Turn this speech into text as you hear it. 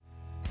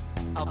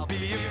I'll be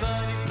your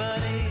buddy,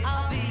 buddy.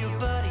 I'll be your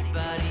buddy,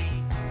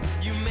 buddy.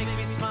 You make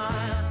me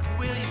smile.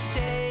 Will you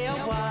stay a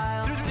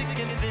while? Through thick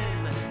and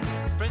thin,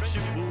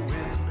 friendship will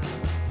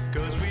win.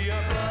 'Cause we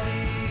are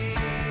buddies.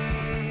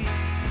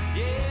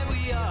 Yeah,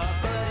 we are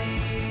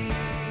buddies.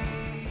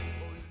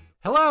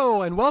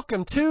 Hello and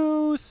welcome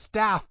to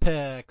Staff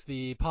Picks,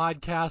 the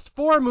podcast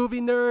for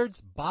movie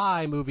nerds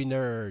by movie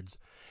nerds.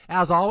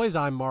 As always,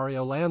 I'm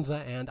Mario Lanza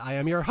and I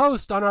am your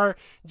host on our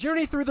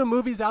journey through the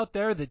movies out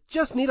there that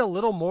just need a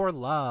little more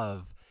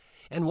love.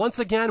 And once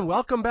again,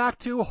 welcome back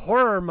to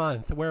Horror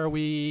Month, where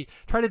we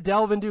try to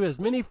delve into as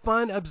many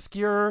fun,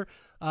 obscure,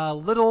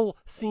 little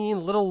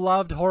seen, little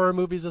loved horror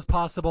movies as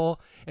possible.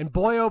 And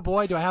boy, oh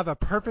boy, do I have a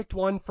perfect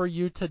one for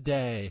you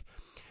today.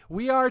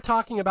 We are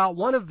talking about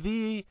one of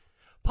the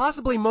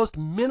possibly most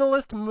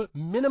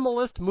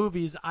minimalist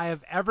movies I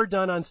have ever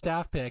done on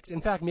Staff Picks.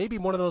 In fact, maybe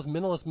one of those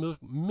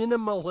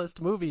minimalist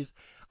movies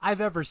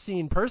I've ever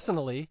seen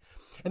personally,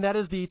 and that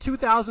is the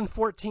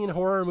 2014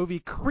 horror movie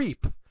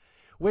Creep,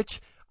 which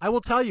I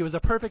will tell you is a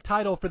perfect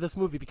title for this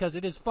movie because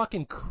it is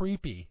fucking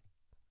creepy.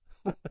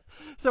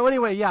 So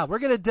anyway, yeah, we're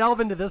going to delve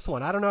into this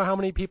one. I don't know how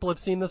many people have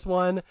seen this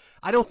one.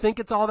 I don't think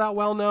it's all that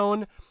well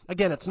known.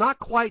 Again, it's not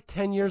quite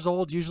 10 years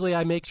old. Usually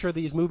I make sure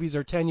these movies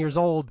are 10 years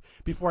old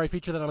before I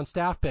feature them on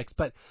Staff Picks.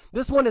 But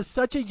this one is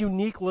such a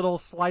unique little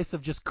slice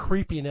of just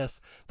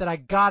creepiness that I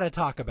got to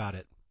talk about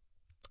it.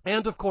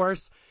 And of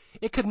course,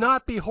 it could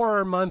not be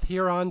Horror Month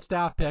here on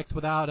Staff Picks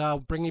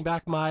without bringing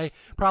back my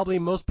probably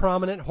most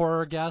prominent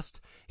horror guest.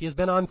 He has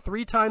been on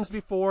 3 times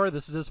before.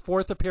 This is his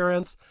 4th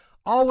appearance.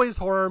 Always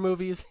horror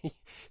movies.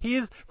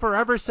 He's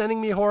forever sending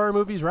me horror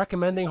movies,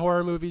 recommending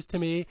horror movies to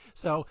me.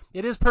 So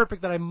it is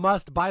perfect that I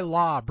must, by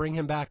law, bring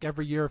him back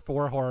every year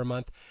for Horror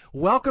Month.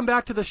 Welcome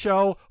back to the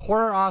show,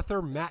 horror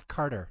author Matt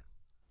Carter.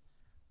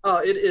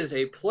 It is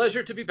a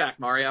pleasure to be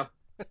back, Mario.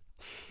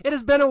 It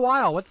has been a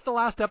while. What's the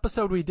last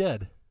episode we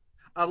did?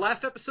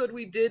 Last episode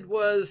we did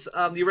was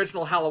the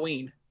original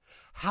Halloween.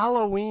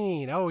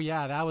 Halloween. Oh,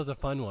 yeah, that was a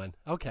fun one.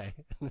 Okay.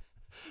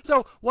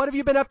 So what have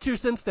you been up to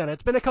since then?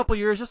 It's been a couple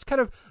years. Just kind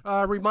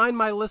of remind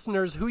my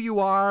listeners who you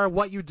are,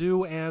 what you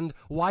do, and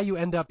why you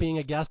end up being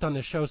a guest on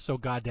this show so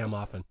goddamn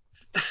often.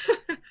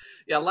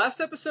 Yeah, last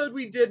episode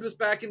we did was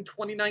back in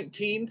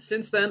 2019.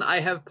 Since then,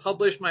 I have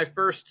published my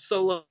first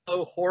solo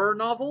horror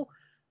novel,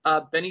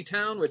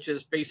 Bennytown, which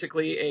is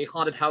basically a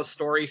haunted house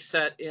story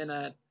set in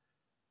a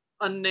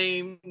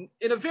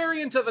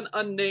variant of an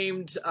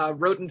unnamed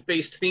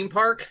rodent-based theme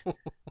park.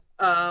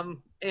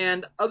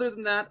 And other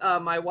than that,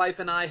 my wife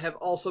and I have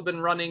also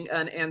been running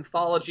an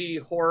anthology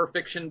horror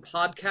fiction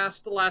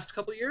podcast the last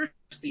couple of years,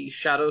 the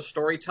Shadow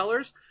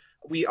Storytellers.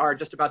 We are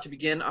just about to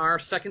begin our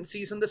 2nd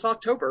season this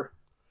October.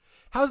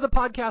 How's the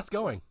podcast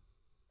going?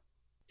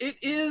 It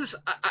is,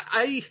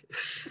 I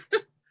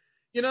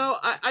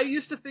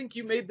used to think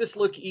you made this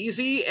look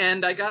easy,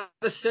 and I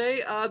gotta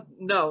say,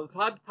 no,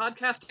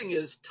 podcasting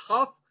is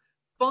tough,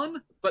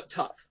 fun, but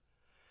tough.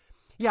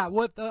 Yeah,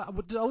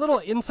 a little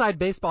inside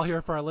baseball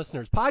here for our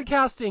listeners.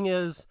 Podcasting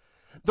is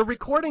the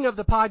recording of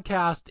the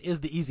podcast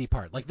is the easy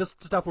part. Like this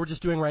stuff we're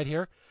just doing right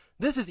here.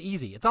 This is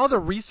easy. It's all the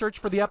research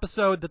for the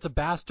episode that's a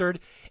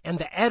bastard, and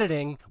the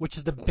editing, which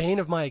is the bane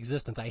of my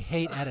existence. I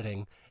hate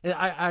editing.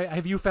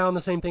 Have you found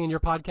the same thing in your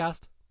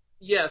podcast?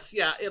 Yes,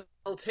 yeah.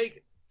 It'll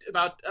take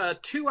about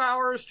 2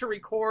 hours to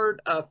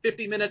record a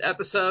 50-minute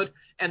episode,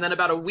 and then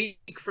about a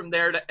week from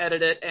there to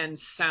edit it and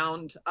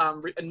sound,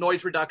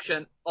 noise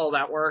reduction, all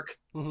that work.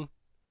 Mm-hmm.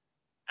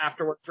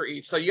 Afterward for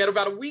each. So you get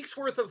about a week's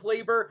worth of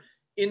labor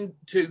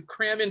to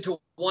cram into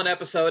one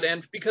episode.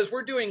 And because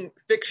we're doing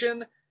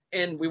fiction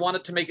and we want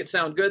it to make it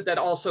sound good, that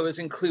also is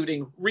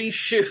including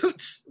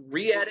reshoots,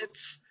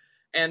 re-edits,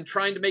 and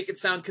trying to make it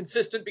sound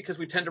consistent because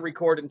we tend to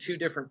record in 2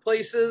 different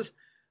places.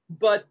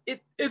 But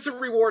it's a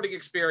rewarding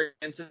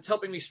experience. It's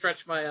helping me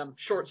stretch my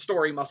short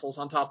story muscles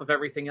on top of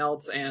everything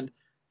else and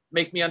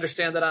make me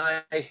understand that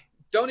I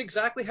don't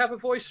exactly have a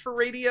voice for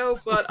radio,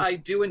 but I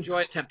do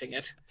enjoy attempting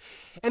it.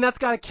 And that's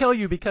got to kill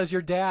you because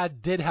your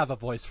dad did have a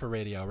voice for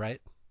radio, right?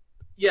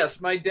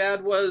 Yes, my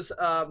dad was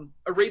a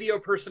radio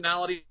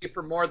personality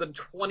for more than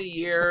 20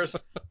 years,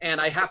 and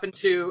I happened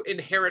to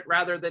inherit,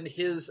 rather than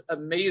his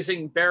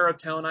amazing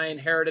baritone, I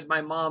inherited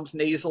my mom's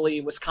nasally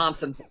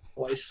Wisconsin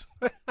voice.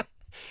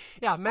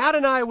 Yeah, Matt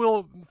and I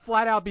will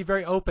flat out be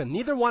very open.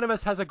 Neither one of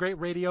us has a great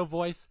radio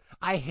voice.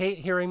 I hate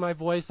hearing my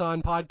voice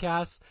on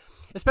podcasts,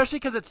 especially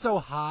because it's so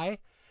high.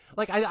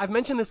 Like I've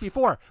mentioned this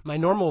before, my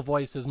normal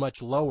voice is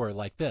much lower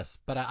like this,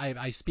 but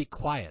I speak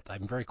quiet.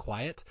 I'm very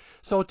quiet.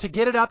 So to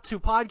get it up to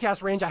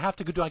podcast range, I have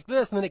to go like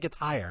this, and then it gets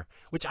higher,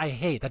 which I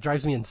hate. That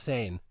drives me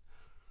insane.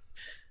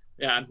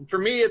 Yeah, for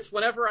me, it's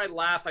whenever I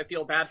laugh, I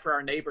feel bad for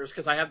our neighbors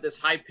because I have this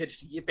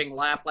high-pitched yipping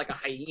laugh like a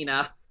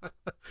hyena. You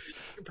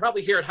can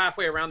probably hear it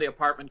halfway around the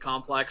apartment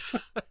complex.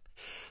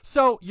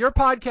 So your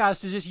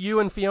podcast is just you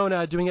and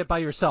Fiona doing it by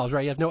yourselves,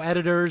 right? You have no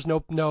editors,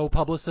 no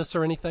publicists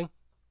or anything?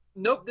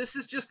 Nope, this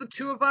is just the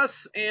 2 of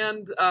us,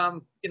 and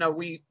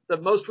the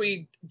most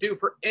we do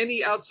for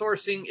any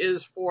outsourcing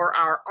is for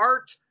our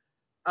art,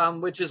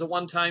 which is a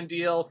one-time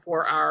deal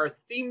for our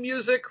theme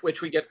music,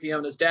 which we get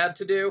Fiona's dad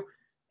to do,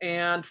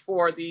 and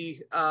for the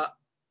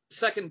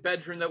second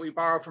bedroom that we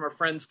borrow from a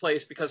friend's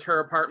place because her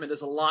apartment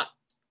is a lot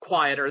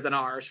quieter than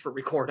ours for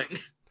recording.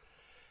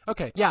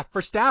 Okay, yeah,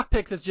 for staff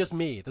picks, it's just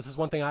me. This is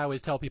one thing I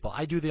always tell people.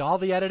 I do all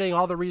the editing,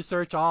 all the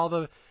research, all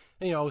the,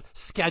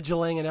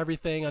 scheduling and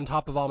everything on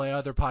top of all my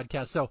other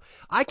podcasts. So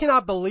I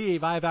cannot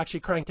believe I've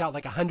actually cranked out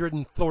like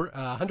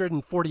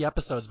 140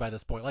 episodes by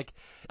this point. Like,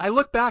 I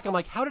look back, I'm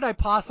like, how did I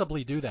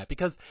possibly do that?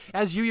 Because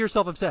as you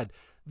yourself have said,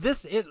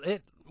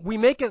 we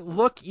make it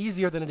look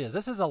easier than it is.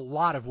 This is a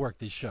lot of work,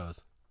 these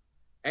shows.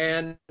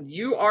 And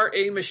you are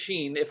a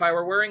machine. If I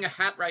were wearing a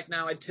hat right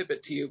now, I'd tip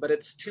it to you, but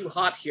it's too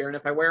hot here, and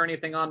if I wear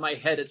anything on my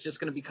head, it's just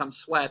going to become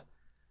sweat.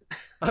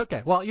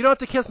 Okay, well, you don't have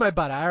to kiss my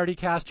butt. I already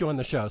cast you on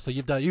the show, so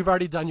you've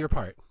already done your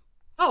part.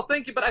 Oh,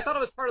 thank you, but I thought it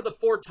was part of the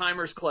Four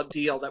Timers Club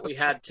deal that we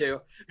had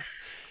to.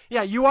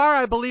 Yeah, you are,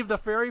 I believe, the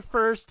very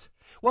first.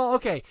 Well,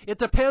 okay, it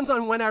depends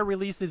on when I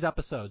release these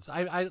episodes.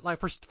 I like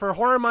for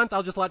Horror Month,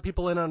 I'll just let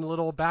people in on a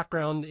little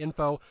background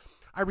info.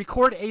 I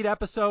record 8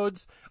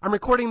 episodes. I'm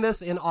recording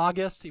this in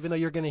August, even though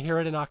you're going to hear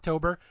it in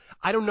October.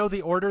 I don't know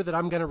the order that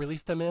I'm going to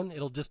release them in.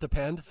 It'll just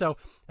depend. So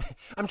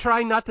I'm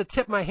trying not to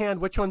tip my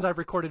hand which ones I've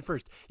recorded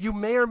first. You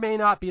may or may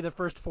not be the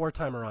first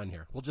four-timer on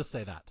here. We'll just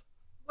say that.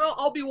 Well,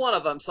 I'll be one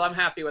of them, so I'm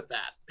happy with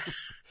that.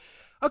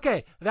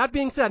 Okay, that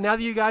being said, now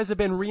that you guys have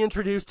been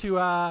reintroduced to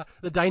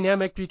the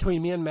dynamic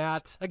between me and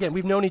Matt, again,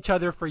 we've known each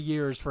other for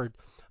years, for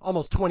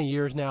almost 20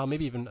 years now,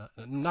 maybe even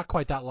not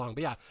quite that long,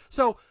 but yeah.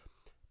 So,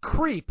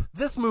 Creep,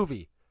 this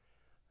movie.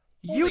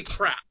 Holy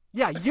crap.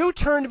 Yeah, you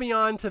turned me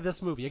on to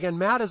this movie. Again,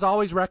 Matt is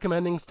always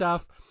recommending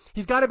stuff.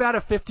 He's got about a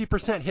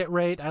 50% hit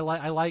rate. I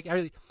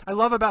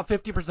love about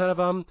 50% of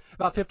them.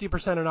 About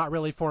 50% are not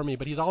really for me,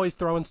 but he's always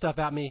throwing stuff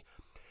at me.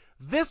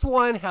 This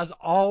one has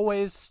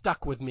always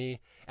stuck with me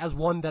as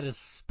one that is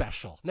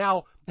special.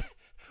 Now,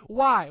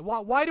 why?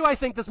 Why do I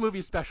think this movie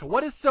is special?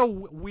 What is so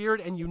weird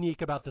and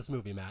unique about this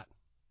movie, Matt?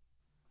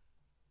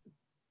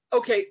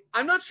 Okay,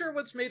 I'm not sure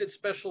what's made it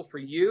special for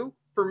you.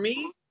 For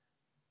me,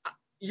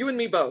 you and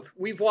me both,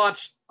 we've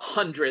watched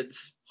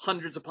hundreds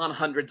upon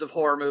hundreds of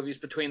horror movies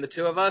between the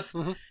two of us.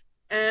 Mm-hmm.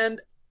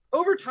 And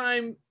over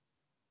time,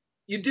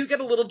 you do get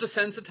a little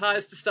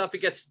desensitized to stuff.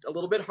 It gets a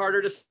little bit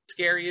harder to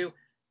scare you.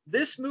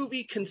 This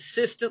movie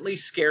consistently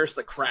scares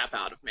the crap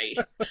out of me.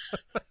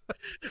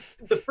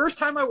 The first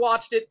time I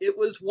watched it, it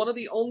was one of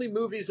the only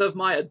movies of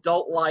my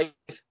adult life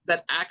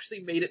that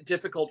actually made it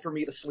difficult for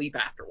me to sleep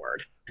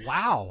afterward.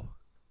 Wow.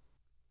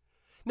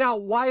 Now,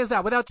 why is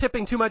that? Without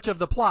tipping too much of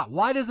the plot,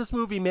 why does this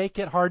movie make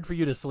it hard for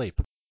you to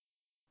sleep?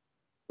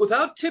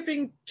 Without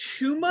tipping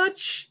too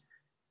much,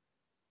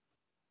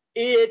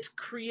 it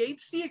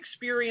creates the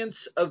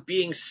experience of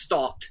being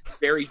stalked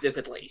very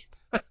vividly.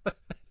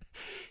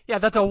 Yeah,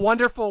 that's a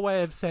wonderful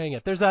way of saying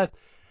it. There's a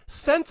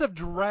sense of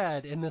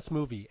dread in this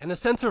movie and a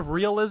sense of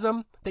realism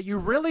that you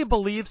really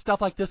believe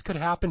stuff like this could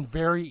happen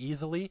very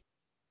easily.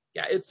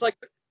 Yeah, it's like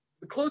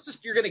the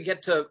closest you're going to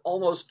get to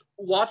almost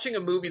watching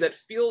a movie that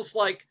feels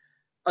like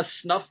a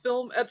snuff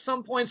film at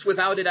some points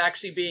without it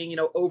actually being,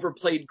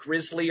 overplayed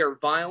grisly or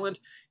violent.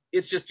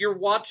 It's just you're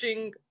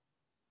watching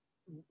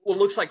what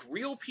looks like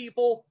real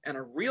people and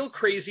a real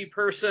crazy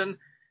person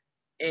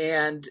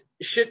and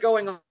shit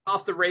going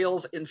off the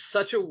rails in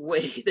such a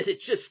way that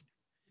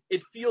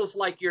it feels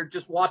like you're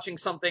just watching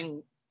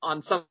something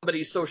on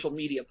somebody's social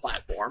media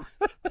platform.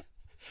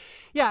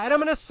 Yeah, and I'm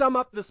going to sum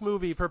up this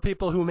movie for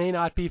people who may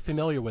not be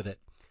familiar with it.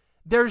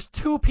 There's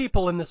 2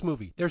 people in this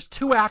movie. There's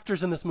 2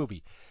 actors in this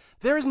movie.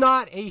 There's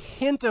not a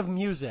hint of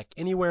music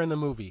anywhere in the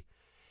movie.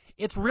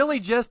 It's really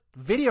just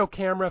video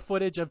camera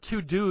footage of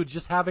 2 dudes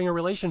just having a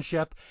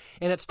relationship,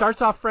 and it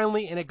starts off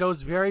friendly and it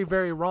goes very,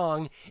 very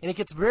wrong, and it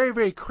gets very,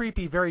 very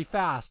creepy very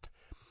fast.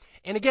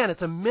 And again,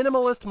 it's a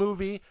minimalist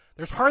movie.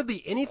 There's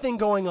hardly anything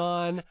going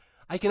on.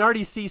 I can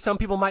already see some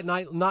people might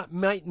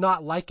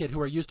not like it who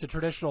are used to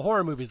traditional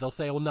horror movies. They'll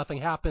say, well, nothing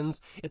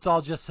happens. It's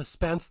all just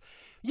suspense.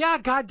 Yeah,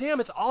 goddamn,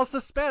 it's all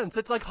suspense.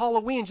 It's like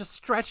Halloween just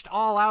stretched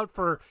all out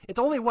for, it's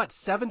only,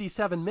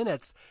 77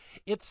 minutes.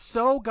 It's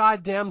so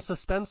goddamn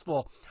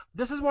suspenseful.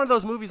 This is one of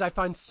those movies I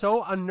find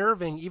so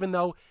unnerving, even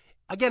though,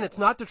 again, it's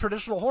not the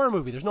traditional horror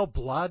movie. There's no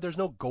blood. There's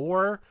no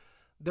gore.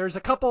 There's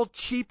a couple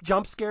cheap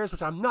jump scares,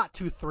 which I'm not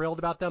too thrilled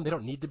about them. They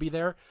don't need to be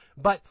there.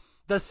 But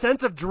the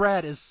sense of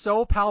dread is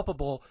so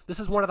palpable. This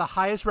is one of the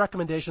highest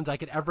recommendations I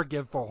could ever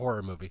give for a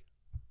horror movie.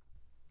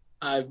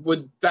 I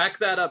would back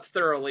that up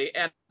thoroughly.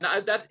 And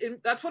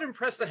that's what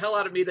impressed the hell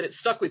out of me, that it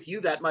stuck with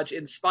you that much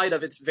in spite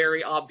of its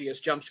very obvious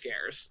jump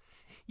scares.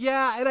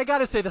 Yeah, and I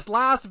gotta say, this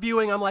last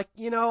viewing, I'm like,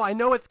 I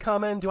know it's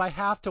coming. Do I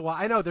have to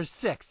watch? I know there's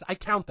 6. I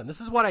count them.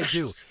 This is what I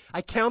do.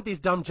 I count these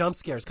dumb jump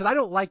scares because I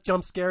don't like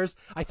jump scares.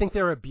 I think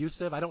they're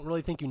abusive. I don't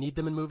really think you need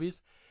them in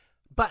movies.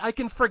 But I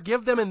can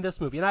forgive them in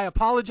this movie. And I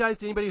apologize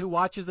to anybody who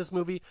watches this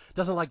movie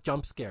doesn't like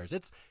jump scares.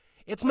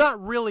 It's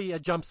not really a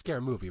jump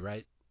scare movie,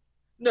 right?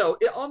 No,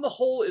 on the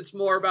whole, it's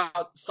more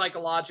about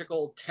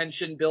psychological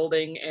tension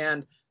building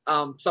and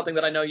Something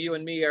that I know you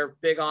and me are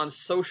big on,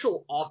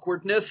 social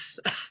awkwardness.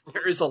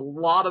 There is a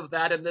lot of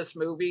that in this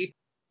movie.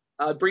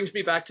 It brings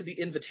me back to The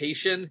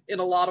Invitation in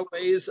a lot of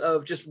ways,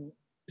 of just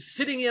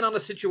sitting in on a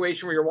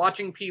situation where you're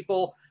watching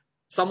people,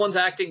 someone's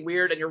acting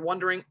weird, and you're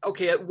wondering,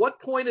 okay, at what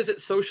point is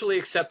it socially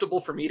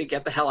acceptable for me to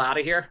get the hell out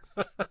of here?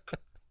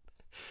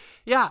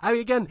 Yeah, I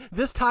mean, again,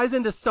 this ties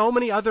into so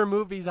many other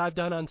movies I've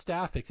done on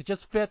Staff Picks. It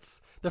just fits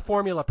the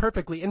formula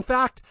perfectly. In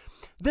fact,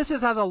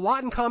 has a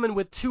lot in common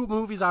with two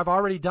movies I've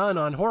already done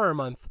on Horror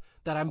Month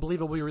that I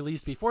believe will be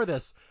released before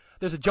this.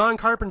 There's a John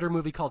Carpenter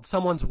movie called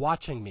Someone's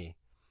Watching Me,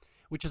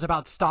 which is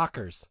about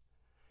stalkers.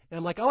 And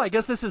I'm like, oh, I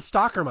guess this is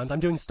Stalker Month.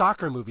 I'm doing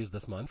stalker movies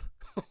this month.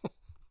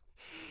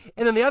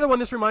 And then the other one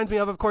this reminds me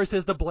of course,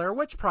 is The Blair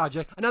Witch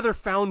Project, another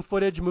found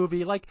footage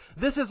movie. Like,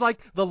 this is like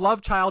the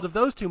love child of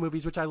those two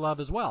movies, which I love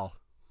as well.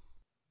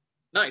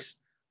 Nice.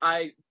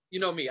 You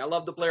know me, I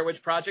love The Blair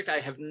Witch Project. I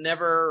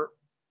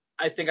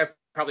think I've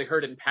probably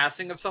heard in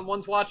passing of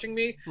Someone's Watching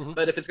Me,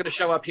 but if it's going to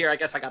show up here, I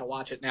guess I got to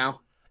watch it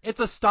now.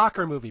 It's a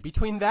stalker movie.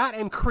 Between that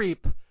and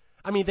Creep,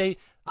 I mean,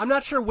 I'm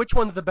not sure which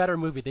one's the better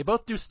movie. They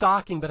both do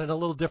stalking, but in a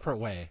little different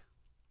way.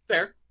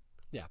 Fair.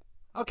 Yeah.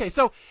 Okay,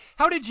 so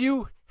how did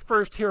you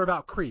first hear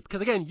about Creep?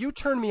 Because again, you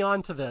turned me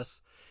on to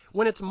this.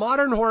 When it's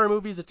modern horror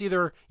movies, it's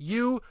either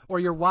you or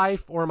your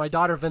wife or my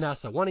daughter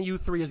Vanessa. One of you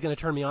three is going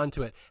to turn me on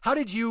to it. How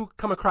did you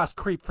come across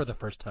Creep for the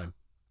first time?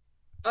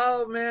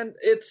 Oh, man,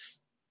 it's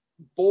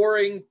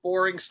boring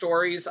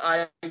stories.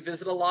 I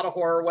visit a lot of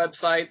horror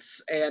websites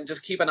and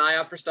just keep an eye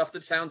out for stuff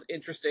that sounds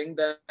interesting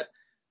that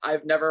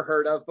I've never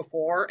heard of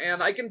before.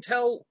 And I can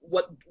tell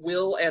what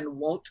will and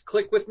won't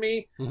click with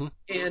me.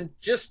 And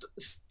just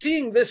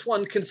seeing this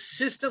one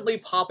consistently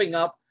popping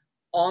up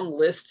on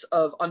lists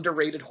of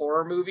underrated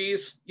horror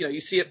movies. You know, you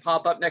see it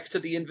pop up next to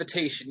The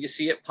Invitation. You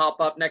see it pop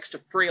up next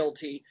to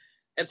Frailty.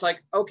 It's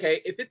like,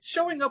 okay, if it's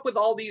showing up with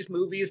all these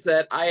movies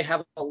that I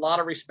have a lot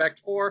of respect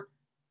for,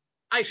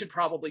 I should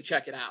probably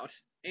check it out.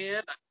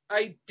 And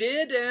I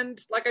did, and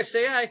like I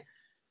say,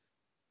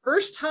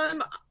 first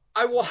time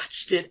I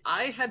watched it,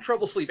 I had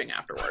trouble sleeping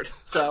afterward.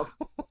 So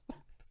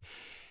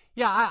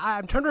yeah,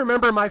 I'm trying to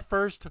remember my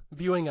first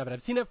viewing of it.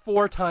 I've seen it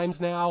 4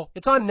 times now.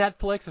 It's on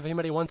Netflix if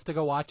anybody wants to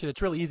go watch it.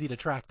 It's really easy to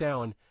track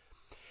down.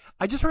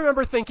 I just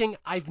remember thinking,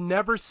 I've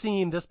never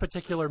seen this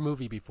particular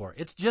movie before.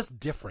 It's just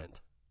different.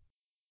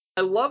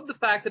 I love the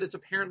fact that it's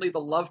apparently the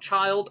love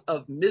child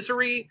of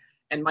Misery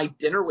and My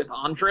Dinner with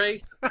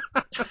Andre.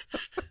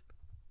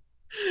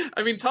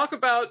 I mean, talk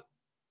about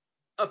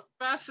a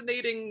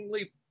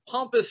fascinatingly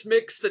pompous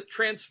mix that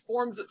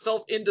transforms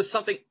itself into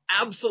something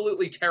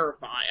absolutely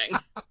terrifying.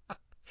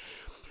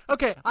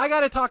 Okay, I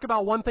got to talk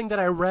about one thing that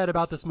I read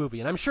about this movie,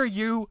 and I'm sure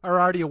you are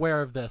already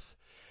aware of this.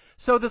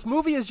 So this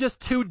movie is just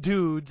 2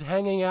 dudes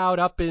hanging out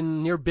up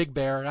near Big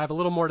Bear. I have a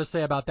little more to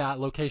say about that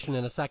location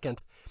in a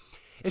second.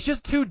 It's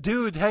just 2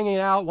 dudes hanging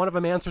out. One of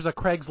them answers a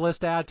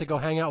Craigslist ad to go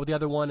hang out with the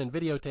other one and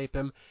videotape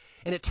him,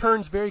 and it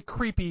turns very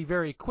creepy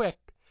very quick.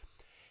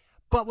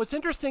 But what's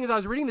interesting is I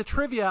was reading the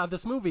trivia of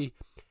this movie.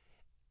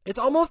 It's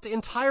almost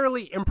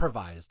entirely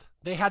improvised.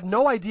 They had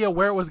no idea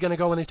where it was going to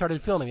go when they started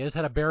filming. They just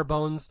had a bare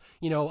bones,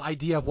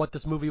 idea of what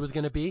this movie was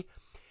going to be.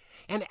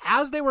 And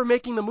as they were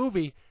making the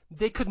movie,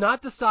 they could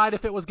not decide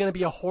if it was going to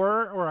be a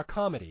horror or a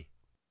comedy.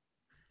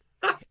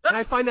 And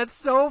I find that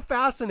so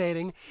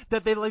fascinating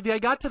that they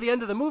got to the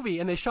end of the movie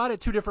and they shot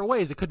it 2 different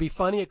ways. It could be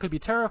funny, it could be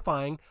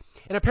terrifying.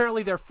 And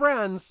apparently their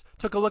friends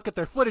took a look at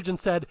their footage and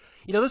said,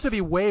 this would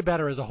be way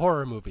better as a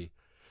horror movie.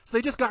 So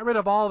they just got rid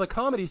of all the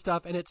comedy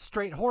stuff and it's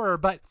straight horror,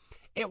 but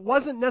it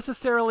wasn't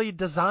necessarily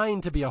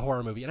designed to be a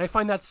horror movie. And I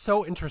find that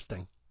so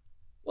interesting.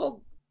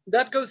 Well,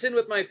 that goes in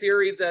with my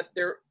theory that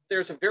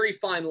there's a very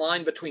fine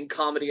line between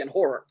comedy and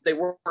horror. They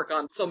work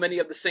on so many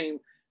of the same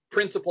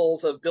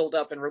principles of build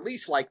up and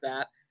release like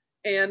that.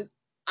 And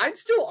I'd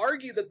still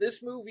argue that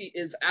this movie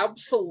is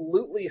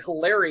absolutely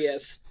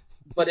hilarious,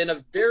 but in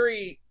a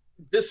very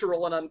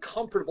visceral and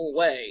uncomfortable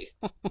way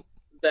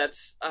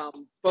that's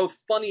both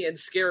funny and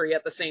scary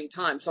at the same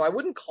time. So I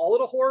wouldn't call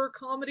it a horror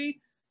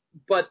comedy,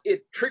 but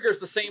it triggers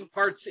the same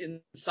parts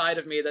inside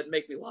of me that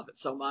make me love it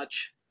so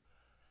much.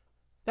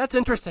 That's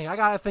interesting. I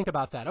got to think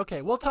about that.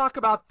 Okay, we'll talk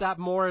about that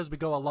more as we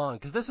go along,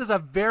 because this is a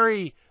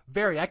very,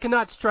 I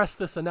cannot stress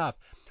this enough,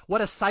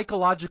 what a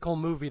psychological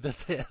movie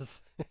this is.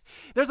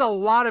 There's a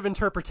lot of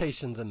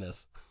interpretations in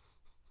this.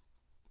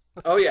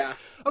 Oh, yeah.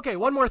 Okay,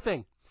 one more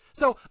thing.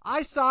 So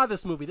I saw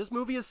this movie. This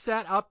movie is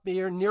set up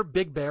near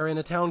Big Bear in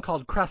a town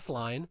called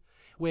Crestline,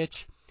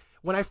 which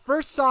when I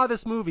first saw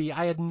this movie,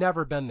 I had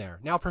never been there.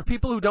 Now, for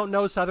people who don't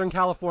know Southern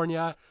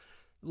California,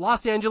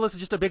 Los Angeles is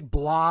just a big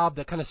blob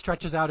that kind of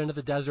stretches out into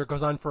the desert,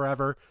 goes on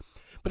forever.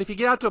 But if you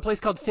get out to a place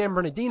called San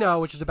Bernardino,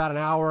 which is about an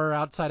hour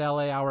outside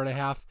LA, hour and a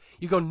half,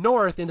 you go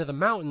north into the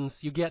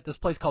mountains, you get this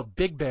place called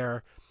Big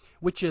Bear,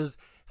 which is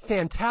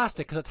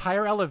fantastic because it's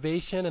higher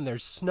elevation and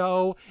there's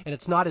snow and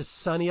it's not as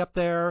sunny up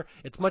there.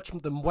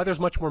 The weather's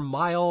much more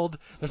mild.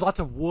 There's lots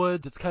of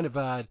woods. It's kind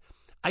of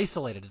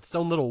isolated. It's its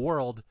own little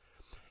world.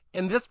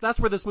 And that's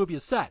where this movie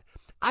is set.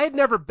 I had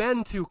never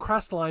been to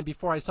Crestline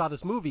before I saw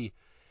this movie.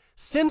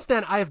 Since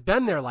then, I've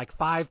been there like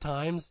 5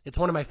 times. It's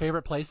one of my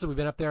favorite places. We've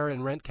been up there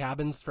and rent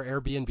cabins for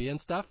Airbnb and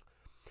stuff.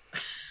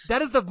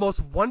 That is the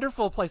most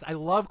wonderful place. I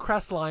love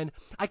Crestline.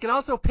 I can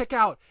also pick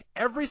out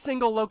every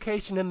single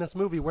location in this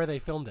movie where they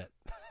filmed it.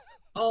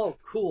 Oh,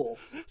 cool.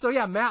 So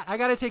yeah, Matt, I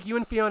got to take you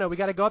and Fiona. We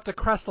got to go up to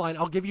Crestline.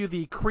 I'll give you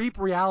the creep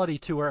reality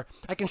tour.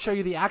 I can show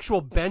you the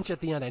actual bench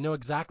at the end. I know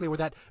exactly where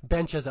that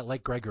bench is at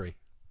Lake Gregory.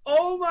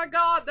 Oh my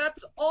God,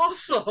 that's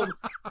awesome.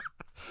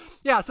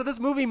 Yeah, so this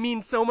movie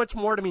means so much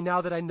more to me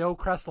now that I know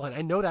Crestline.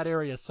 I know that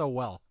area so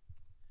well.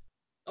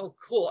 Oh,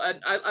 cool.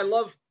 And I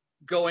love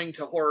going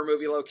to horror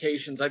movie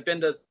locations. I've been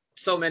to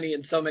so many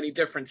in so many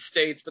different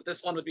states, but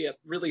this one would be a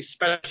really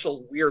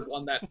special, weird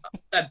one.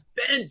 That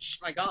bench,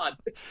 my God.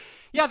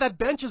 Yeah, that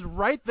bench is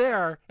right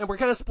there, and we're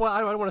kind of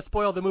I don't want to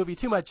spoil the movie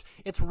too much.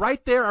 It's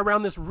right there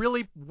around this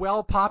really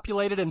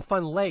well-populated and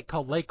fun lake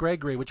called Lake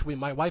Gregory, which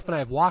my wife and I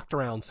have walked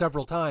around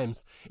several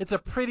times. It's a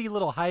pretty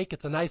little hike.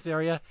 It's a nice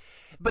area,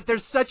 but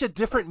there's such a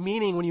different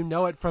meaning when you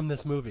know it from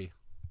this movie.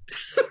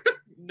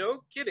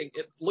 No kidding.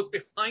 Look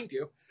behind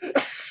you.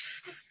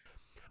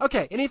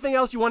 Okay, anything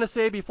else you want to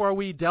say before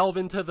we delve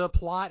into the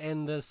plot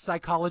and the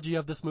psychology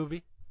of this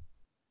movie?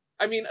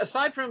 I mean,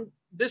 aside from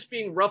this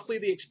being roughly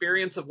the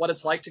experience of what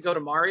it's like to go to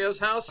Mario's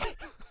house,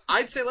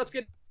 I'd say let's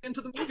get into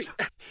the movie.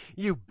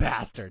 You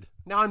bastard.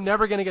 Now I'm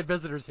never going to get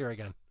visitors here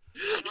again.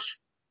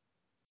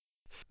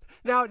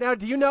 Now,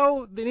 do you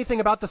know anything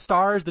about the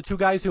stars, the two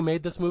guys who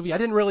made this movie? I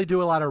didn't really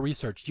do a lot of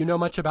research. Do you know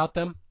much about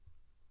them?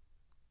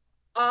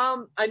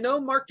 I know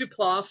Mark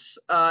Duplass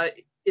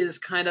is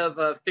kind of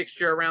a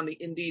fixture around the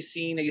indie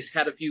scene. He's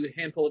had a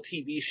handful of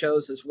TV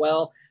shows as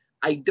well.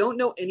 I don't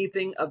know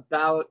anything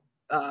about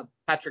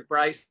Patrick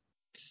Bryce,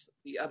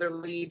 the other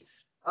lead,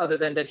 other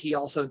than that he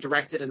also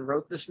directed and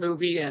wrote this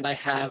movie, and I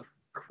have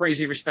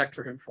crazy respect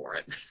for him for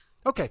it.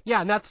 Okay,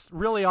 yeah, and that's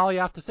really all you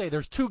have to say.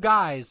 There's two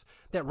guys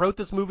that wrote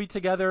this movie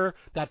together,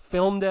 that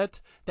filmed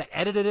it, that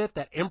edited it,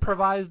 that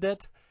improvised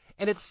it.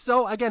 And it's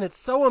so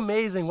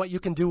amazing what you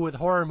can do with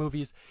horror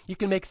movies. You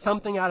can make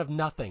something out of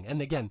nothing.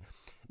 And again,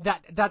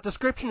 that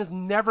description has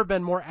never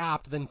been more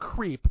apt than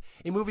Creep,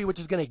 a movie which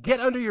is going to get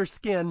under your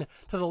skin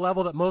to the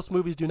level that most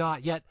movies do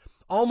not, yet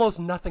almost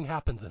nothing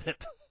happens in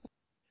it.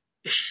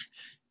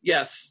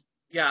 Yes.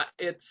 Yeah,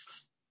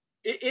 it's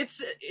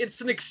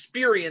an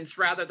experience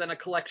rather than a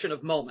collection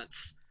of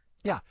moments.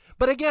 Yeah,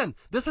 but again,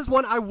 this is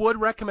one I would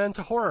recommend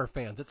to horror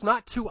fans. It's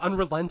not too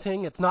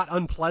unrelenting. It's not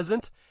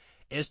unpleasant.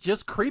 It's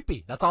just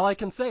creepy. That's all I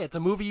can say. It's a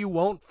movie you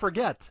won't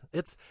forget.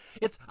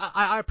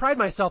 I pride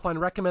myself on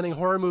recommending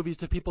horror movies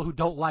to people who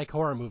don't like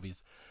horror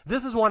movies.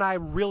 This is one I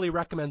really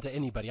recommend to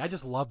anybody. I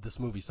just love this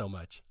movie so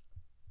much.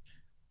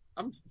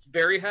 I'm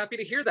very happy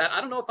to hear that.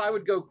 I don't know if I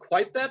would go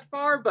quite that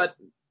far, but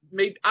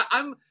maybe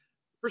I'm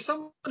for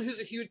someone who's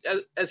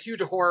as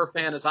huge a horror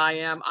fan as I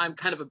am. I'm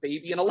kind of a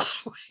baby in a lot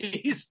of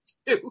ways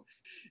too.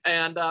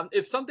 And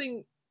if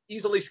something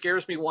easily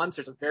scares me once,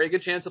 there's a very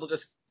good chance it'll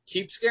just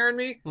keep scaring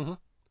me. Mm-hmm.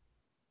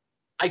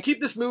 I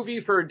keep this movie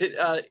for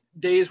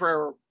days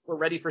where we're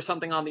ready for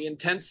something on the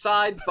intense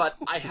side, but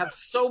I have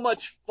so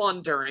much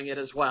fun during it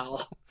as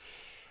well.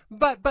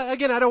 But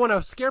again, I don't want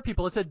to scare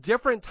people. It's a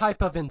different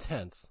type of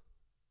intense.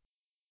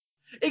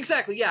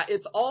 Exactly, yeah.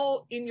 It's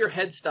all in your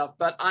head stuff,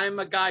 but I'm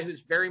a guy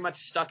who's very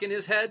much stuck in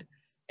his head.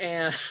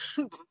 And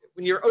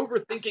when you're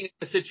overthinking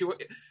a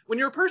situation, when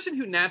you're a person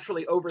who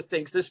naturally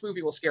overthinks, this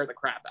movie will scare the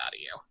crap out of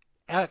you.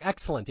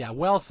 Excellent, yeah,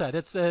 well said.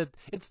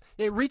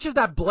 It reaches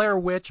that Blair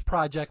Witch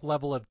Project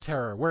level of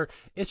terror where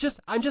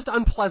I'm just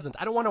unpleasant.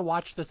 I don't want to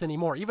watch this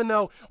anymore, even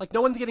though like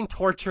no one's getting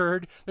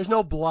tortured, there's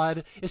no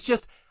blood. It's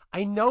just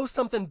I know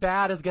something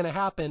bad is going to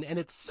happen, and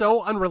it's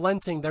so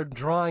unrelenting. They're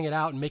drawing it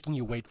out and making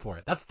you wait for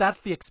it.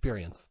 That's the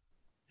experience.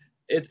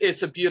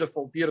 It's a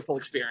beautiful, beautiful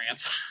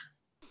experience.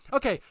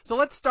 Okay, so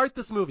let's start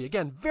this movie.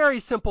 Again,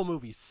 very simple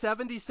movie,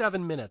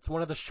 77 minutes,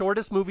 one of the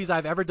shortest movies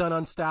I've ever done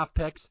on Staff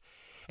Picks.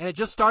 And it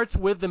just starts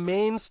with the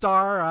main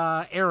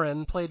star,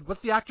 Aaron, played,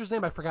 what's the actor's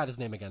name? I forgot his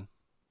name again.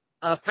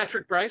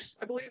 Patrick Bryce,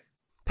 I believe.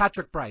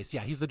 Patrick Bryce,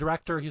 yeah, he's the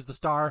director, he's the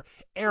star,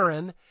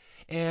 Aaron.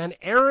 And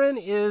Aaron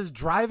is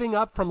driving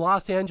up from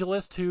Los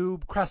Angeles to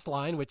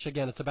Crestline, which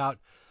again, it's about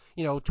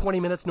 20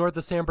 minutes north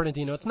of San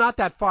Bernardino. It's not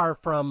that far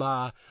from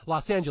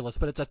Los Angeles,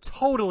 but it's a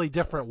totally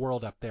different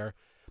world up there.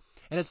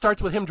 And it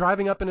starts with him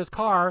driving up in his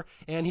car,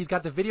 and he's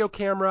got the video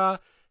camera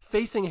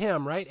facing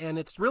him, right? And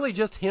it's really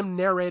just him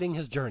narrating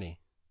his journey.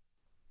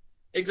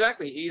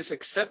 Exactly. He's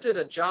accepted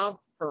a job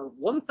for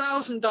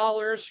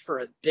 $1,000 for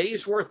a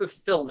day's worth of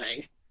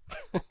filming.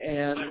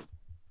 And,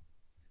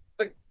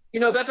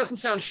 that doesn't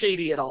sound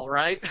shady at all,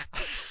 right?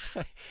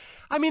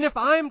 I mean,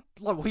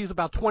 he's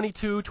about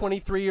 22,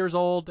 23 years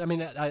old. I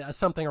mean,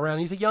 something around.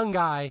 He's a young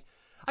guy.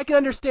 I can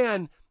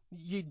understand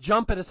you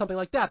jump into something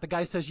like that. The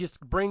guy says, just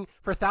bring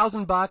for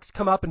 $1,000,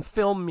 come up and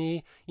film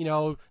me,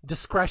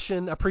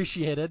 discretion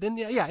appreciated. And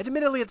yeah,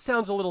 admittedly, it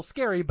sounds a little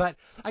scary, but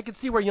I could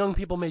see where young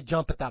people may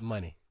jump at that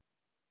money.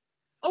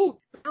 Oh,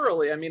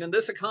 thoroughly. I mean, in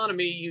this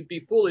economy, you'd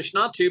be foolish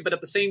not to, but at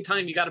the same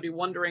time, you got to be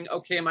wondering,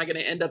 okay, am I going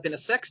to end up in a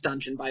sex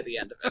dungeon by the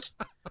end of it?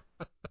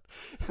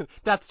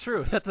 That's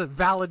true. That's a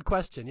valid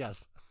question,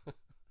 yes.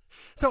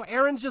 So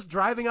Aaron's just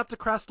driving up to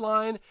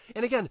Crestline,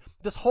 and again,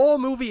 this whole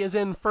movie is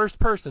in first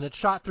person. It's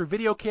shot through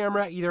video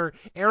camera. Either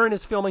Aaron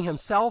is filming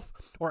himself,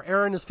 or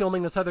Aaron is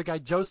filming this other guy,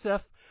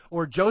 Joseph,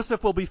 or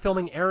Joseph will be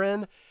filming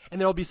Aaron,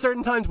 and there will be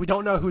certain times we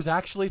don't know who's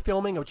actually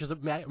filming, which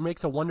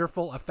makes a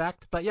wonderful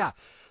effect. But yeah,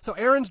 so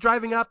Aaron's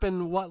driving up,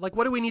 and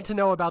what do we need to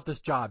know about this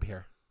job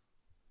here?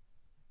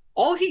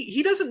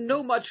 He doesn't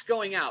know much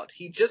going out.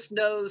 He just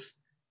knows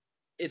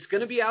it's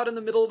going to be out in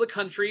the middle of the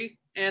country,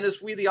 and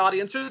as we, the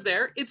audience, are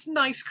there, it's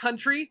nice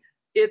country.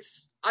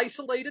 It's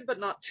isolated, but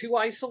not too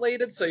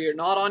isolated, so you're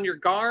not on your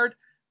guard.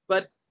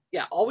 But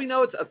yeah, all we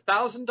know, it's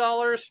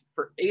 $1,000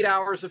 for 8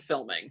 hours of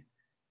filming.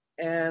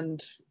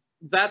 And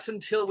that's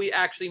until we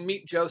actually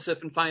meet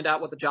Joseph and find out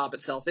what the job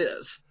itself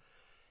is.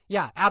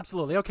 Yeah,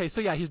 absolutely. Okay,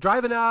 so yeah, he's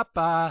driving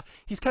up.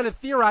 He's kind of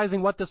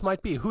theorizing what this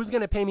might be. Who's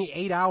going to pay me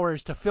 8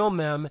 hours to film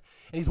them?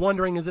 And he's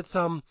wondering, is it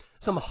some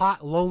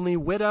hot, lonely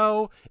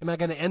widow? Am I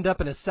going to end up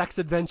in a sex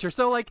adventure?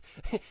 So, like,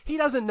 he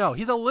doesn't know.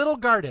 He's a little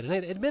guarded.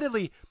 And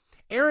admittedly,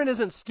 Aaron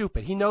isn't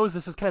stupid. He knows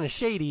this is kind of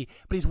shady,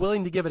 but he's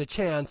willing to give it a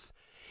chance.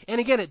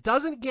 And again, it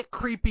doesn't get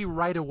creepy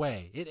right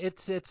away.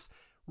 It's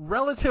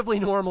relatively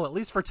normal, at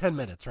least for 10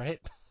 minutes,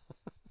 right?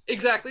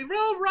 Exactly.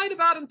 Well, right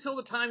about until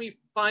the time he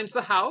finds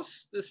the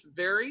house, this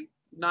very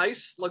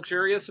nice,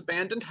 luxurious,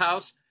 abandoned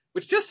house,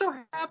 which just so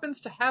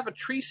happens to have a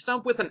tree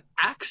stump with an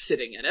axe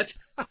sitting in it.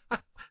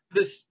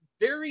 This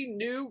very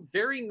new,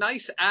 very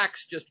nice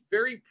axe just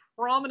very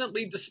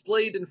prominently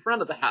displayed in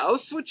front of the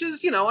house, which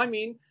is,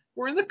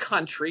 we're in the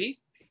country.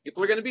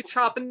 People are going to be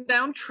chopping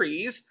down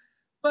trees,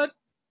 but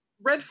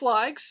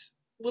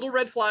little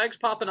red flags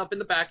popping up in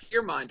the back of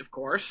your mind, of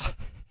course.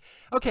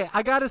 Okay,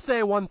 I gotta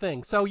say one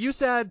thing. So you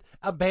said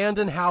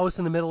abandoned house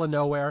in the middle of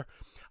nowhere.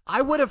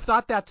 I would have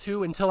thought that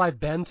too until I've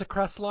been to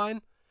Crestline.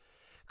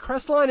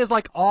 Crestline is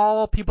like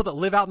all people that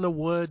live out in the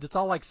woods. It's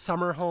all like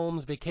summer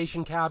homes,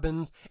 vacation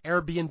cabins,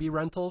 Airbnb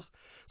rentals.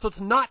 So it's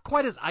not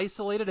quite as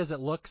isolated as it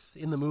looks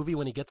in the movie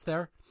when he gets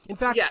there. In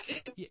fact,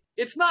 yeah,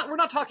 it's not. We're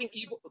not talking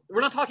evil. We're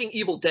not talking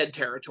Evil Dead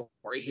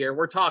territory here.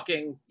 We're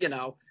talking,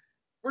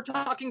 we're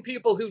talking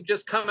people who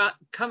just come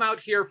out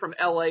here from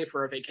LA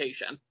for a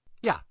vacation.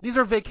 Yeah, these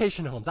are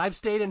vacation homes. I've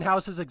stayed in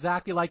houses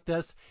exactly like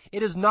this.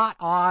 It is not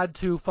odd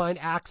to find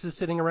axes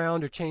sitting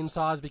around or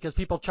chainsaws because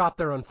people chop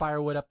their own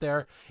firewood up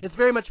there. It's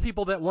very much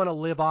people that want to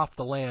live off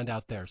the land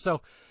out there.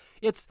 So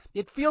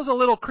it feels a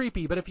little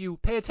creepy, but if you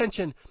pay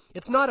attention,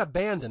 it's not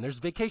abandoned. There's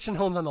vacation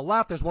homes on the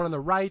left, there's one on the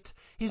right.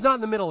 He's not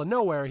in the middle of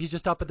nowhere. He's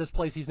just up at this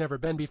place he's never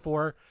been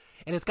before.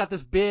 And it's got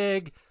this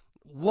big,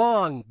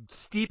 long,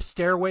 steep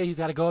stairway. He's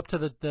got to go up to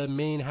the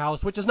main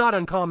house, which is not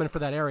uncommon for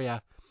that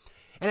area.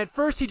 And at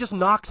first he just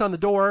knocks on the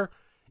door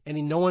and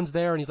no one's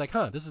there and he's like,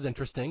 this is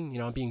interesting.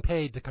 I'm being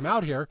paid to come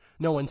out here.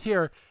 No one's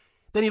here.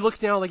 Then he looks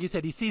down, like you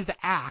said, he sees the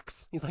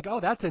axe. He's like, oh,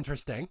 that's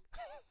interesting.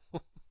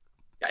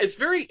 It's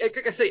very,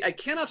 like I say, I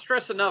cannot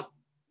stress enough.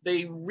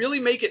 They really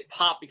make it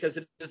pop because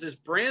it is this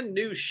brand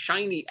new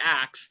shiny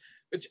axe,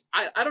 which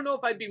I don't know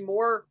if I'd be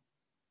more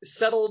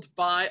settled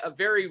by a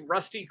very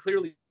rusty,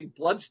 clearly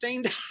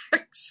bloodstained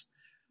axe.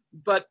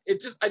 But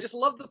I just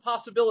love the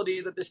possibility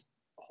that this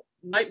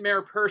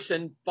nightmare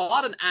person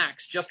bought an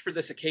axe just for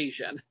this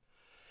occasion.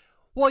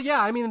 Well,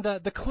 yeah, I mean,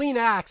 the clean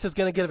axe is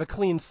going to give a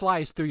clean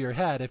slice through your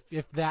head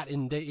if that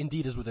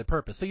indeed is with the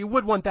purpose. So you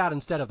would want that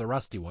instead of the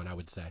rusty one, I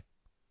would say.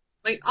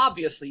 I mean,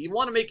 obviously, you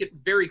want to make it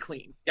very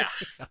clean. Yeah.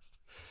 Yes.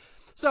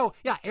 So,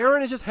 yeah,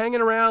 Aaron is just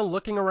hanging around,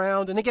 looking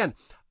around. And again,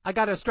 I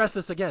got to stress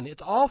this again.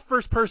 It's all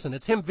first person.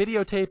 It's him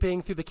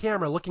videotaping through the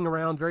camera, looking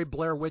around, very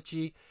Blair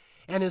Witchy.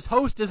 And his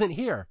host isn't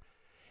here.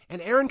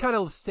 And Aaron kind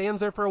of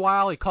stands there for a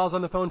while. He calls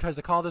on the phone, tries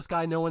to call this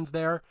guy. No one's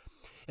there.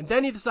 And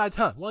then he decides,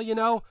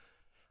 well,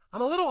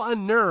 I'm a little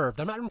unnerved.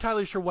 I'm not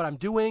entirely sure what I'm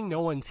doing.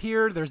 No one's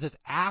here. There's this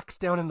axe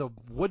down in the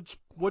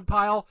wood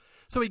pile.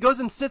 So he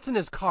goes and sits in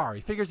his car. He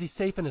figures he's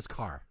safe in his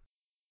car.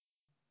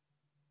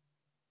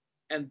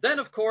 And then,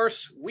 of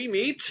course, we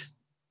meet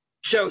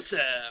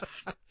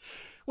Joseph.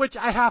 Which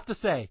I have to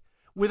say,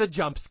 with a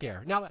jump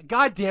scare. Now,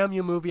 goddamn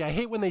you, movie. I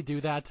hate when they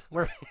do that.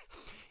 Where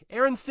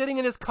Aaron's sitting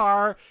in his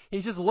car.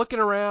 He's just looking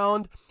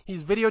around.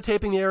 He's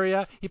videotaping the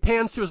area. He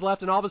pans to his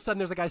left, and all of a sudden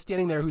there's a guy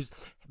standing there who's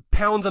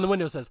pounds on the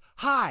window, says,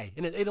 "Hi!"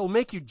 And it'll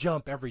make you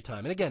jump every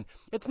time. And again,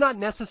 it's not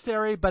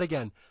necessary, but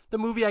again, the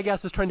movie, I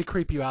guess, is trying to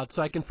creep you out,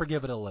 so I can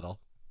forgive it a little.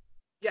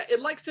 Yeah,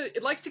 it likes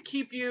to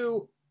keep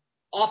you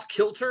off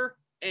kilter,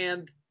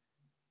 and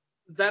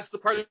that's the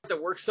part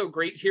that works so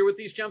great here with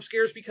these jump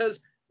scares, because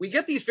we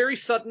get these very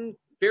sudden,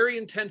 very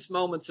intense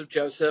moments of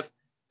Joseph,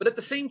 but at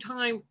the same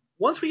time,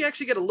 once we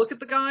actually get a look at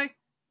the guy,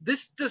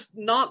 this does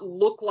not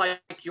look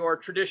like your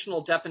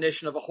traditional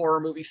definition of a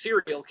horror movie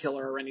serial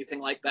killer or anything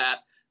like that.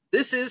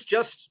 This is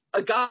just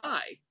a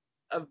guy,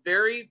 a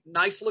very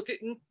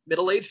nice-looking,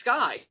 middle-aged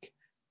guy.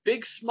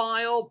 Big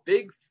smile,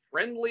 big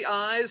friendly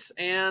eyes,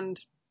 and,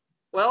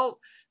 well,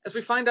 as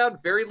we find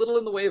out, very little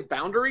in the way of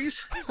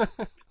boundaries.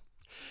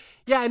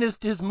 Yeah, and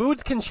his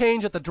moods can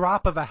change at the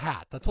drop of a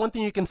hat. That's one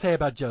thing you can say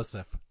about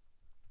Joseph.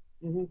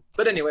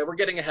 But anyway, we're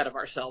getting ahead of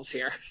ourselves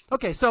here.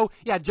 Okay, so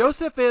yeah,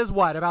 Joseph is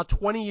what, about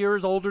 20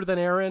 years older than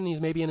Aaron?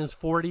 He's maybe in his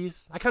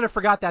 40s. I kind of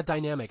forgot that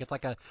dynamic. It's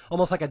like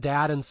almost like a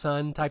dad and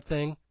son type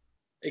thing.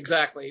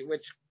 Exactly,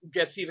 which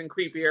gets even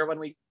creepier when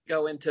we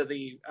go into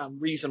the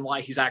reason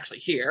why he's actually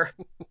here.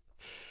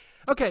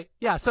 Okay,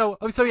 yeah, so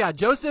yeah,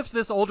 Joseph's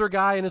this older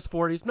guy in his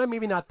 40s,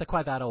 maybe not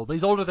quite that old, but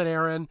he's older than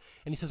Aaron,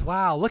 and he says,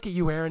 "Wow, look at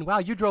you, Aaron. Wow,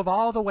 you drove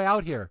all the way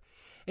out here."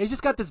 And he's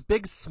just got this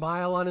big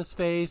smile on his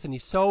face, and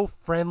he's so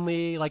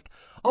friendly, like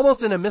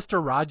almost in a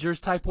Mr. Rogers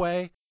type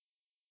way.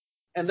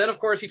 And then, of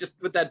course, he just,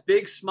 with that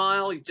big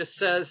smile, he just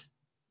says,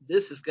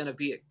 "This is going to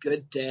be a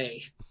good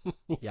day."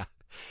 Yeah.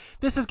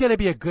 This is going to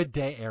be a good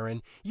day,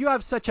 Aaron. You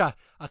have such a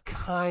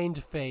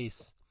kind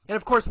face. And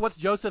of course, what's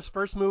Joseph's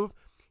first move?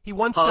 He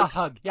wants to Hugs.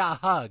 hug. Yeah, a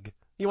hug.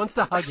 He wants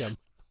to hug him.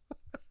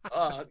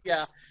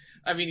 Yeah.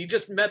 I mean, he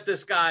just met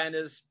this guy and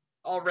is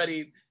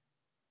already,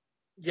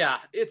 yeah,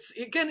 it's,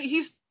 again,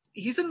 he's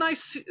a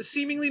nice,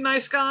 seemingly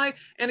nice guy.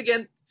 And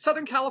again,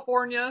 Southern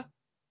California,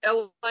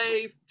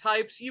 LA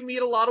types, you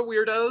meet a lot of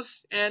weirdos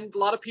and a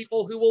lot of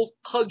people who will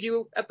hug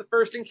you at the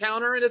first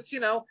encounter. And it's,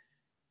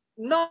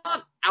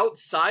 not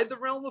outside the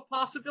realm of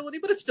possibility,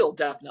 but it's still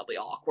definitely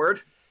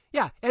awkward.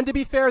 Yeah, and to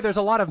be fair, there's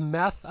a lot of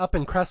meth up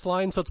in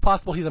Crestline, so it's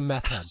possible he's a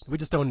meth head. We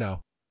just don't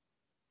know.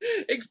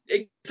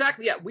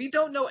 Exactly. Yeah, we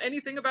don't know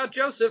anything about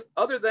Joseph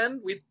other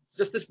than we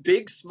just this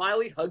big,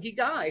 smiley, huggy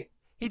guy.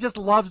 He just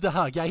loves to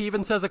hug. Yeah, he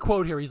even says a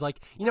quote here. He's like,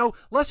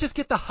 let's just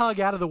get the hug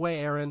out of the way,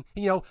 Aaron.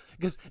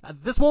 Because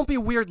this won't be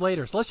weird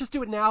later. So let's just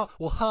do it now.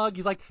 We'll hug.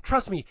 He's like,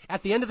 trust me,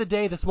 at the end of the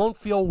day, this won't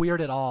feel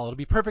weird at all. It'll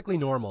be perfectly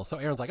normal. So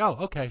Aaron's like, oh,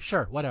 okay,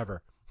 sure,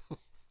 whatever.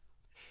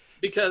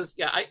 Because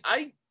yeah,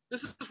 I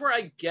this is where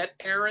I get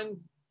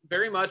Aaron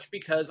very much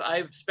because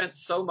I've spent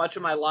so much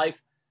of my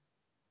life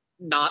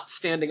not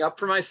standing up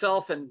for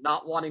myself and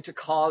not wanting to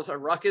cause a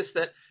ruckus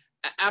that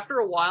after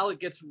a while it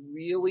gets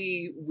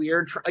really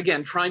weird.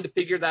 Again, trying to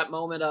figure that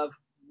moment of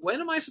when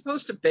am I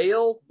supposed to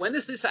bail? When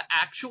is this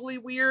actually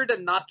weird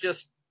and not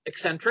just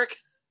eccentric?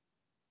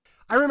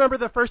 I remember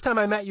the first time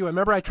I met you. I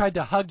remember I tried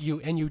to hug you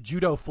and you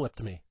judo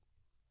flipped me.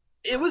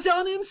 It was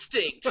on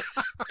instinct,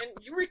 and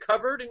you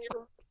recovered, and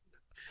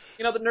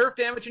the nerve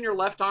damage in your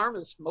left arm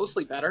is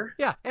mostly better.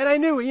 Yeah, and I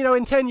knew,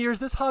 in 10 years,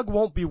 this hug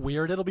won't be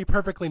weird. It'll be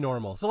perfectly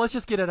normal. So let's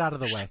just get it out of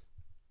the way.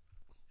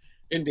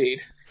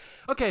 Indeed.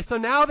 Okay, so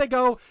now they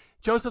go.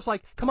 Joseph's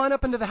like, come on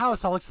up into the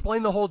house. I'll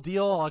explain the whole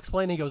deal. I'll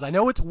explain. He goes, I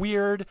know it's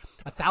weird,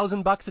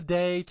 $1,000 a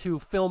day to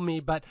film me,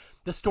 but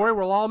the story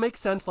will all make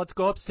sense. Let's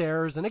go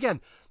upstairs. And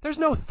again, there's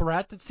no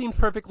threat. He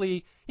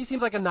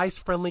seems like a nice,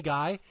 friendly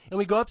guy. And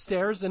we go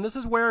upstairs, and this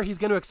is where he's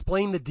going to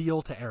explain the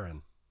deal to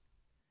Aaron.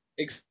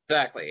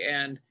 Exactly.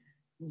 And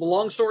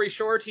long story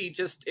short, he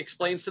just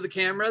explains to the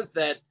camera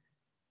that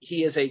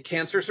he is a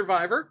cancer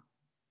survivor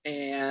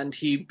and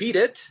he beat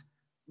it,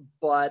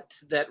 but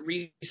that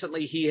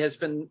recently he has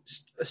been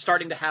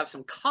starting to have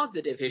some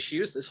cognitive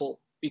issues. This will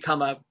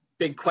become a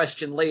big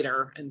question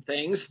later and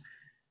things.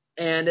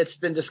 And it's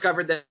been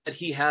discovered that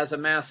he has a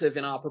massive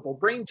inoperable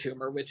brain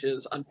tumor, which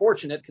is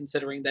unfortunate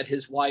considering that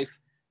his wife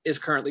is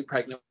currently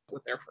pregnant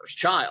with their first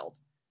child.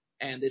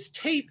 And this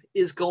tape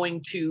is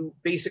going to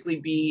basically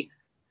be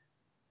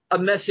a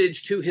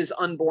message to his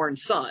unborn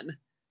son.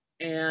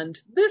 And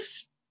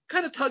this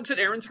kind of tugs at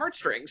Aaron's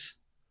heartstrings.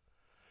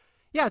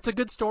 Yeah, it's a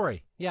good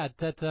story. Yeah,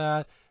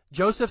 that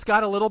Joseph's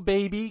got a little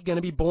baby, going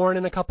to be born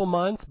in a couple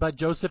months, but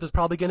Joseph is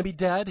probably going to be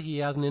dead. He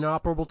has an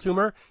inoperable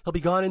tumor. He'll be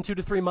gone in 2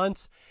 to 3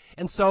 months.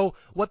 And so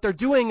what they're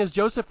doing is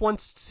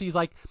he's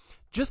like,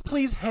 just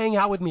please hang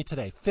out with me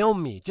today.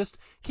 Film me. Just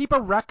keep a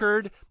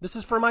record. This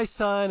is for my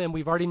son, and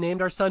we've already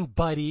named our son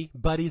Buddy.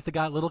 Buddy's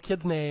the little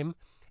kid's name.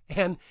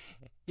 And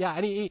yeah,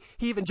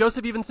 and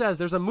Joseph even says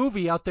there's a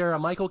movie out there, a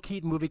Michael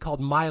Keaton movie called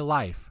My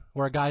Life,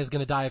 where a guy is going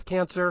to die of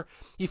cancer.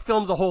 He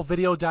films a whole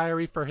video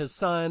diary for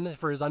his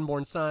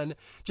unborn son,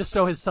 just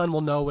so his son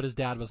will know what his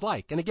dad was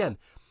like. And again,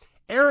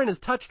 Aaron is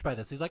touched by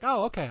this. He's like,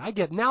 oh, okay, I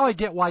get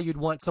why you'd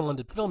want someone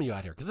to film you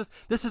out here, because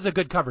this is a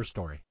good cover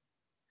story.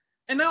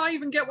 And now I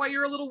even get why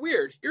you're a little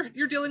weird.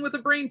 You're dealing with a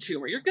brain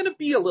tumor. You're going to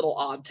be a little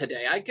odd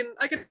today. I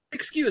can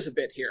excuse a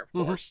bit here,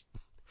 of course.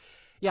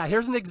 Yeah,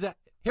 here's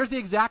the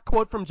exact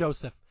quote from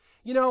Joseph.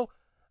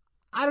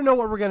 I don't know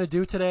what we're going to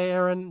do today,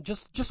 Aaron.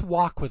 Just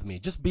walk with me.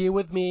 Just be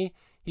with me.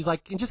 He's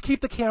like, and just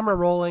keep the camera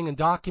rolling and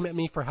document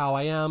me for how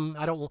I am.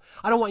 I don't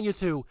want you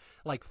to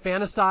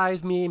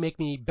fantasize me, make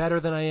me better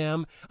than I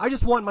am. I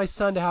just want my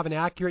son to have an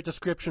accurate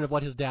description of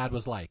what his dad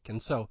was like.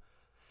 And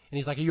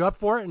he's like, are you up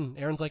for it? And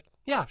Aaron's like,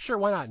 yeah, sure,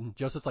 why not? And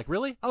Joseph's like,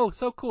 really? Oh,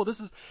 so cool. This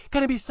is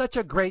going to be such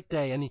a great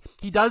day. And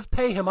he does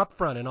pay him up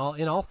front. In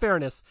all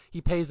fairness,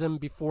 he pays him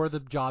before the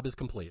job is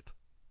complete.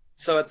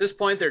 So at this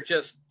point, they're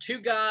just two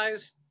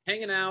guys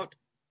hanging out,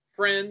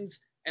 friends,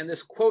 and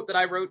this quote that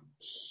I wrote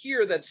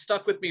here that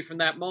stuck with me from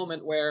that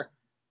moment where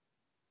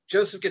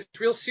Joseph gets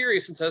real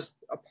serious and says,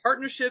 a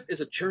partnership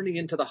is a journey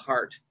into the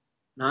heart,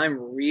 and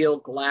I'm real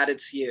glad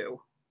it's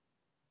you.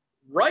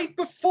 Right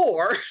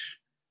before,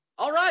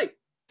 all right,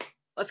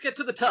 let's get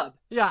to the tub.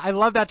 Yeah, I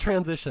love that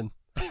transition.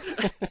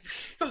 It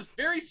was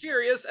very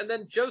serious, and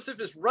then Joseph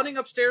is running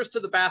upstairs to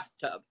the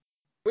bathtub,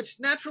 which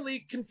naturally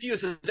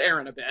confuses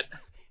Aaron a bit.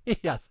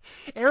 Yes.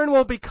 Aaron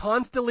will be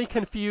constantly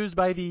confused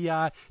by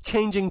the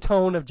changing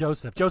tone of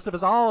Joseph. Joseph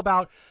is all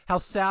about how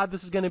sad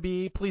this is going to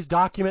be. Please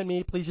document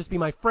me. Please just be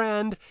my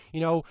friend.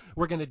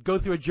 We're going to go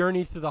through a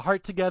journey through the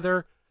heart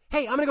together.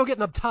 Hey, I'm going to go get in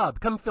the tub.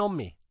 Come film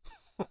me.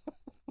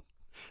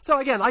 So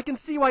again, I can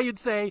see why you'd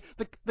say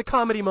the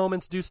comedy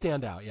moments do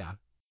stand out. Yeah.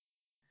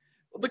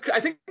 I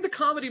think the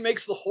comedy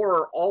makes the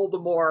horror all the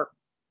more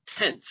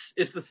tense,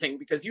 is the thing,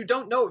 because you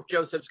don't know if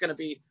Joseph's going to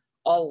be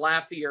all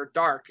laughy or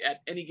dark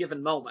at any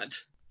given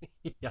moment.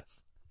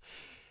 Yes.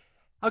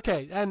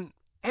 Okay, and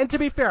to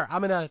be fair, I'm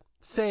gonna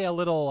say a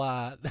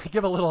little,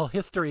 give a little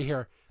history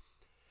here.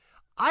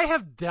 I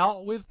have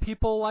dealt with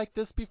people like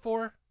this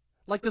before.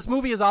 Like, this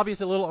movie is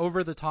obviously a little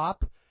over the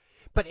top,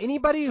 but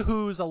anybody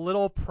who's a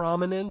little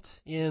prominent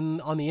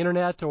on the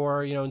internet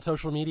or in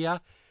social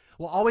media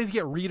will always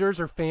get readers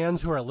or fans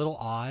who are a little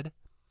odd.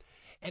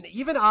 And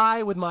even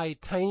I, with my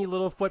tiny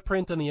little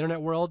footprint in the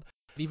internet world,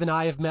 even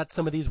I have met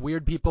some of these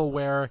weird people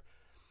where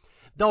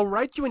they'll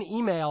write you an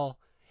email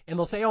and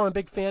they'll say, "Oh, I'm a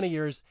big fan of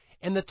yours,"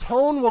 and the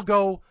tone will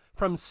go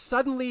from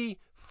suddenly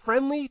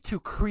friendly to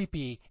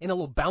creepy, and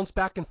it'll bounce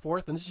back and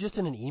forth. And this is just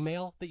in an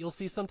email that you'll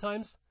see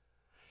sometimes.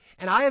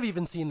 And I have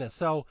even seen this.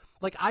 So,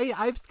 like,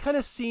 I've kind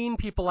of seen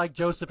people like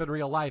Joseph in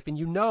real life, and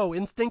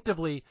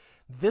instinctively,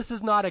 this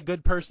is not a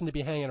good person to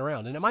be hanging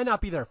around. And it might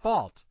not be their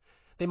fault.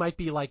 They might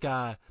be like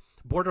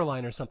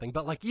borderline or something.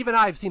 But like, even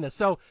I've seen this.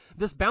 So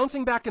this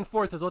bouncing back and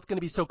forth is what's going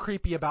to be so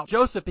creepy about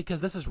Joseph,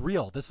 because this is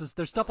real.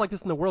 There's stuff like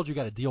this in the world you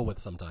got to deal with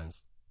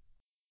sometimes.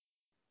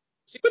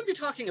 So you wouldn't be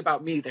talking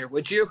about me there,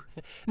 would you?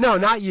 No,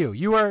 not you.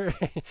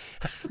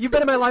 You've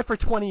been in my life for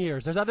 20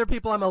 years. There's other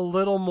people I'm a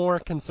little more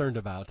concerned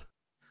about.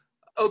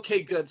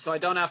 Okay, good. So I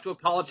don't have to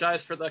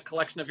apologize for the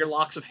collection of your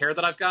locks of hair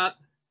that I've got?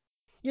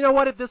 You know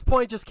what? At this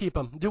point, just keep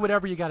them. Do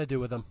whatever you got to do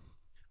with them.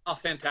 Oh,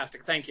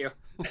 fantastic. Thank you.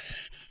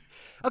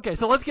 Okay,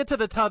 so let's get to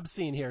the tub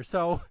scene here.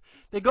 So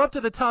they go up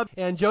to the tub,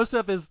 and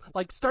Joseph is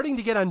like starting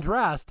to get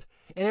undressed,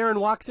 and Aaron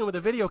walks in with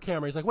a video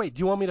camera. He's like, "Wait,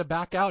 do you want me to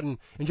back out?" And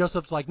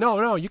Joseph's like,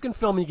 No, you can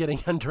film me getting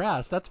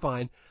undressed. That's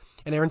fine.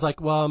 And Aaron's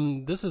like, "Well,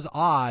 this is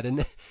odd."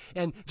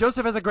 And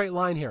Joseph has a great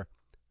line here.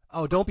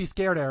 "Oh, don't be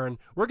scared, Aaron.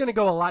 We're going to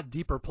go a lot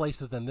deeper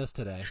places than this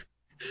today."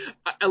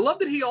 I love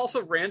that he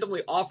also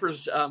randomly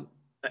offers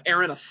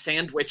Aaron a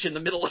sandwich in the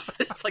middle of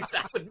this. Like,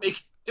 that would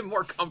make him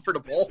more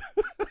comfortable.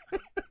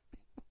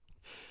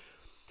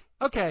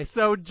 Okay,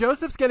 so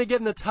Joseph's going to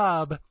get in the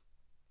tub,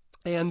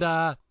 and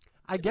I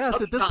guess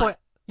at this point,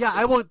 yeah,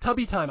 I will,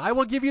 tubby time. I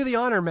will give you the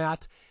honor,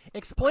 Matt.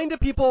 Explain to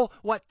people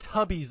what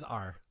tubbies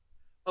are.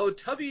 Oh,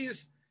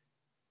 tubbies.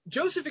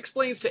 Joseph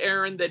explains to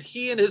Aaron that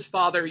he and his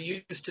father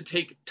used to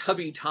take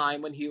tubby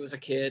time when he was a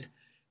kid,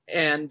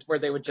 and where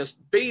they would just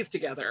bathe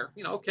together.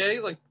 Okay,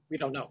 like, we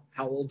don't know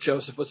how old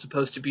Joseph was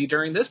supposed to be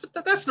during this, but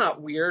that's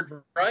not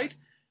weird, right?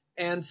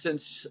 And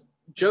since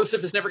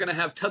Joseph is never going to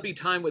have tubby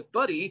time with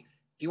Buddy,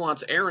 he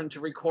wants Aaron to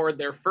record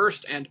their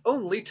first and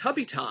only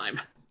tubby time.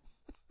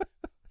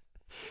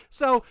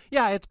 So,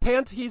 yeah,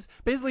 he's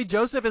basically,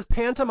 Joseph is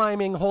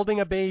pantomiming holding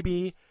a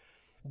baby,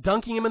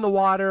 dunking him in the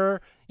water,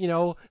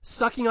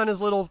 sucking on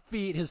his little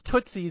feet, his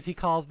tootsies, he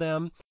calls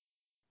them.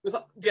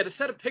 To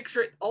set a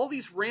picture, all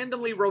these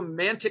randomly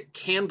romantic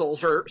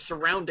candles are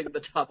surrounding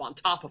the tub on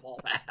top of all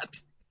that.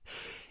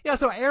 Yeah,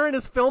 so Aaron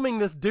is filming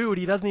this dude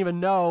he doesn't even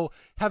know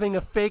having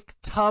a fake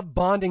tub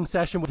bonding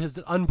session with his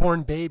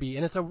unborn baby,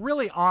 and it's a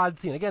really odd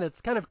scene. Again, it's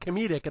kind of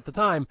comedic at the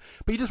time,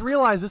 but you just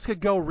realize this could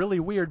go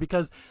really weird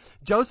because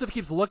Joseph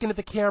keeps looking at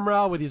the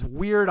camera with these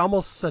weird,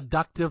 almost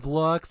seductive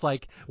looks,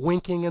 like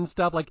winking and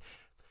stuff. Like,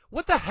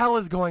 what the hell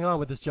is going on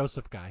with this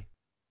Joseph guy?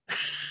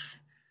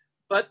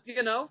 But,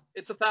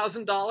 it's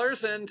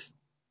 $1,000, and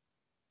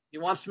he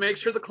wants to make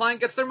sure the client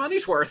gets their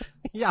money's worth.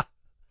 Yeah.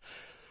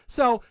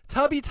 So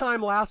tubby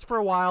time lasts for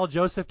a while.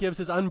 Joseph gives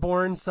his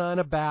unborn son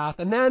a bath,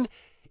 and then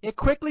it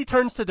quickly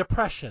turns to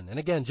depression. And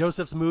again,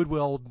 Joseph's mood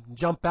will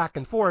jump back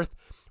and forth,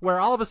 where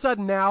all of a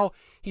sudden now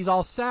he's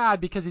all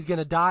sad because he's going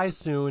to die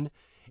soon.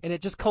 And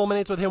it just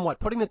culminates with him,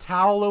 putting the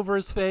towel over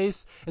his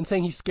face and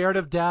saying he's scared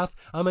of death.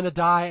 "I'm going to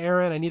die,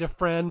 Aaron. I need a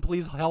friend.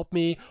 Please help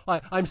me.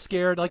 I'm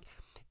scared." Like,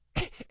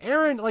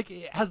 Aaron,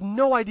 has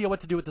no idea what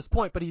to do at this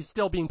point, but he's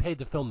still being paid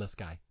to film this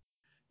guy.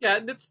 Yeah,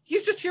 and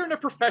he's just here in a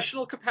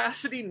professional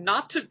capacity,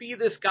 not to be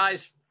this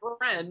guy's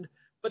friend,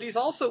 but he's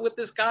also with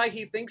this guy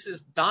he thinks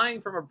is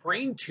dying from a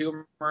brain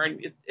tumor,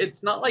 and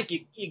it's not like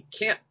you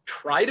can't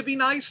try to be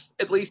nice,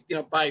 at least,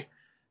 by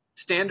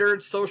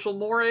standard social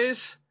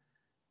mores.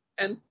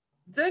 And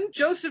then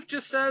Joseph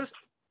just says,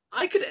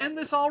 "I could end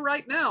this all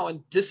right now,"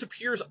 and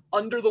disappears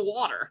under the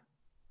water.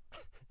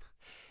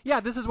 Yeah,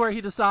 this is where he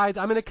decides,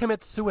 "I'm going to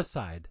commit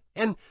suicide."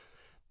 And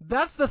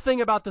that's the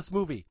thing about this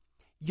movie.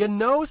 You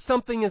know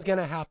something is going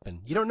to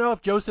happen. You don't know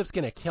if Joseph's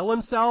going to kill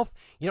himself.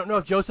 You don't know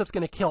if Joseph's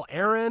going to kill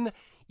Aaron.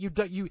 You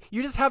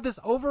just have this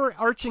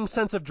overarching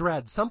sense of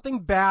dread. Something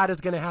bad is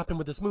going to happen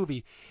with this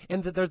movie.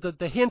 And there's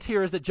the hint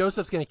here is that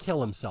Joseph's going to kill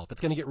himself. It's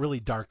going to get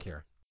really dark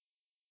here.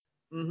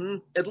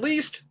 At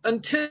least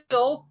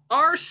until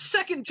our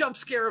second jump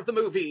scare of the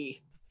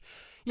movie.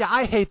 Yeah,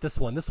 I hate this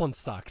one. This one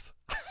sucks.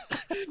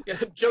 Yeah,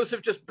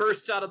 Joseph just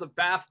bursts out of the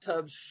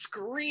bathtub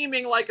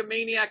screaming like a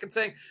maniac and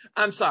saying,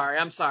 I'm sorry,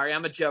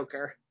 I'm a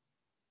joker.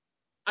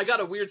 I got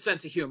a weird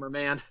sense of humor,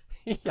 man.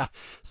 Yeah.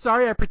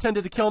 Sorry I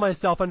pretended to kill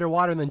myself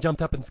underwater and then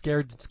jumped up and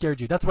scared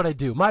you. That's what I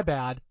do. My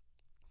bad.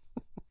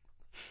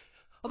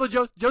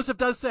 Although Joseph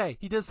does say,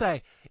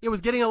 it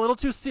was getting a little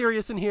too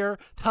serious in here.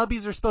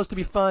 Tubbies are supposed to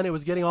be fun. It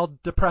was getting all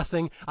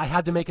depressing. I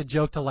had to make a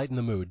joke to lighten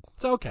the mood.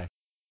 So, okay.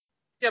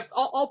 Yep,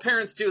 all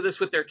parents do this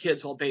with their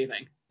kids while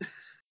bathing.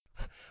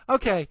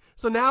 Okay,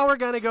 so now we're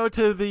going to go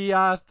to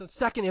the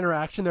second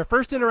interaction. Their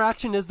first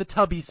interaction is the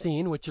tubby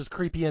scene, which is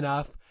creepy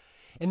enough.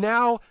 And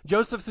now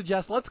Joseph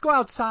suggests, let's go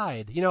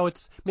outside. You know,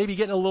 it's maybe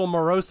getting a little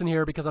morose in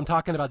here because I'm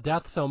talking about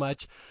death so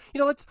much.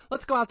 You know,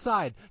 let's go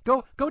outside.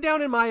 Go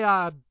down in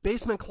my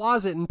basement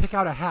closet and pick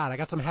out a hat. I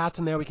got some hats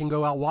in there. We can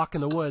go out walk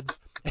in the woods.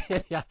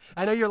 Yeah,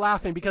 I know you're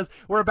laughing because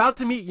we're about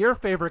to meet your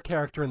favorite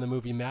character in the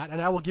movie, Matt,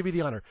 and I will give you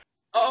the honor.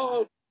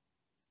 Oh,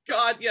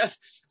 God, yes.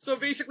 So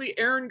basically,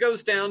 Aaron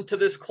goes down to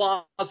this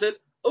closet,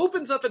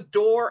 opens up a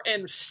door,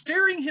 and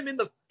staring him in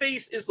the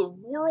face is the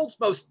world's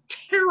most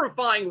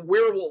terrifying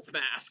werewolf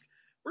mask.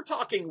 We're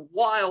talking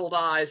wild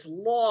eyes,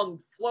 long,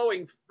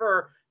 flowing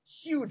fur,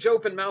 huge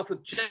open mouth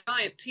with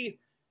giant teeth.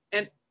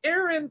 And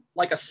Aaron,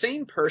 like a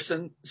sane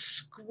person,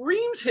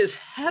 screams his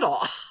head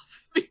off.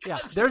 Yeah,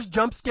 there's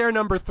jump scare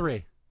number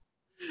 3.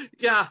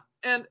 Yeah,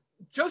 and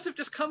Joseph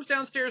just comes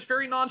downstairs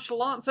very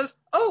nonchalant and says,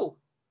 "Oh,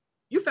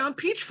 you found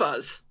Peach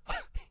Fuzz."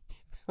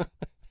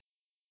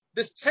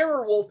 This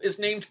terror wolf is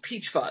named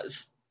Peach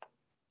Fuzz.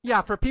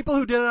 Yeah, for people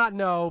who do not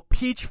know,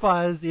 Peach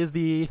Fuzz is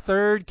the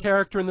third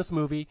character in this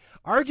movie,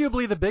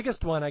 arguably the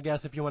biggest one, I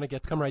guess, if you want to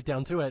come right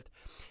down to it.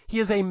 He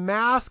is a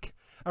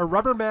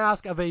rubber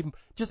mask of a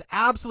just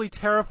absolutely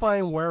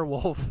terrifying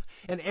werewolf,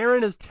 and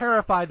Aaron is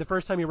terrified the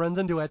first time he runs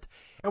into it,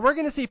 and we're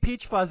going to see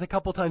Peach Fuzz a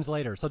couple times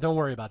later, so don't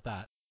worry about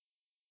that.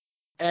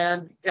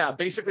 And yeah,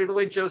 basically the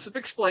way Joseph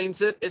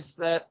explains it, it's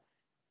that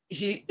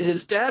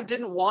his dad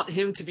didn't want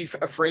him to be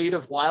afraid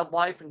of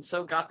wildlife, and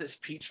so got this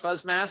Peach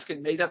Fuzz mask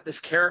and made up this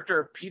character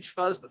of Peach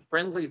Fuzz, the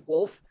friendly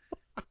wolf.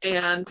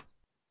 And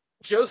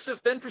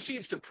Joseph then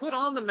proceeds to put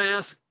on the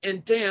mask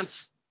and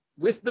dance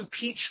with the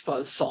Peach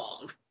Fuzz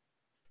song.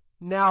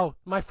 Now,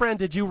 my friend,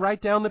 did you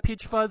write down the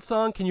Peach Fuzz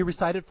song? Can you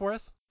recite it for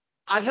us?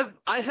 I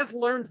have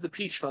learned the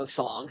Peach Fuzz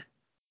song.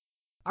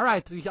 All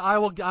right, I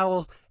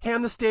will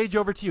hand the stage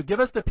over to you. Give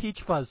us the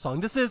Peach Fuzz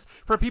song. This is,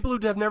 for people who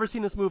have never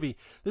seen this movie,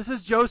 this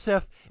is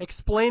Joseph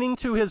explaining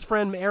to his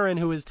friend Aaron,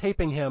 who is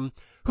taping him,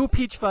 who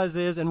Peach Fuzz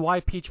is and why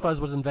Peach Fuzz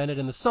was invented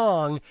in the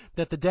song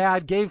that the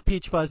dad gave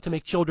Peach Fuzz to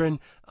make children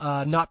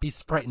not be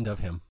frightened of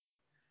him.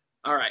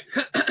 All right.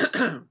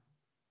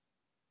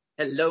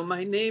 Hello,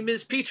 my name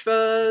is Peach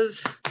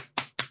Fuzz.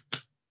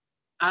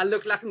 I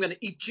look like I'm going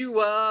to eat you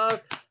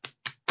up.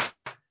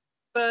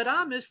 But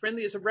I'm as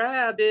friendly as a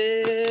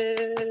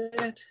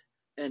rabbit,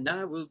 and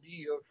I will be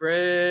your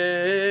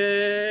friend,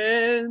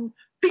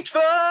 Peach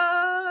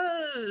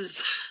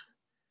Fuzz.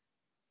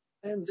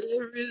 And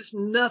there is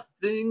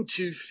nothing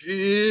to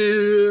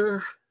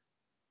fear.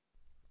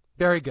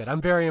 Very good.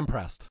 I'm very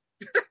impressed.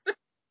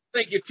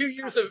 Thank you. 2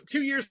 years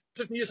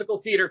of musical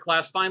theater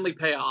class finally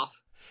pay off.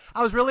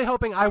 I was really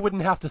hoping I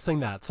wouldn't have to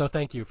sing that, so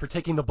thank you for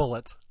taking the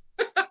bullet.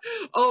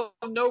 Oh,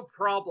 no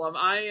problem.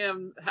 I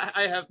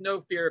have no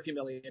fear of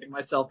humiliating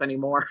myself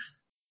anymore.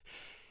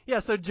 Yeah,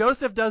 so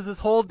Joseph does this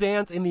whole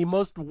dance in the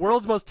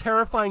world's most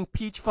terrifying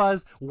Peach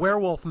Fuzz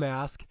werewolf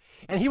mask,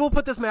 and he will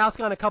put this mask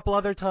on a couple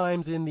other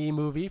times in the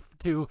movie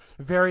to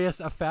various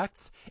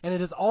effects, and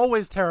it is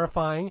always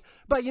terrifying,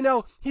 but you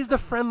know, he's the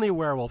friendly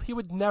werewolf. He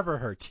would never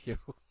hurt you.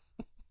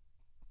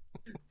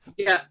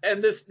 Yeah,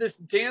 and this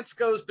dance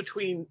goes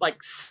between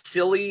like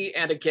silly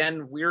and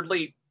again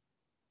weirdly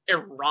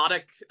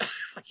erotic.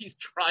 Like he's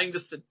trying to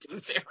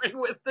seduce Aaron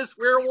with this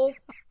werewolf.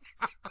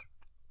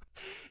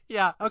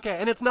 Yeah, okay,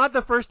 and it's not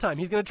the first time.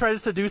 He's going to try to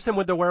seduce him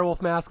with the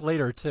werewolf mask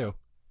later, too.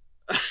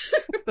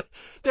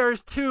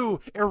 There's 2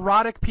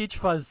 erotic Peach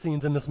Fuzz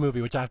scenes in this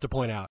movie, which I have to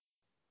point out.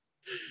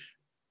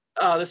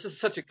 Oh, this is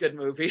such a good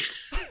movie.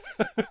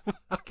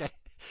 Okay.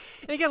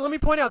 And again, let me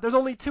point out, there's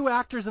only 2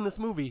 actors in this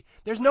movie.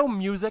 There's no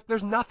music,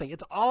 there's nothing.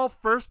 It's all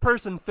first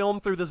person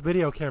filmed through this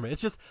video camera.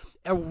 It's just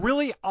a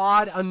really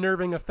odd,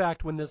 unnerving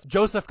effect when this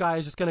Joseph guy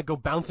is just going to go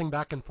bouncing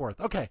back and forth.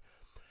 Okay.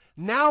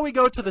 Now we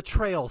go to the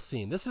trail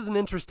scene. This is an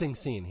interesting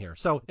scene here.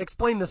 So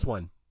explain this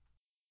one.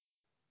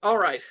 All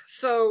right.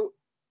 So,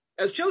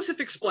 as Joseph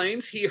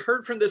explains, he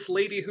heard from this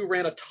lady who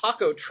ran a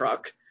taco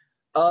truck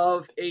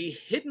of a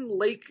hidden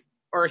lake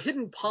or a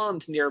hidden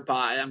pond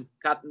nearby. I've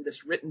gotten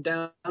this written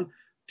down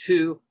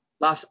to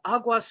Las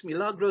Aguas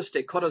Milagros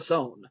de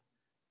Corazon,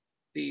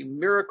 the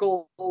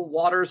miracle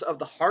waters of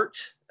the heart,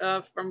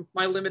 from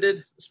my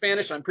limited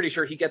Spanish. I'm pretty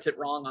sure he gets it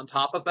wrong on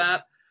top of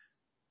that.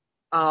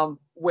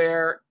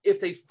 Where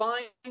if they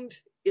find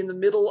in the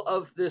middle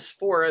of this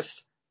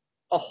forest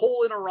a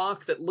hole in a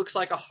rock that looks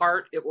like a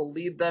heart, it will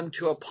lead them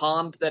to a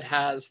pond that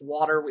has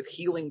water with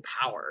healing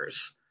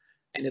powers.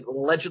 and it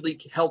will allegedly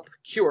help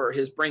cure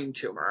his brain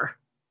tumor.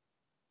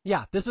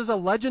 Yeah, this is a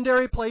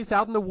legendary place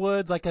out in the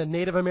woods, like a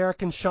Native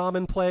American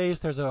shaman place.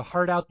 There's a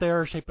heart out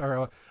there shaped,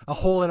 or a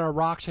hole in a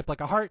rock shaped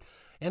like a heart.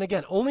 And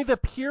again, only the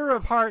pure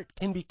of heart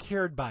can be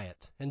cured by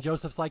it. And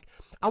Joseph's like,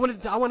 I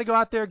want to go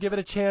out there, give it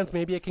a chance.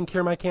 Maybe it can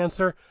cure my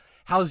cancer.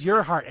 How's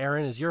your heart,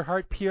 Aaron? Is your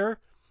heart pure?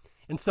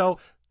 And so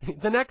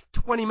the next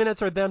 20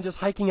 minutes are them just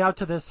hiking out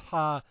to this.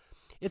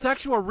 It's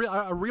actually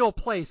a real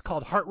place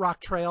called Heart Rock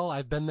Trail.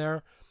 I've been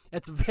there.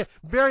 It's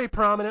very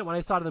prominent. When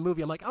I saw it in the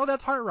movie, I'm like, oh,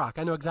 that's Heart Rock.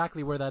 I know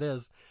exactly where that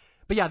is.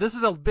 But yeah, this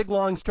is a big,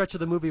 long stretch of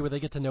the movie where they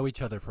get to know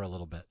each other for a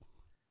little bit.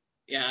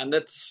 Yeah, and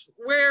that's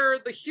where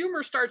the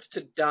humor starts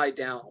to die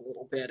down a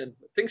little bit, and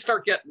things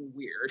start getting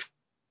weird.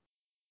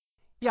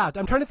 Yeah,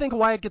 I'm trying to think of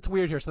why it gets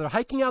weird here. So they're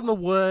hiking out in the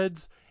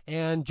woods,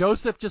 and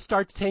Joseph just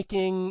starts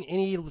taking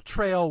any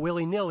trail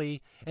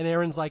willy-nilly, and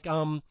Aaron's like,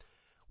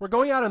 we're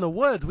going out in the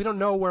woods. We don't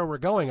know where we're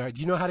going. Do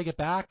you know how to get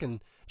back?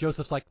 And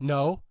Joseph's like,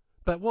 no.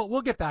 But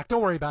we'll get back.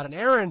 Don't worry about it. And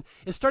Aaron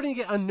is starting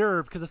to get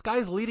unnerved because this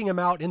guy's leading him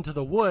out into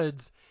the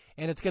woods,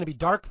 and it's going to be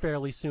dark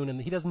fairly soon, and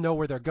he doesn't know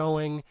where they're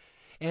going.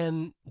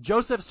 And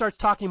Joseph starts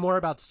talking more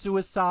about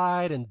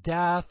suicide and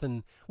death,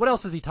 and what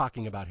else is he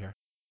talking about here?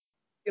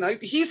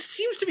 He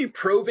seems to be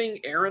probing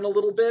Aaron a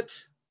little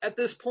bit at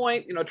this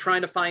point,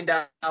 trying to find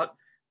out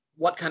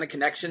what kind of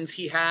connections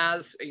he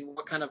has,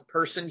 what kind of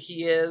person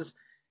he is.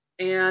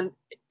 And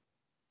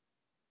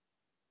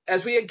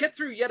as we get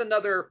through yet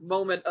another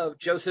moment of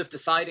Joseph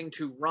deciding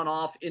to run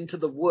off into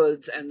the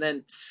woods and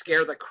then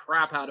scare the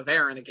crap out of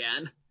Aaron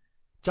again.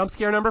 Jump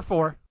scare number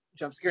 4.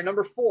 Jump scare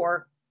number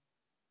 4.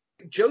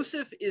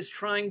 Joseph is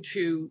trying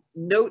to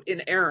note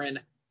in Aaron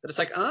that it's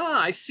like,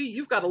 I see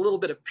you've got a little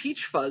bit of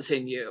peach fuzz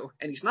in you.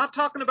 And he's not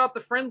talking about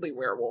the friendly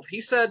werewolf.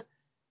 He said,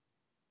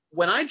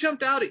 when I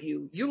jumped out at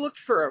you, you looked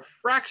for a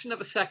fraction of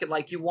a second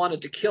like you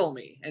wanted to kill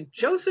me. And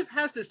Joseph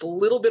has this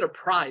little bit of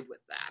pride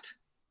with that.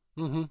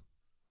 Mm-hmm.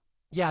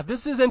 Yeah,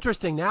 this is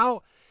interesting.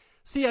 Now,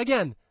 see,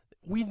 again,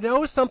 we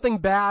know something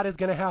bad is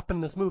going to happen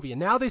in this movie, and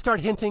now they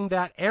start hinting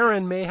that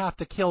Aaron may have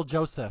to kill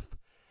Joseph.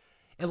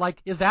 And like,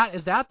 is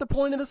that the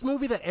point of this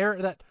movie,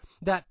 that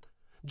that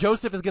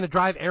Joseph is going to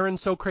drive Aaron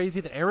so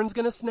crazy that Aaron's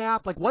going to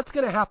snap? Like, what's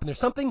going to happen? There's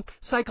something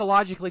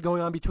psychologically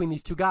going on between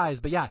these two guys.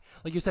 But yeah,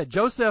 like you said,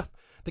 Joseph,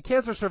 the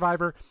cancer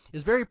survivor,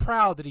 is very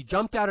proud that he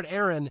jumped out at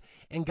Aaron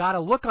and got a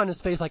look on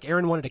his face like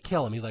Aaron wanted to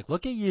kill him. He's like,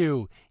 look at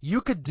you.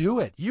 You could do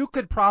it. You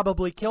could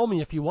probably kill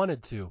me if you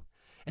wanted to.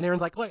 And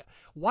Aaron's like, look,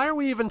 why are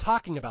we even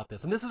talking about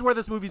this? And this is where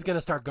this movie's going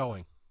to start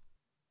going.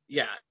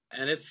 Yeah,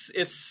 and it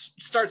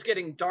starts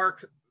getting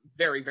dark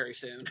very, very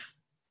soon.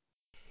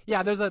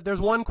 Yeah,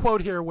 there's one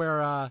quote here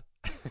where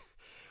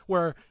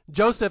where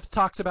Joseph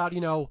talks about,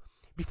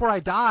 before I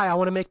die, I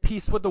want to make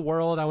peace with the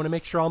world. I want to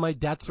make sure all my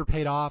debts are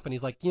paid off. And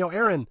he's like,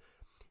 Aaron,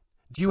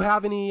 do you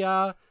have any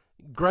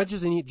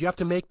grudges? Do you have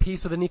to make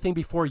peace with anything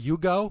before you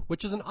go?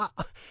 Which is a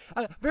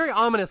very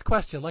ominous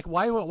question. Like,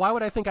 why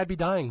would I think I'd be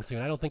dying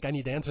soon? I don't think I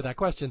need to answer that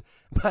question.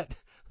 But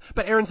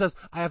Aaron says,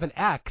 I have an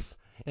ex.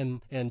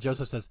 And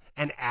Joseph says,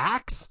 an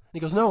axe? And he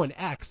goes, no, an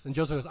X. And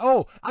Joseph goes,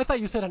 oh, I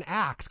thought you said an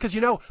axe. Because,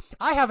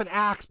 I have an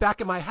axe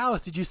back at my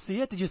house. Did you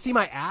see it? Did you see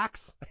my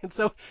axe? And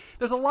so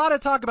there's a lot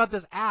of talk about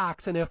this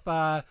axe. And if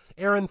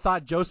Aaron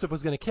thought Joseph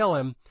was going to kill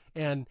him,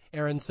 and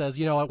Aaron says,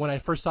 when I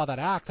first saw that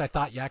axe, I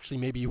thought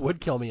maybe you would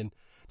kill me. And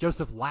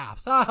Joseph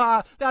laughs.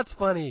 Ha, that's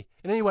funny.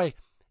 And anyway,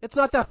 it's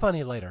not that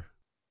funny later.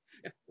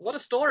 What a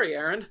story,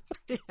 Aaron.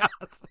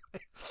 Yes.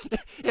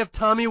 If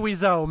Tommy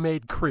Wiseau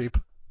made Creep.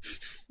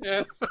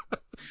 Yes.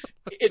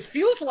 It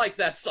feels like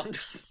that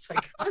sometimes, I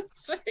gotta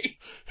say.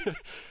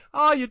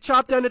 Oh, you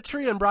chopped down a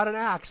tree and brought an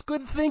axe.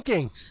 Good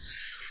thinking.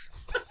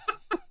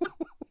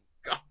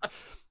 God.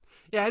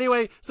 Yeah,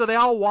 anyway, so they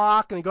all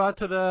walk and they go out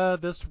to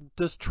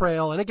this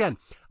trail. And again,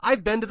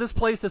 I've been to this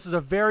place. This is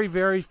a very,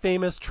 very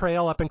famous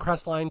trail up in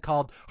Crestline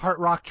called Heart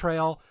Rock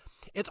Trail.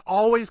 It's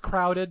always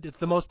crowded. It's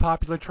the most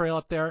popular trail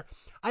up there.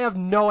 I have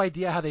no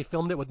idea how they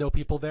filmed it with no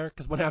people there,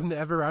 because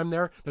whenever I'm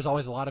there, there's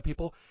always a lot of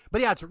people.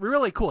 But yeah, it's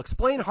really cool.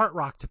 Explain Heart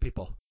Rock to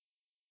people.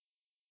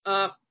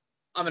 I'm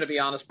gonna be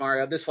honest,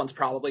 Mario. This one's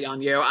probably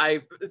on you.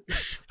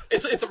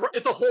 It's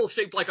a hole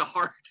shaped like a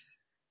heart.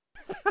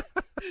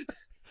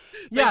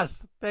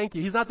 Yes, thank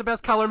you. He's not the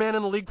best color man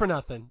in the league for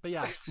nothing. But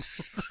yeah.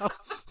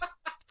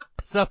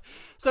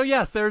 So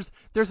yes, there's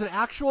an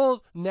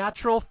actual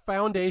natural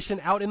foundation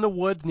out in the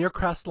woods near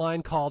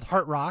Crestline called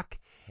Heart Rock.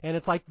 And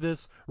it's like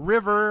this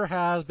river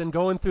has been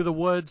going through the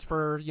woods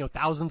for,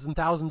 thousands and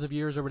thousands of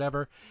years or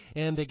whatever.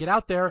 And they get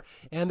out there,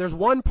 and there's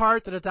one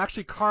part that it's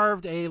actually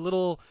carved a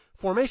little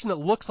formation that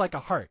looks like a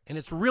heart. And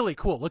it's really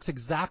cool. It looks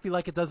exactly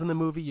like it does in the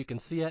movie. You can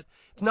see it.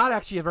 It's not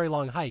actually a very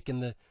long hike. In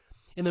the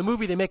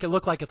movie, they make it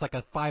look like it's like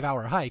a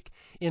 5-hour hike.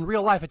 In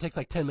real life, it takes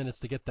like 10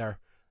 minutes to get there.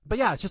 But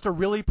yeah, it's just a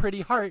really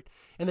pretty heart.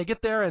 And they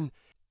get there,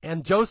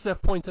 and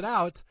Joseph points it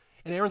out.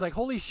 And Aaron's like,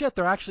 holy shit,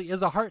 there actually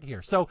is a heart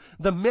here. So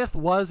the myth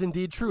was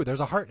indeed true. There's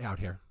a heart out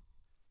here.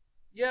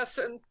 Yes,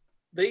 and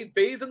they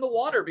bathe in the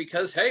water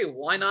because, hey,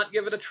 why not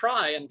give it a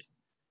try? And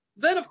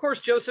Then, of course,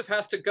 Joseph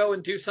has to go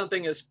and do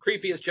something as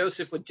creepy as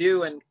Joseph would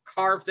do and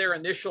carve their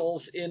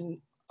initials in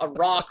a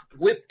rock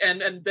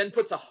and then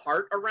puts a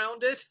heart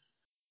around it.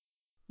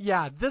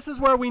 Yeah, this is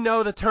where we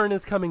know the turn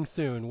is coming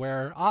soon,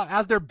 where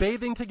as they're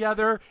bathing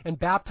together and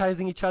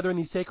baptizing each other in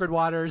these sacred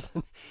waters,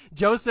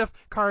 Joseph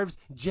carves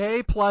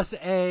J plus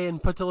A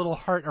and puts a little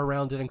heart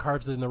around it and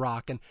carves it in the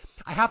rock. And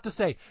I have to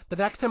say, the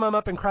next time I'm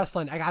up in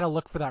Crestline, I got to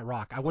look for that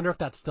rock. I wonder if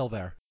that's still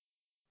there.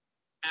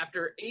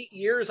 After 8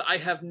 years, I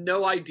have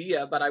no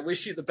idea, but I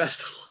wish you the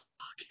best of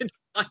luck in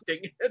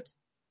finding it.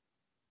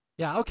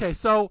 Yeah, okay,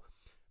 so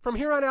from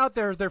here on out,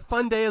 their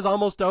fun day is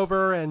almost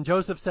over, and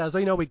Joseph says,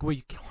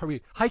 we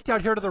hiked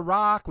out here to the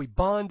rock, we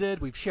bonded,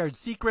 we've shared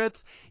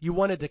secrets, you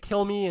wanted to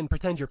kill me and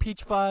pretend you're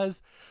Peach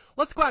Fuzz.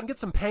 Let's go out and get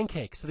some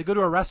pancakes. So they go to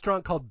a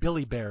restaurant called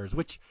Billy Bear's,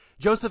 which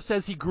Joseph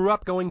says he grew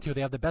up going to.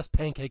 They have the best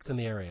pancakes in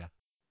the area.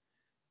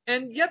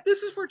 And yet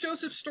this is where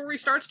Joseph's story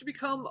starts to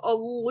become a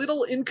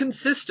little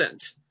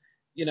inconsistent,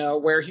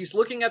 where he's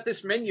looking at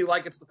this menu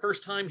like it's the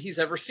first time he's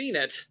ever seen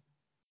it.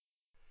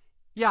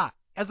 Yeah,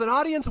 as an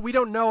audience, we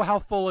don't know how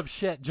full of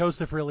shit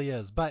Joseph really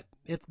is, but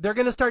they're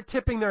going to start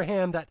tipping their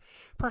hand that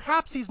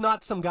perhaps he's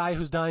not some guy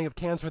who's dying of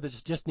cancer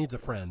that just needs a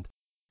friend.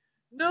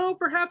 No,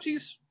 perhaps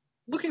he's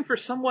looking for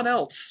someone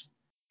else.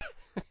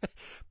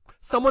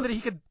 Someone that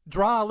he could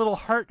draw a little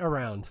heart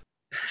around.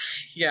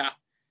 Yeah.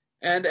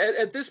 And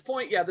at this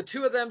point, yeah, the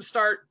two of them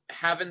start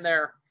having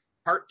their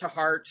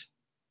heart-to-heart,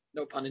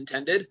 no pun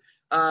intended,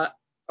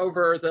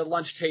 over the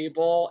lunch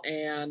table.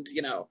 And,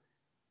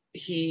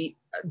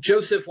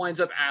 Joseph winds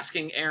up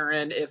asking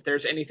Aaron if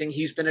there's anything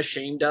he's been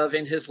ashamed of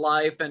in his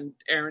life. And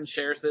Aaron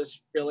shares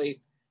this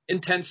really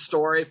intense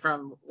story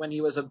from when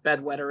he was a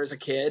bedwetter as a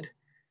kid.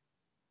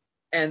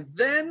 And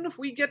then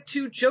we get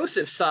to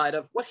Joseph's side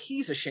of what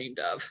he's ashamed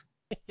of.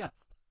 Yes.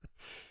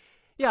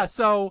 Yeah,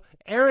 so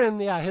Aaron,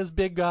 his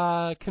big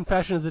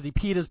confession is that he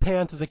peed his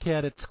pants as a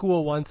kid at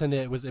school once and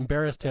it was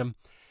embarrassed him.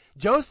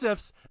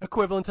 Joseph's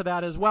equivalent to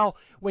that is, well,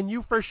 when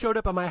you first showed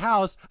up at my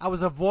house, I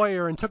was a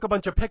voyeur and took a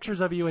bunch of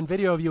pictures of you and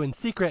video of you in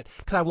secret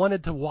because I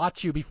wanted to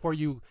watch you before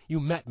you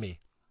met me.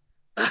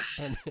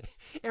 And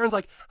Aaron's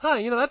like,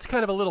 that's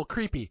kind of a little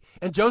creepy.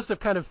 And Joseph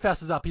kind of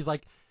fesses up. He's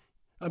like,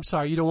 I'm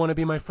sorry, you don't want to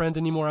be my friend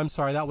anymore? I'm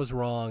sorry, that was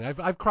wrong.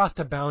 I've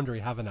crossed a boundary,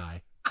 haven't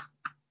I?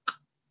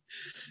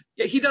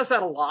 Yeah, he does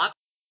that a lot.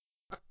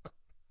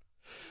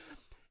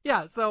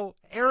 Yeah, so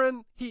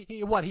Aaron,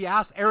 he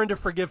asked Aaron to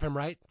forgive him,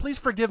 right? Please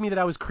forgive me that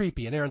I was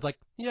creepy. And Aaron's like,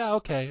 yeah,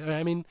 okay.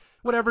 I mean,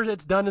 whatever,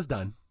 it's done is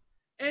done.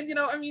 And,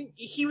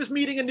 he was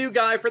meeting a new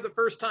guy for the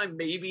first time.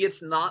 Maybe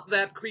it's not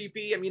that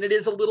creepy. I mean, it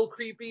is a little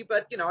creepy,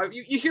 but,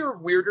 you hear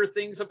of weirder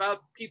things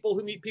about people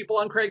who meet people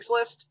on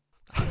Craigslist.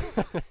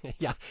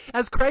 Yeah,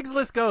 as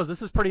Craigslist goes,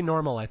 this is pretty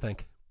normal, I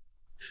think.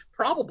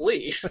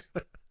 Probably.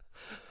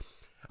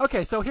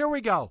 Okay, so here we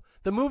go.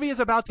 The movie is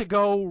about to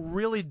go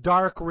really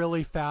dark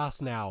really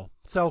fast now.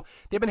 So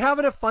they've been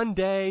having a fun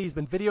day. He's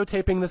been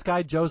videotaping this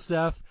guy,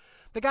 Joseph.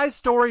 The guy's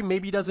story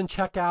maybe doesn't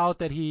check out,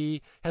 that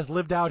he has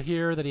lived out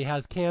here, that he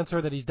has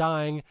cancer, that he's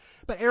dying.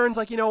 But Aaron's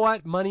like, you know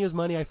what? Money is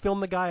money. I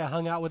filmed the guy. I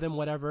hung out with him,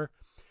 whatever.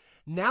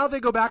 Now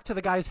they go back to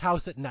the guy's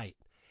house at night.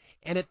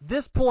 And at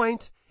this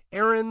point,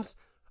 Aaron's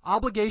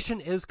obligation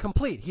is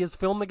complete. He has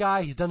filmed the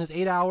guy. He's done his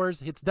 8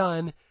 hours. It's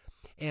done.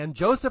 And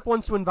Joseph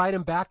wants to invite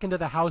him back into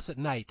the house at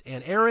night.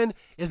 And Aaron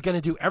is going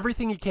to do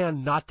everything he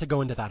can not to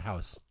go into that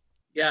house.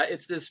 Yeah,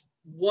 it's this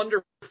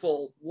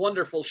wonderful,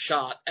 wonderful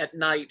shot at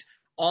night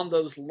on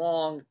those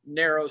long,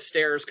 narrow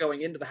stairs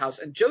going into the house.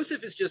 And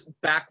Joseph is just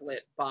backlit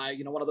by,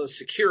 one of those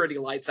security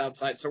lights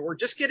outside. So we're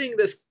just getting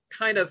this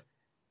kind of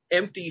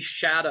empty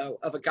shadow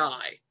of a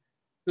guy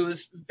who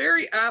is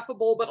very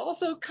affable, but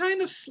also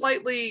kind of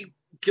slightly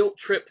guilt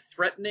trip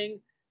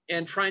threatening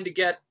and trying to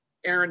get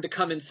Aaron to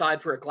come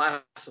inside for a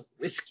glass of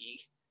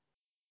whiskey.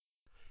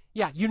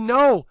 Yeah,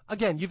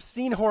 again, you've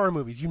seen horror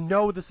movies. You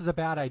know this is a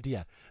bad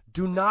idea.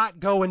 Do not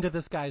go into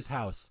this guy's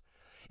house.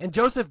 And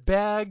Joseph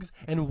begs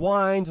and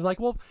whines and like,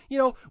 well,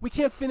 we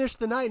can't finish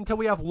the night until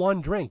we have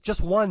one drink.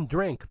 Just one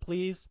drink,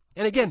 please.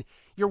 And again,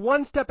 you're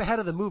one step ahead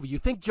of the movie. You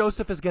think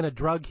Joseph is going to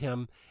drug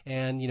him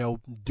and,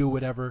 do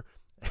whatever.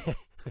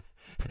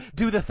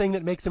 Do the thing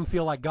that makes him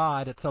feel like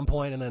God at some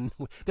point, and then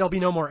there'll be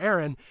no more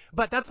Aaron.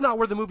 But that's not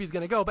where the movie's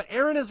going to go. But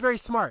Aaron is very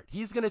smart.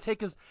 He's going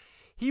to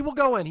he will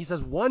go in. He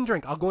says, one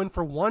drink. I'll go in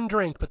for one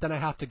drink, but then I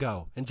have to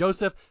go. And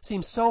Joseph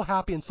seems so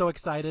happy and so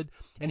excited.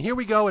 And here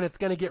we go, and it's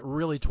going to get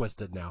really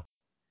twisted now.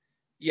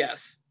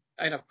 Yes.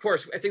 And of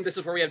course, I think this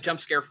is where we have jump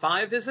scare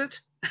 5, is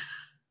it?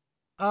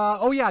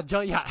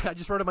 Yeah, I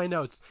just wrote in my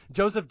notes.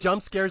 Joseph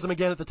jump scares him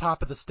again at the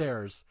top of the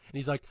stairs. And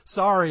he's like,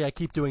 sorry, I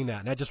keep doing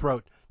that. And I just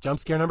wrote, jump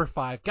scare number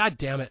 5. God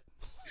damn it.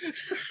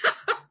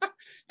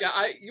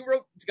 Yeah, you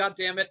wrote, God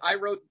damn it. I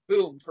wrote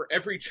boom for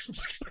every jump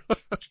scare I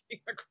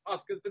came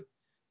across because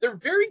they're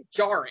very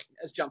jarring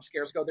as jump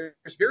scares go.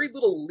 There's very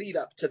little lead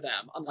up to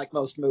them, unlike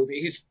most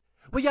movies.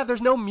 Well, yeah,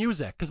 there's no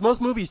music, because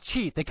most movies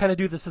cheat. They kind of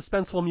do the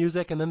suspenseful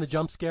music and then the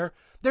jump scare.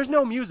 There's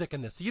no music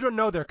in this, so you don't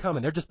know they're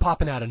coming. They're just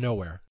popping out of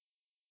nowhere.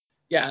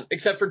 Yeah,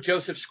 except for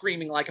Joseph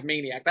screaming like a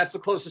maniac. That's the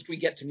closest we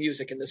get to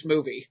music in this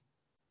movie.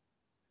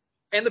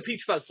 And the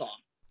Peach Fuzz song.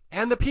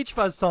 And the Peach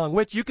Fuzz song,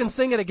 which you can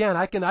sing it again.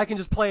 I can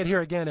just play it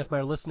here again if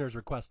my listeners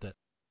request it.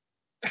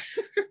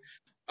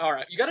 All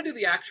right, you got to do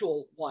the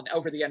actual one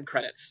over the end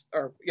credits,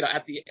 or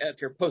at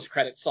your post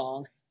credit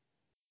song.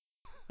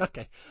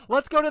 Okay,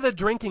 let's go to the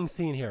drinking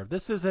scene here.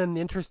 This is an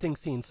interesting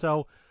scene.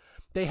 So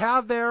they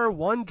have their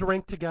one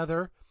drink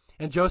together,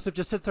 and Joseph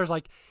just sits there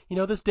like,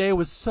 this day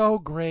was so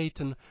great,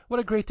 and what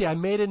a great day. I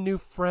made a new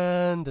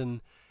friend,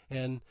 and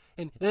then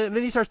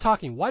he starts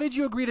talking. Why did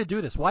you agree to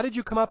do this? Why did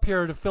you come up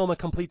here to film a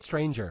complete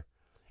stranger?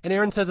 And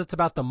Aaron says it's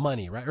about the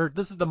money, right? Or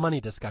this is the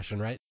money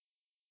discussion, right?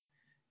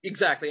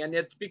 Exactly, and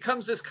it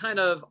becomes this kind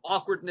of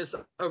awkwardness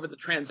over the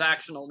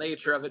transactional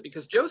nature of it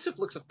because Joseph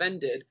looks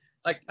offended,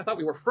 like, I thought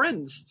we were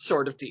friends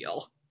sort of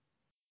deal.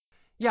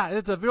 Yeah,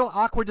 it's a real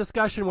awkward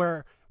discussion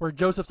where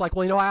Joseph's like,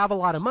 well, I have a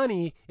lot of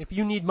money. If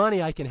you need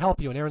money, I can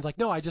help you. And Aaron's like,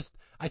 no, I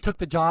took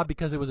the job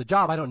because it was a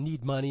job. I don't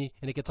need money.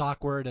 And it gets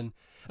awkward. And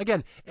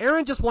again,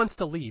 Aaron just wants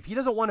to leave. He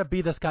doesn't want to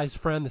be this guy's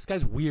friend. This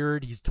guy's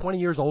weird. He's 20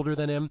 years older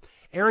than him.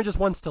 Aaron just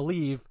wants to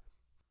leave.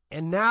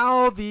 And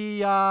now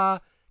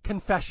the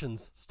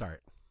confessions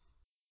start.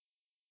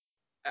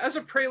 As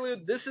a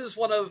prelude, this is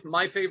one of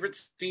my favorite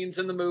scenes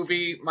in the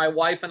movie. My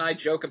wife and I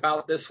joke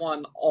about this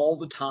one all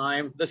the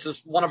time. This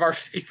is one of our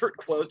favorite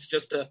quotes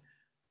just to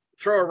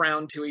throw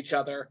around to each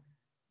other.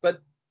 But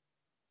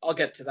I'll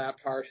get to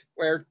that part,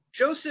 where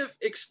Joseph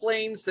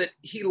explains that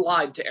he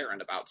lied to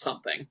Aaron about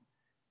something,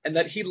 and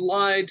that he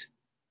lied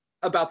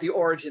about the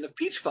origin of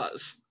Peach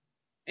Fuzz.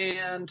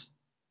 And,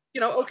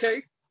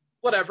 okay,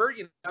 whatever.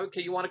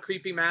 Okay, you want a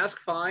creepy mask,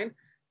 fine.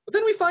 But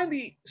then we find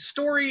the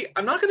story.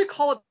 I'm not going to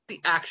call it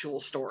the actual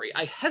story.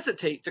 I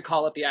hesitate to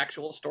call it the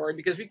actual story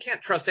because we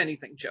can't trust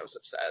anything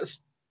Joseph says.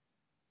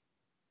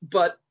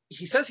 But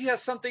he says he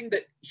has something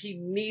that he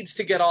needs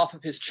to get off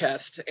of his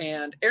chest,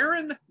 and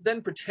Aaron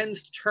then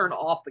pretends to turn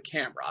off the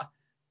camera.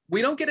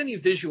 We don't get any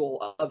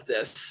visual of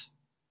this,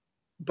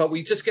 but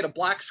we just get a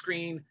black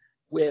screen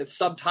with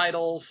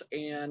subtitles,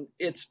 and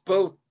it's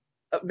both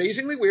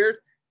amazingly weird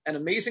and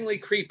amazingly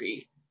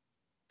creepy,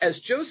 as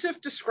Joseph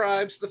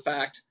describes the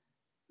fact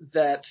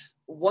that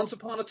once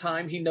upon a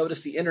time he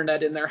noticed the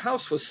internet in their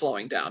house was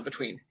slowing down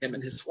between him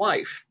and his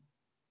wife.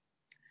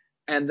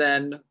 And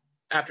then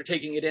after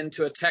taking it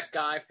into a tech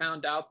guy,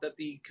 found out that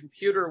the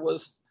computer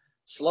was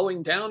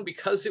slowing down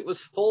because it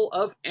was full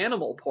of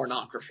animal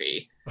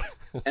pornography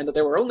and that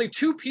there were only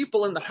 2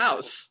 people in the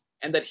house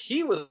and that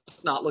he was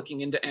not looking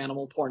into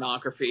animal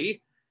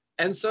pornography.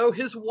 And so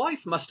his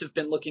wife must have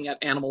been looking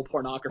at animal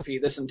pornography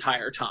this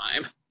entire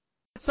time.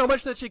 So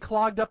much that she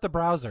clogged up the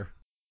browser.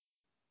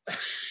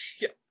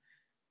 Yeah.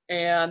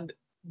 And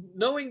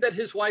knowing that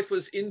his wife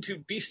was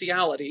into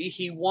bestiality,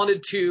 he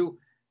wanted to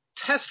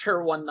test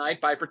her one night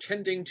by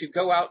pretending to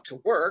go out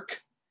to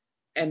work,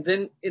 and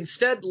then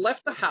instead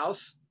left the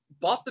house,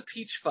 bought the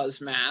Peach Fuzz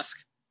mask,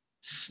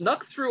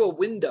 snuck through a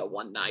window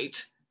one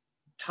night,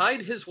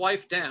 tied his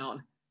wife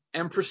down,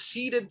 and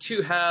proceeded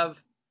to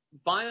have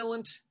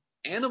violent,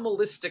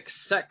 animalistic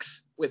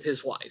sex with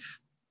his wife.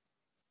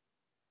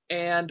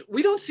 And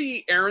we don't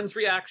see Aaron's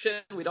reaction.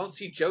 We don't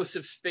see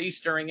Joseph's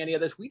face during any of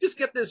this. We just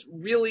get this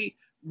really,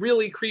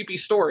 really creepy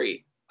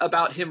story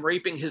about him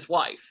raping his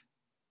wife.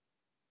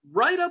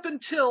 Right up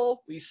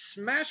until we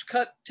smash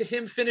cut to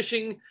him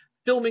finishing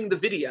filming the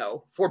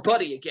video for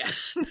Buddy again.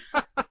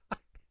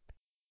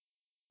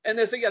 And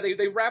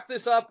they wrap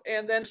this up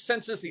and then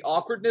senses the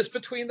awkwardness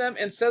between them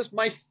and says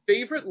my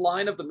favorite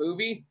line of the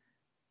movie,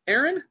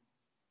 Aaron,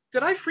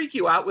 did I freak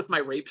you out with my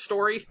rape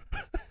story?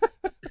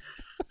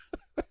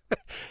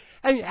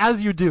 I mean,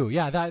 as you do,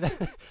 yeah.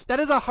 That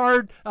is a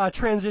hard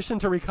transition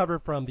to recover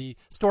from, the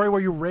story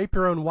where you rape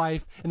your own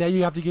wife and then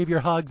you have to give your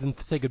hugs and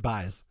say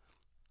goodbyes.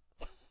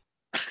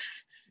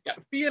 Yeah,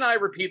 Fee and I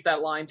repeat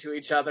that line to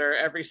each other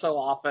every so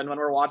often when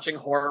we're watching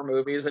horror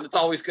movies, and it's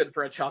always good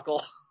for a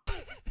chuckle.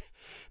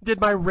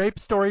 Did my rape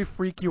story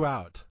freak you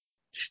out?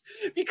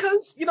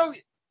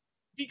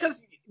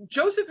 because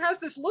Joseph has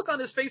this look on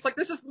his face like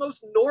this is the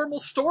most normal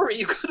story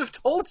you could have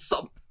told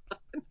someone.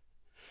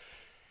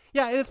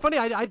 Yeah, and it's funny.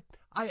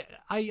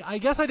 I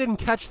guess I didn't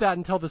catch that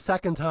until the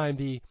second time.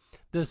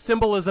 The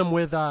symbolism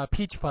with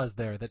Peach Fuzz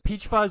there, that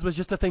Peach Fuzz was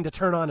just a thing to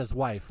turn on his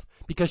wife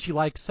because she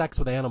likes sex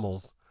with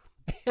animals.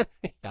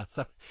 Yeah.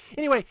 So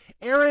anyway,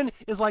 Aaron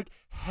is like,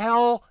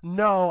 hell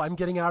no, I'm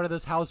getting out of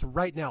this house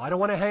right now. I don't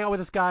want to hang out with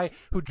this guy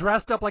who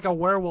dressed up like a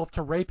werewolf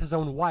to rape his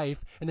own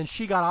wife, and then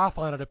she got off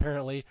on it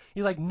apparently.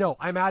 He's like, no,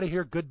 I'm out of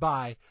here.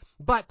 Goodbye.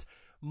 But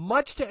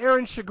much to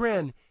Aaron's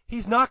chagrin,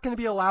 he's not going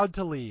to be allowed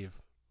to leave.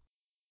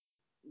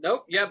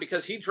 Nope, yeah,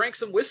 because he drank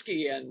some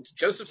whiskey, and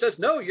Joseph says,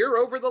 no, you're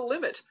over the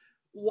limit.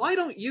 Why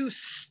don't you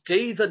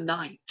stay the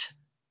night?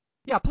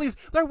 Yeah, please.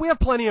 We have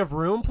plenty of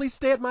room. Please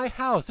stay at my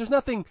house. There's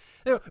nothing.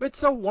 It's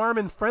so warm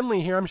and friendly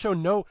here. I'm sure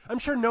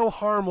no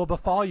harm will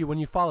befall you when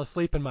you fall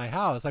asleep in my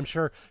house. I'm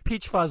sure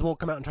Peach Fuzz won't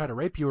come out and try to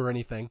rape you or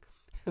anything.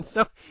 And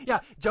so, yeah,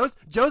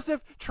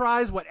 Joseph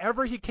tries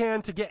whatever he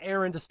can to get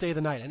Aaron to stay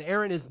the night, and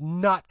Aaron is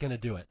not going to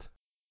do it.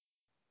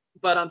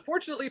 But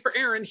unfortunately for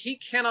Aaron, he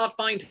cannot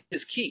find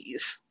his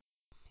keys.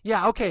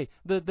 Yeah, okay.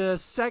 The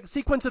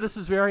sequence of this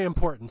is very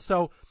important.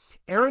 So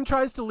Aaron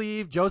tries to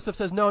leave. Joseph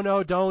says, no,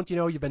 no, don't.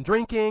 You've been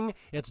drinking.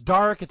 It's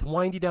dark. It's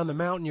windy down the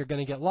mountain. You're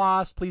going to get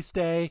lost. Please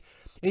stay.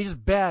 And he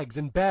just begs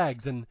and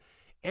begs. And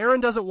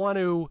Aaron doesn't want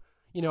to,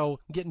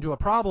 get into a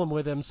problem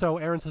with him. So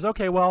Aaron says,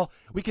 okay, well,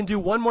 we can do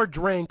one more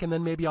drink and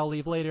then maybe I'll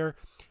leave later.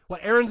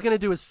 What Aaron's going to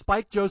do is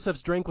spike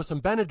Joseph's drink with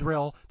some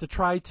Benadryl to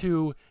try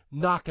to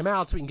knock him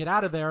out so he can get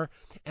out of there.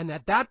 And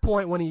at that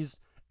point, when he's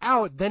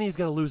out, then he's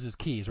going to lose his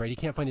keys, right? He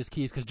can't find his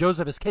keys because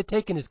Joseph has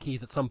taken his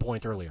keys at some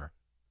point earlier.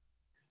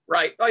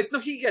 Right. No,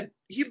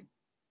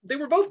 they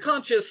were both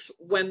conscious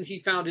when he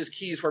found his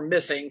keys were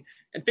missing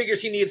and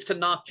figures he needs to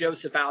knock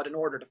Joseph out in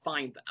order to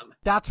find them.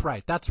 That's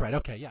right.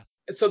 Okay, yeah.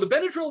 And so the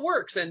Benadryl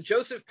works, and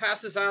Joseph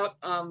passes out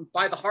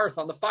by the hearth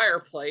on the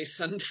fireplace,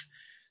 and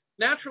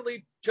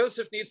naturally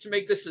Joseph needs to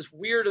make this as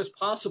weird as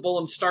possible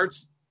and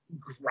starts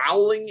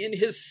growling in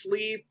his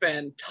sleep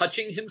and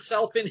touching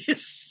himself in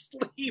his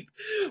sleep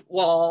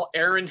while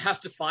Aaron has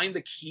to find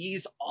the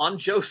keys on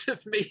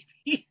Joseph,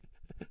 maybe.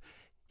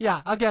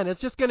 Yeah, again,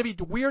 it's just going to be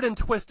weird and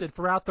twisted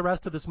throughout the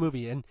rest of this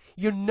movie, and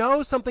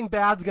something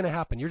bad's going to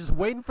happen. You're just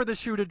waiting for the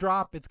shoe to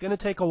drop. It's going to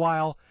take a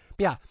while.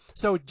 But yeah,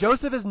 so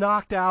Joseph is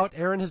knocked out.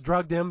 Aaron has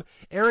drugged him.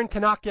 Aaron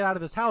cannot get out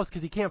of this house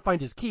because he can't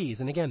find his keys.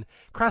 And again,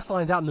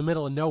 Crestline's out in the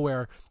middle of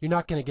nowhere. You're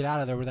not going to get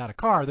out of there without a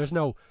car. There's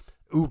no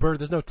Uber.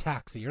 There's no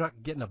taxi. You're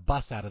not getting a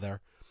bus out of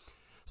there.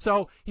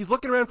 So he's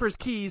looking around for his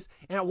keys,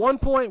 and at one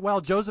point,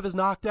 while Joseph is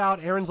knocked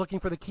out, Aaron's looking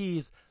for the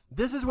keys.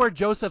 This is where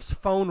Joseph's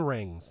phone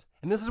rings,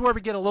 and this is where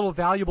we get a little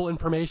valuable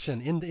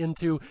information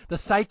into the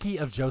psyche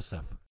of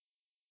Joseph.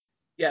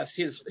 Yes,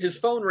 his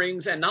phone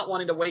rings, and not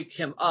wanting to wake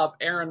him up,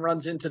 Aaron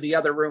runs into the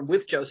other room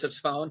with Joseph's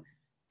phone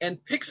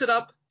and picks it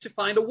up to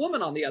find a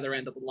woman on the other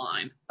end of the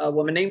line, a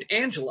woman named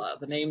Angela,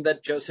 the name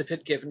that Joseph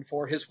had given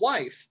for his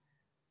wife.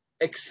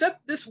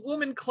 Except this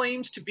woman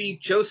claims to be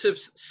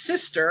Joseph's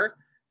sister,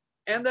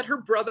 and that her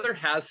brother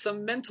has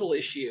some mental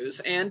issues,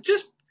 and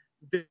just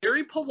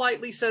very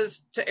politely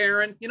says to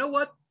Aaron, you know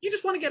what? You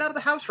just want to get out of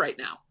the house right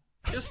now.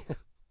 Just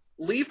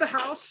leave the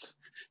house.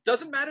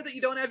 Doesn't matter that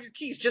you don't have your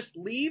keys. Just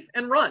leave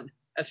and run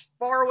as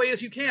far away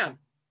as you can.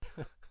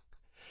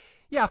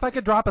 Yeah, if I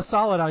could drop a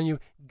solid on you,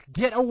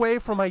 get away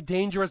from my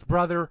dangerous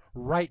brother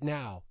right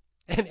now.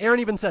 And Aaron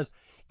even says,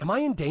 am I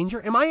in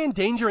danger? Am I in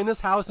danger in this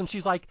house? And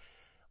she's like,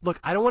 look,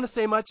 I don't want to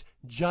say much.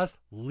 Just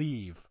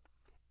leave.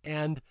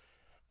 And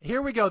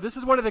here we go. This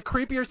is one of the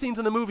creepier scenes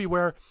in the movie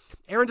where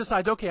Aaron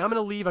decides, okay, I'm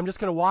going to leave. I'm just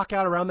going to walk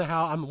out around the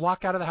house. I'm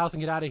walk out of the house and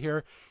get out of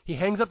here. He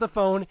hangs up the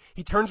phone.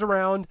 He turns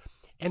around,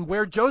 and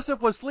where Joseph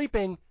was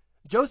sleeping,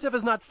 Joseph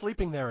is not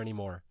sleeping there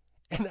anymore.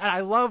 And I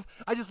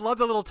just love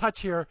the little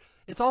touch here.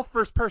 It's all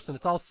first person.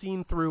 It's all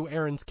seen through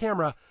Aaron's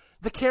camera.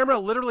 The camera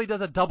literally does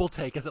a double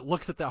take as it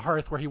looks at the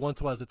hearth where he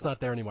once was. It's not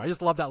there anymore. I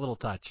just love that little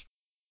touch.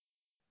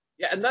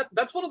 Yeah, and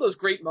that's one of those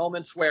great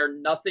moments where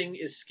nothing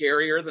is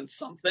scarier than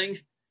something.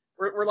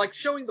 We're like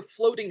showing the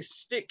floating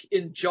stick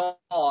in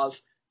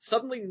Jaws.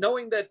 Suddenly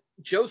knowing that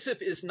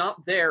Joseph is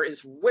not there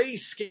is way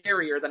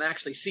scarier than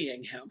actually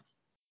seeing him.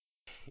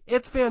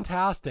 It's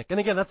fantastic. And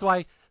again, that's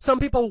why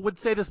some people would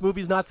say this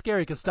movie's not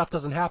scary because stuff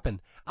doesn't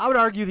happen. I would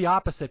argue the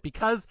opposite.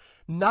 Because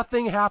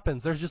nothing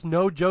happens, there's just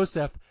no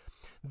Joseph.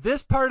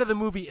 This part of the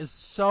movie is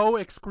so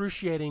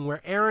excruciating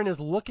where Aaron is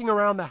looking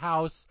around the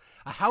house,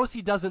 a house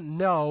he doesn't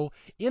know,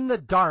 in the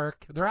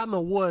dark. They're out in the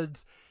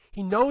woods.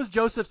 He knows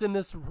Joseph's in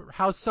this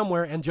house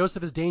somewhere, and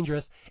Joseph is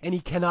dangerous, and he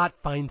cannot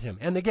find him.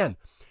 And again,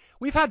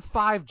 we've had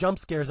 5 jump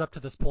scares up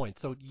to this point,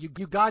 so you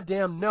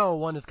goddamn know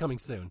one is coming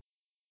soon.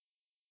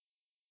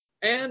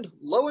 And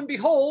lo and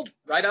behold,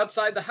 right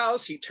outside the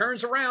house, he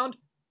turns around,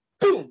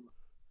 boom,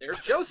 there's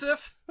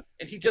Joseph,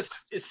 and he just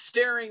is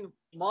staring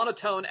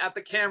monotone at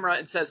the camera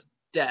and says,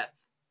 death.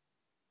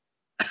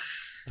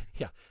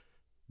 Yeah,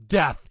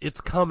 death,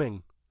 it's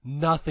coming.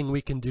 Nothing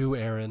we can do,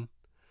 Aaron.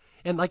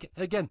 And like,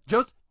 again,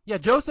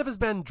 Joseph has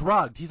been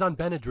drugged. He's on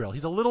Benadryl.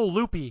 He's a little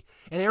loopy,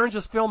 and Aaron's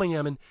just filming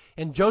him,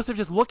 and Joseph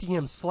just looking at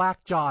him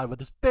slack-jawed with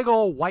this big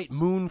old white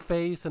moon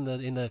face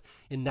in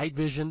night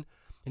vision,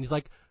 and he's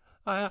like,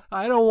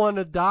 I don't want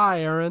to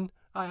die, Aaron.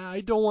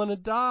 I don't want to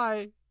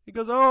die. He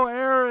goes, oh,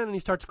 Aaron, and he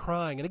starts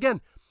crying. And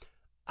again,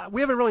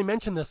 we haven't really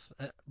mentioned this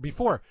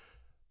before.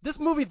 This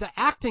movie, the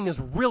acting is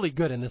really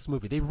good in this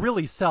movie. They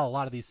really sell a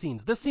lot of these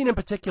scenes. This scene in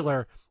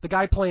particular, the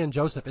guy playing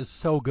Joseph is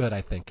so good,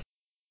 I think.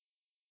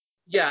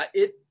 Yeah,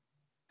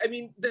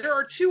 there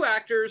are 2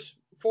 actors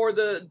for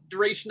the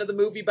duration of the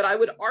movie, but I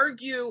would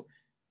argue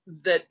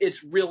that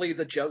it's really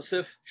the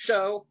Joseph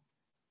show.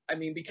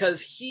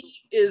 Because he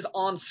is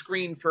on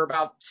screen for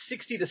about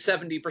 60 to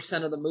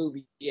 70% of the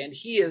movie, and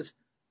he is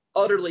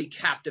utterly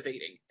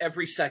captivating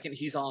every second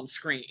he's on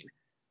screen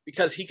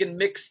because he can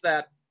mix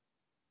that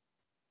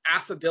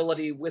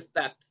affability with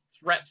that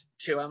threat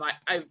to him.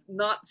 I've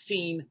not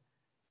seen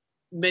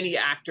many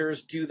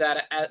actors do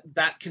that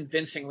that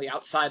convincingly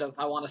outside of,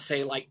 I want to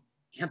say, like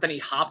Anthony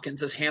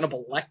Hopkins as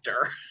Hannibal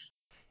Lecter.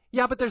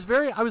 Yeah, but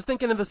I was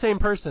thinking of the same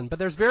person, but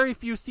there's very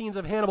few scenes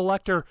of Hannibal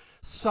Lecter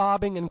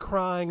sobbing and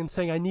crying and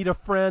saying, I need a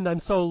friend, I'm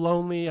so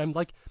lonely. I'm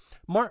like,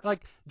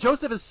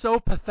 Joseph is so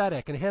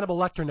pathetic, and Hannibal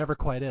Lecter never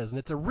quite is, and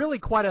it's a really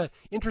quite a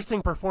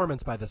interesting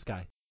performance by this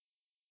guy.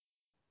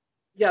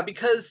 Yeah,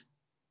 because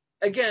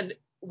again,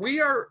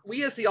 we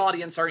as the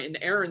audience are in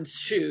Aaron's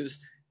shoes,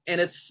 and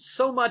it's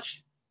so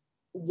much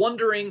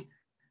wondering,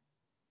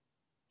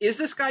 is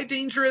this guy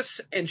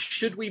dangerous, and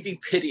should we be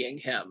pitying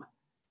him?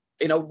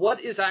 What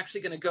is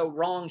actually going to go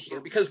wrong here?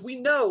 Because we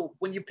know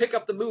when you pick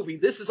up the movie,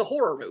 this is a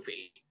horror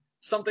movie.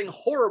 Something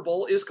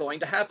horrible is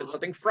going to happen.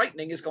 Something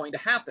frightening is going to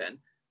happen.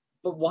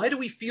 But why do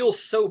we feel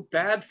so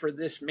bad for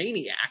this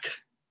maniac?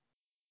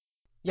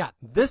 Yeah,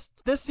 this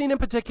scene in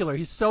particular,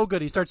 he's so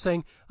good. He starts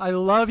saying, "I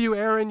love you,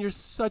 Aaron. You're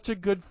such a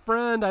good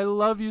friend. I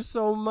love you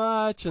so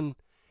much." And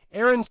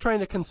Aaron's trying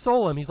to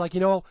console him. He's like,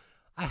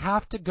 I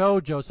have to go,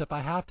 Joseph.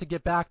 I have to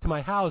get back to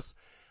my house.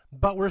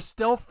 But we're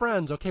still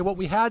friends, okay? What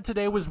we had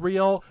today was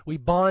real. We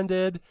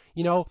bonded.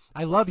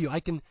 I love you.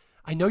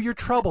 I know you're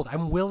troubled.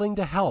 I'm willing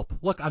to help.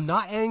 Look, I'm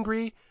not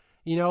angry.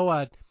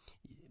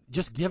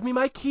 Just give me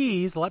my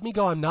keys. Let me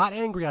go. I'm not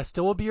angry. I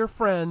still will be your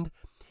friend.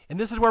 And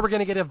this is where we're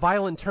going to get a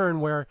violent turn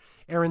where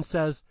Aaron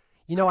says,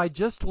 I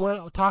just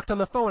talked on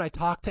the phone. I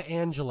talked to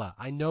Angela.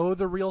 I know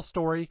the real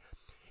story.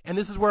 And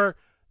this is where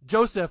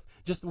Joseph,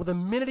 just the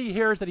minute he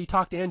hears that he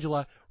talked to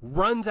Angela,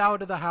 runs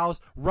out of the house,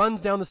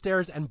 runs down the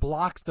stairs, and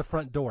blocks the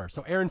front door.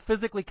 So Aaron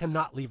physically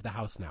cannot leave the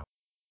house now.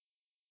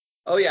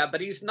 Oh, yeah,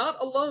 but he's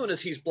not alone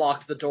as he's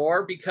blocked the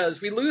door,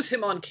 because we lose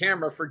him on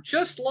camera for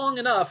just long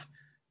enough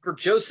for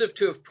Joseph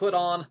to have put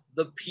on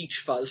the Peach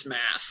Fuzz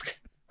mask.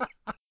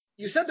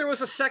 You said there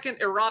was a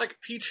second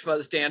erotic Peach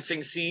Fuzz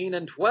dancing scene,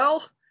 and,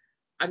 well,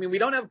 we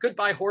don't have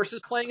Goodbye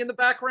Horses playing in the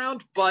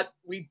background, but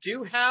we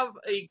do have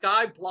a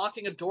guy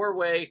blocking a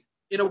doorway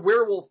in a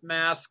werewolf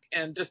mask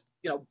and just,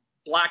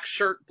 black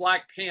shirt,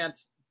 black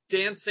pants,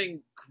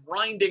 dancing,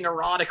 grinding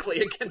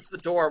erotically against the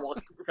door while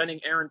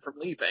preventing Aaron from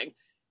leaving.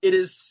 It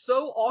is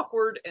so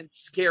awkward and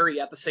scary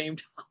at the same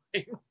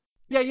time.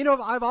 Yeah,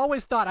 I've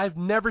always thought I've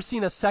never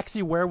seen a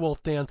sexy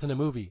werewolf dance in a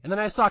movie. And then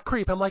I saw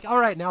Creep. I'm like, all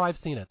right, now I've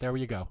seen it. There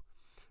you go.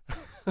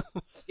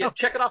 Yeah,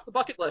 check it off the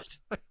bucket list.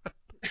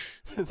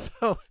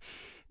 So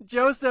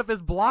Joseph is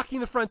blocking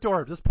the front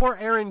door. This poor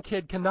Aaron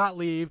kid cannot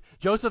leave.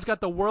 Joseph's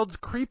got the world's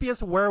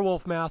creepiest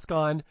werewolf mask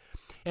on.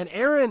 And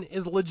Aaron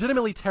is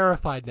legitimately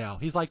terrified now.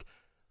 He's like,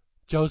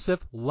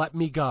 Joseph, let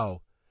me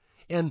go.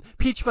 And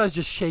Peach Fuzz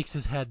just shakes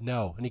his head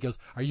no. And he goes,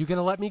 are you going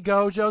to let me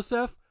go,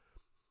 Joseph?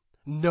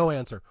 No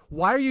answer.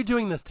 Why are you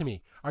doing this to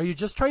me? Are you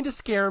just trying to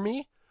scare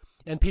me?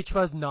 And Peach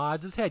Fuzz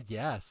nods his head,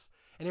 yes.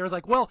 And Aaron's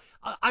like, well,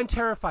 I'm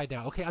terrified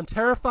now. Okay, I'm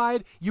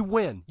terrified. You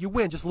win. You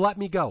win. Just let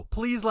me go.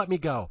 Please let me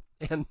go.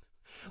 And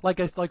like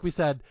we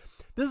said,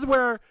 this is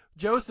where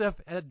Joseph,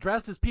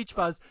 dressed as Peach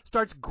Fuzz,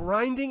 starts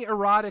grinding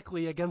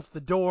erotically against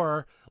the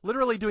door,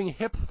 literally doing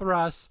hip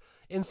thrusts,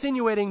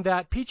 insinuating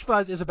that Peach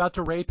Fuzz is about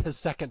to rape his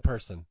second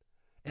person.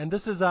 And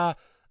this is,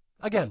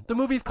 again, the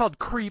movie's called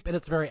Creep, and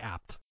it's very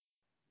apt.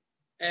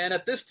 And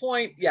at this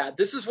point, yeah,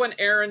 this is when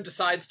Aaron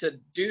decides to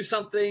do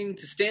something,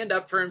 to stand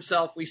up for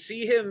himself. We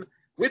see him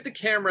with the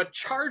camera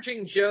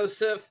charging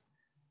Joseph,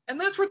 and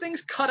that's where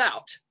things cut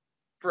out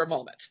for a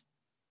moment.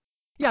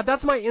 Yeah,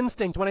 that's my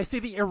instinct. When I see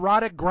the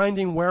erotic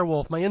grinding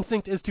werewolf, my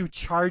instinct is to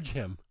charge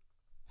him.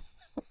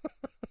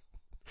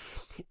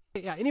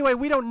 Yeah, anyway,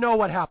 we don't know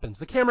what happens.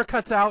 The camera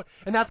cuts out,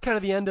 and that's kind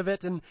of the end of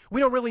it, and we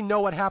don't really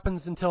know what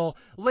happens until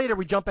later.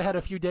 We jump ahead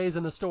a few days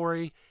in the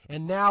story,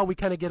 and now we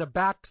kind of get a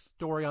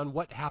backstory on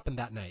what happened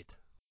that night.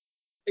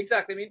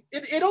 Exactly.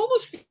 It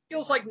almost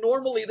feels like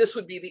normally this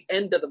would be the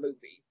end of the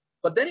movie,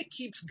 but then it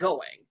keeps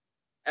going.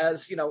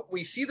 As,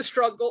 we see the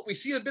struggle, we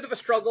see a bit of a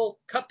struggle,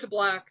 cut to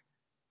black,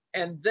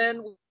 and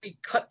then we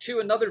cut to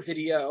another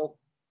video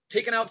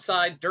taken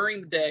outside during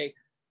the day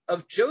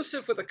of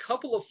Joseph with a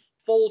couple of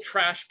full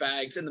trash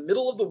bags in the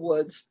middle of the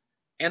woods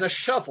and a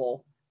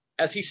shovel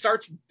as he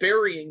starts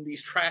burying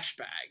these trash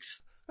bags.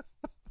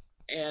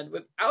 And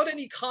without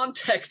any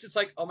context, it's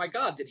like, oh my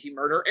God, did he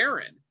murder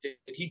Aaron? Did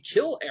he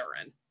kill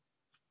Aaron?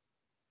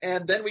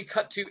 And then we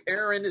cut to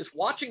Aaron is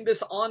watching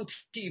this on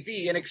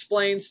TV and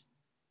explains,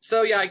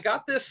 so yeah, I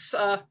got this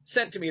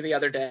sent to me the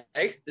other day,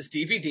 this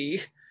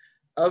DVD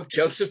of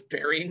Joseph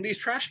burying these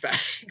trash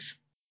bags.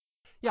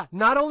 Yeah,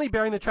 not only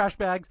burying the trash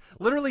bags,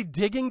 literally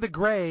digging the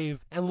grave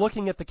and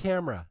looking at the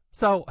camera.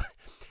 So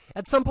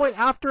at some point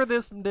after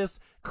this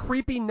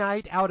creepy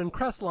night out in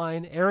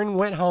Crestline, Aaron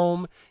went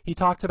home. He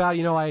talked about,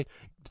 I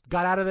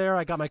got out of there,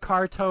 I got my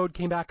car towed,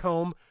 came back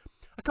home.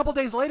 A couple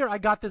days later, I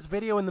got this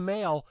video in the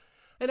mail.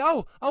 And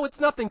oh,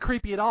 it's nothing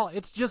creepy at all.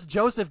 It's just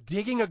Joseph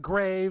digging a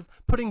grave,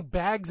 putting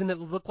bags in it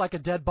that look like a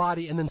dead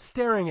body, and then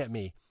staring at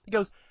me. He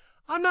goes,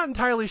 I'm not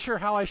entirely sure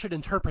how I should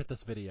interpret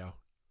this video.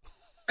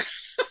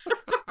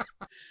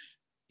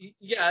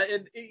 Yeah,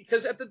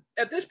 because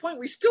at this point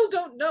we still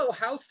don't know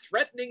how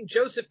threatening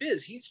Joseph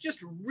is. He's just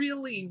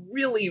really,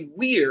 really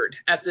weird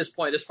at this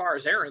point as far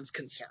as Aaron's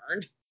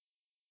concerned.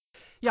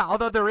 Yeah,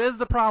 although there is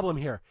the problem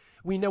here.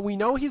 We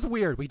know he's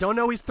weird. We don't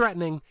know he's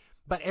threatening,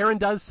 but Aaron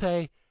does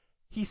say,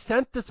 he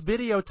sent this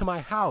video to my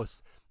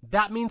house.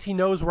 That means he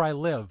knows where I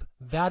live.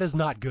 That is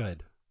not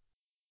good.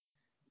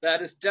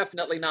 That is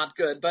definitely not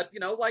good. But,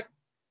 like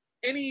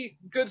any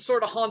good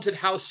sort of haunted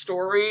house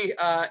story,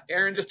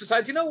 Aaron just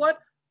decides, you know what?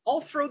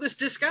 I'll throw this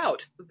disc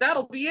out.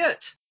 That'll be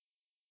it.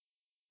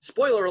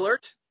 Spoiler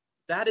alert,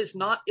 that is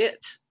not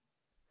it.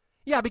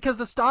 Yeah, because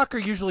the stalker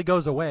usually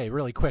goes away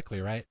really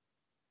quickly, right?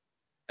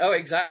 Oh,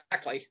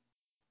 exactly.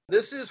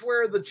 This is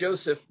where the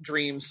Joseph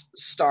dreams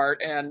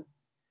start, and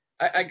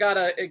I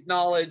gotta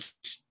acknowledge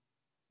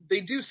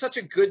they do such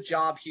a good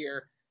job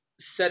here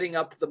setting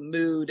up the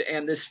mood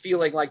and this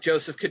feeling like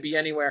Joseph could be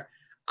anywhere.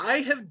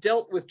 I have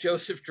dealt with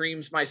Joseph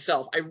dreams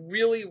myself. I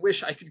really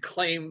wish I could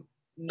claim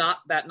not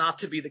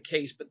to be the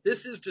case, but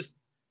this is just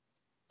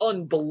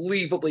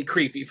unbelievably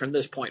creepy from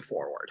this point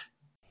forward.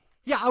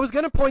 Yeah, I was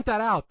going to point that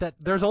out, that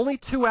there's only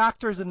 2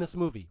 actors in this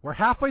movie. We're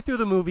halfway through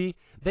the movie.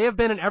 They have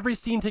been in every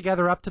scene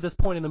together up to this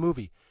point in the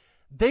movie.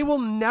 They will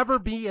never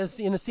be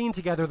in a scene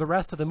together the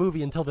rest of the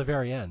movie until the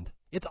very end.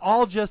 It's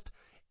all just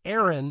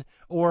Aaron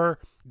or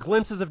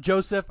glimpses of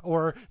Joseph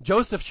or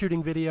Joseph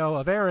shooting video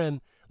of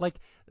Aaron. Like,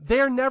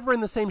 they're never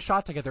in the same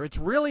shot together. It's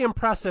really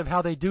impressive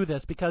how they do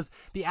this because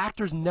the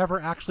actors never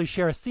actually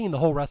share a scene the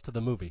whole rest of the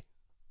movie.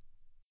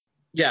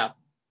 Yeah,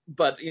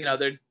 but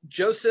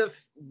Joseph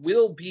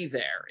will be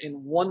there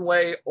in one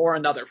way or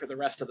another for the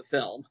rest of the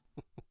film.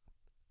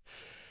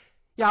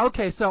 Yeah,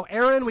 okay, so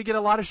Aaron, we get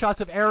a lot of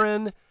shots of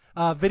Aaron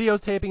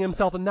videotaping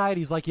himself at night.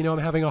 He's like, I'm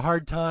having a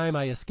hard time.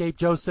 I escaped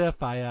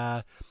Joseph.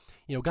 I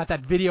got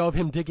that video of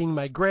him digging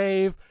my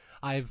grave.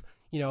 I've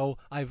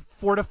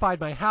fortified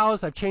my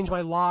house. I've changed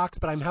my locks,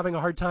 but I'm having a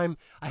hard time.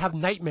 I have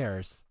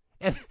nightmares.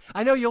 And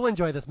I know you'll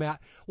enjoy this,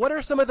 Matt. What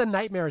are some of the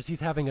nightmares he's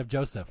having of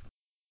Joseph?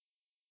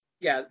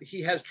 Yeah,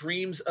 he has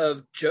dreams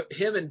of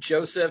him and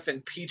Joseph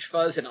and Peach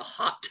Fuzz in a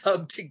hot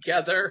tub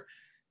together.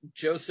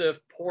 Joseph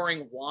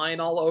pouring wine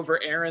all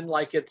over Aaron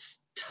like it's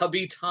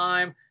tubby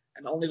time,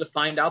 and only to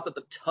find out that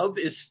the tub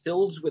is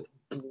filled with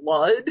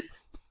blood.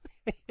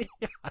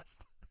 Yes.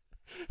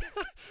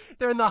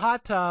 They're in the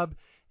hot tub.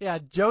 Yeah,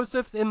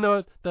 Joseph's in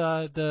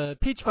the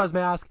Peach Fuzz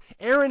mask.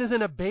 Aaron is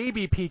in a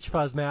baby Peach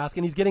Fuzz mask,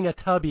 and he's getting a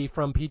tubby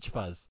from Peach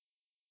Fuzz.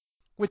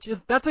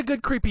 That's a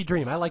good creepy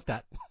dream. I like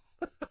that.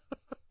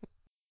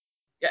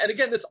 Yeah, and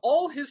again, that's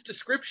all his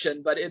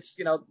description, but it's,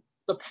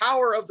 the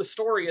power of the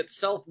story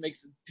itself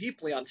makes it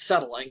deeply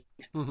unsettling.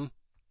 Mm-hmm.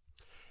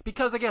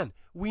 Because, again,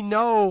 we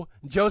know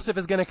Joseph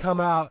is going to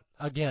come out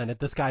again at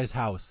this guy's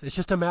house. It's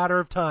just a matter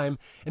of time.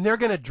 And they're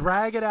going to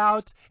drag it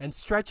out and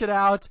stretch it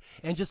out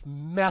and just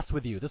mess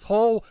with you. This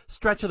whole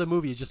stretch of the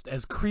movie is just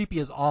as creepy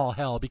as all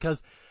hell.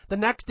 Because the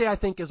next day, I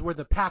think, is where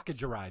the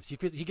package arrives. He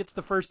gets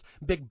the first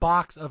big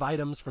box of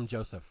items from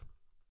Joseph.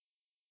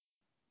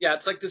 Yeah,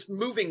 it's like this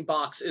moving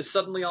box is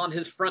suddenly on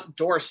his front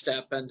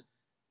doorstep. And,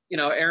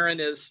 Aaron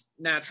is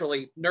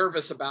naturally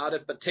nervous about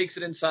it, but takes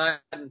it inside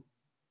and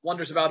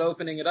wonders about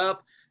opening it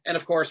up. And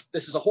of course,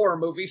 this is a horror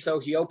movie, so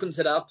he opens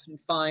it up and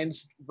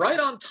finds right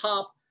on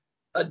top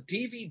a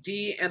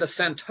DVD and a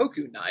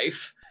Santoku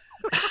knife.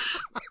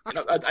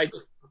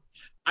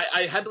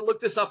 I had to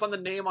look this up on the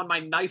name on my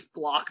knife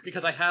block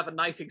because I have a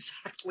knife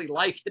exactly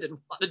like it and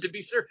wanted to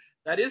be sure.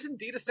 That is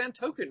indeed a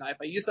Santoku knife.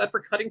 I use that for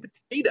cutting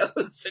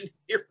potatoes, and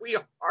here we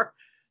are.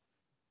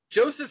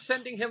 Joseph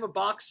sending him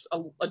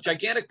a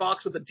gigantic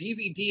box with a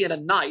DVD and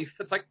a knife.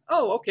 It's like,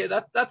 oh, okay,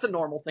 that's a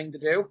normal thing to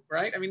do,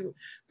 right? I mean,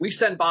 we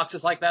send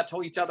boxes like that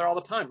to each other all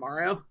the time,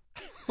 Mario.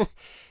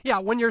 Yeah,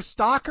 when your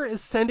stalker is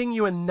sending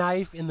you a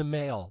knife in the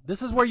mail,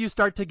 this is where you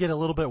start to get a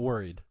little bit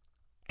worried.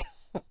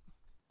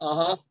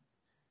 Uh-huh.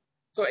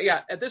 So,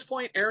 yeah, at this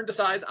point, Aaron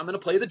decides, I'm going to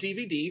play the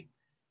DVD,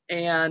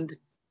 and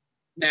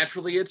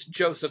naturally it's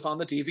Joseph on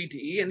the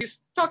DVD, and he's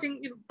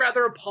talking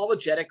rather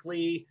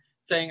apologetically,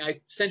 saying, I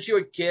sent you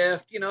a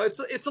gift.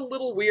 It's a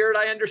little weird.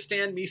 I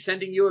understand me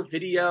sending you a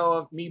video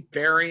of me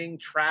burying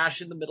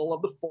trash in the middle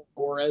of the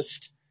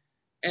forest,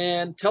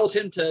 and tells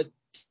him to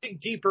dig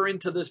deeper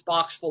into this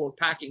box full of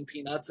packing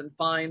peanuts and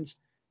finds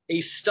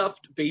a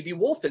stuffed baby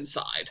wolf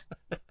inside.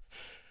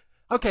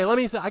 Okay, let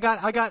me say, I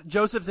got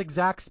Joseph's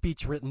exact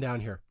speech written down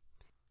here.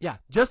 Yeah,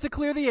 just to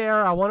clear the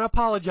air, I want to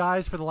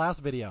apologize for the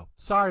last video.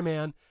 Sorry,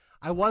 man.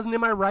 I wasn't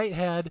in my right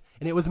head,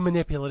 and it was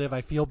manipulative.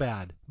 I feel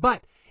bad.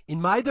 But in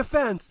my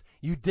defense,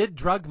 you did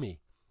drug me.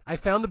 I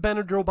found the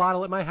Benadryl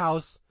bottle at my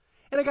house,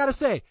 and I gotta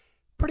say,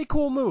 pretty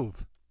cool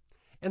move.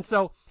 And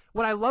so,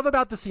 what I love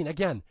about the scene,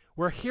 again,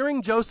 we're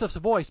hearing Joseph's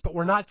voice, but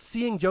we're not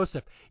seeing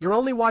Joseph. You're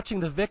only watching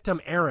the victim,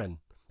 Aaron.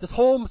 This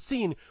whole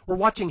scene, we're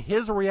watching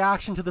his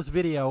reaction to this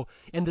video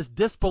and this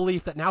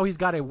disbelief that now he's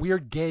got a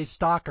weird gay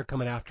stalker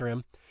coming after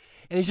him.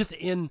 And he's just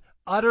in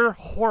utter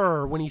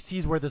horror when he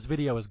sees where this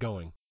video is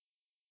going.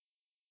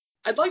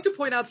 I'd like to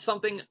point out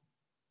something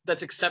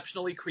that's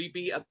exceptionally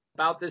creepy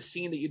about this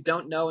scene that you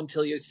don't know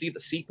until you see the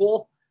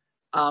sequel.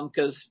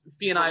 Because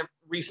Fee and I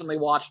recently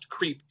watched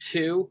Creep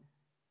 2.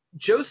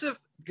 Joseph,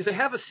 because they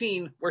have a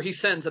scene where he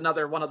sends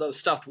another one of those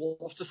stuffed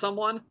wolves to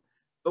someone,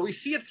 but we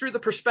see it through the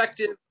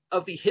perspective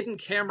of the hidden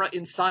camera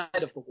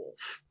inside of the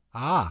wolf.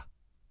 Ah,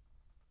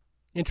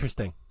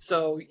 interesting.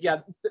 So,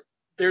 yeah,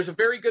 there's a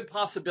very good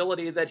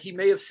possibility that he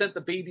may have sent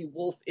the baby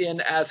wolf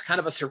in as kind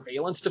of a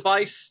surveillance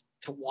device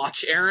to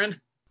watch Aaron.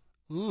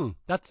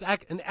 That's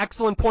an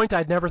excellent point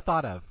I'd never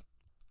thought of.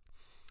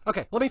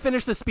 Okay, let me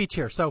finish this speech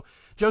here. So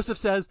Joseph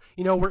says,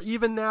 we're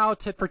even now,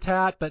 tit for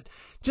tat, but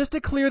just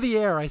to clear the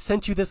air, I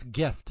sent you this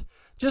gift.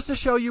 Just to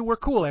show you we're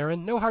cool,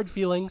 Aaron. No hard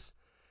feelings.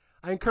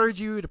 I encourage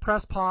you to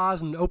press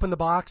pause and open the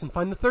box and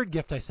find the third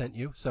gift I sent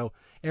you. So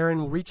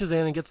Aaron reaches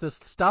in and gets this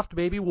stuffed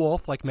baby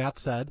wolf, like Matt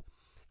said.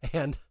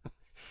 And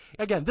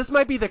again, this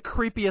might be the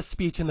creepiest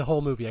speech in the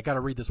whole movie. I got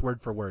to read this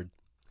word for word.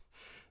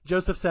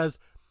 Joseph says,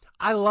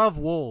 I love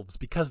wolves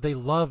because they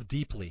love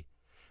deeply,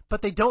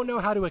 but they don't know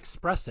how to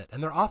express it,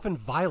 and they're often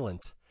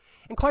violent.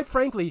 And quite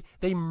frankly,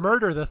 they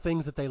murder the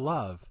things that they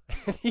love.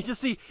 And you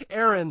just see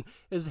Aaron,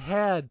 his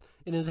head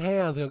in his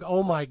hands, and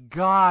oh my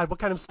God, what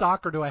kind of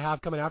stalker do I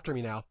have coming after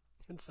me now?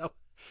 And so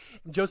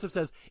Joseph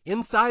says,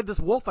 inside this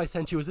wolf I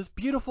sent you is this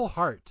beautiful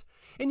heart.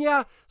 And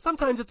yeah,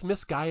 sometimes it's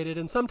misguided,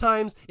 and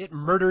sometimes it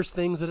murders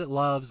things that it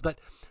loves, but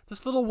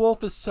this little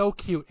wolf is so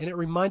cute, and it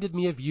reminded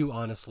me of you,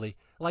 honestly.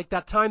 Like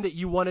that time that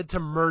you wanted to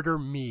murder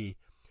me.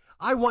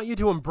 I want you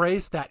to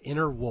embrace that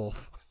inner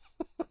wolf.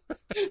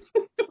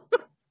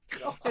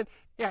 And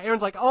yeah,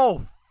 Aaron's like,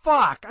 oh,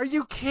 fuck, are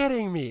you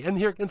kidding me? And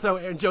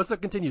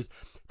Joseph continues,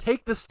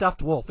 take the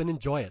stuffed wolf and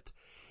enjoy it.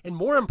 And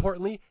more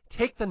importantly,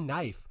 take the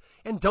knife,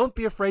 and don't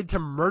be afraid to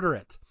murder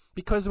it.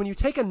 Because when you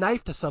take a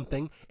knife to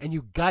something and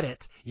you gut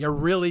it, you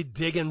really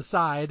dig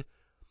inside.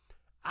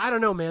 I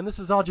don't know, man, this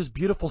is all just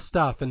beautiful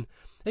stuff. And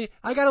hey,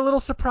 I got a little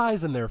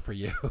surprise in there for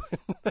you.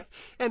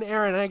 And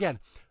Aaron, and again,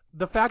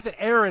 the fact that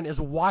Aaron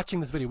is watching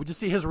this video, would you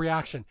see his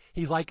reaction?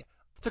 He's like,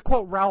 to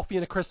quote Ralphie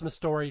in A Christmas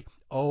Story,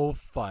 oh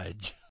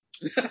fudge.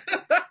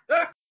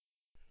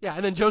 Yeah,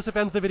 and then Joseph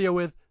ends the video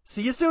with,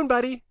 see you soon,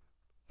 buddy.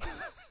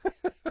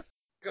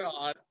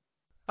 God.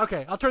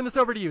 Okay, I'll turn this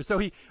over to you. So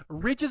he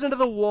reaches into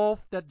the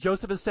wolf that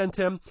Joseph has sent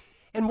him,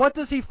 and what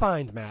does he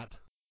find, Matt?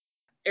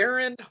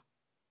 Aaron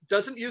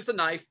doesn't use the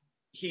knife.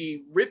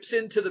 He rips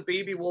into the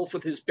baby wolf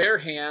with his bare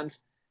hands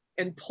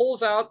and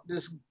pulls out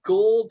this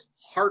gold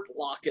heart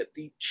locket,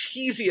 the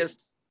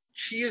cheesiest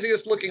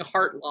looking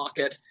heart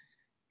locket,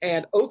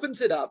 and opens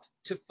it up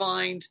to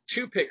find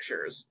two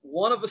pictures,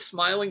 one of a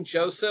smiling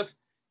Joseph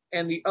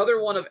and the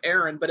other one of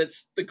Aaron. But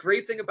the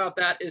great thing about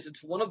that is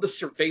it's one of the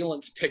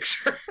surveillance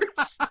pictures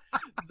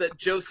that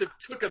Joseph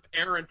took of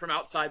Aaron from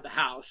outside the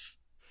house.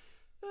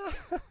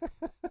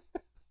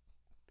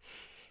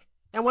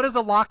 And what does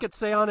the locket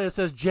say on it? It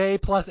says J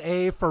plus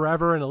A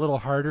forever and a little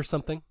heart or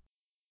something.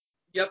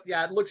 Yep,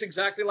 yeah, it looks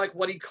exactly like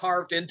what he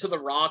carved into the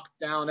rock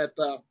down at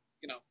the,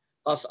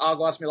 Los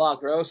Aguas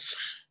Milagros.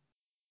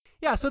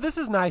 Yeah, so this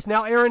is nice.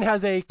 Now Aaron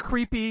has a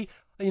creepy,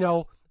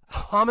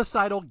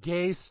 homicidal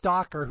gay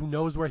stalker who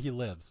knows where he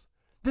lives.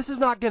 This is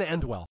not going to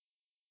end well.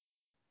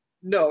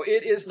 No,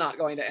 it is not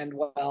going to end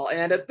well.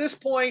 And at this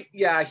point,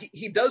 yeah,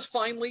 he does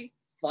finally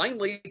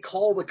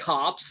call the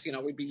cops.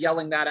 We'd be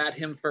yelling that at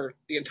him for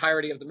the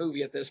entirety of the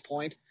movie at this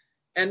point.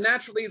 And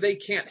naturally, they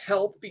can't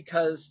help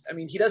because,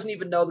 he doesn't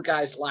even know the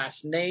guy's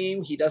last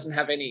name. He doesn't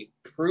have any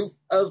proof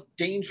of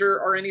danger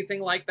or anything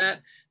like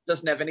that.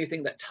 Doesn't have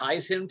anything that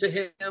ties him to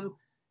him.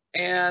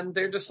 And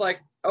they're just like,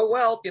 oh,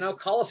 well,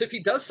 call us if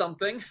he does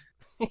something.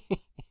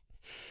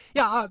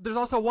 Yeah, there's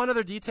also one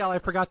other detail I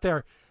forgot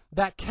there.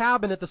 That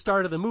cabin at the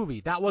start of the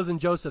movie, that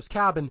wasn't Joseph's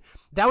cabin.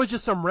 That was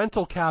just some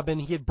rental cabin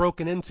he had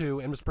broken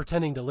into and was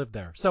pretending to live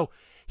there. So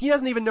he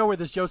doesn't even know where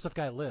this Joseph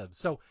guy lives.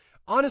 So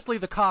honestly,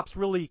 the cops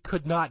really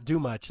could not do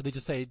much. They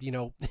just say,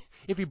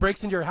 if he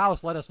breaks into your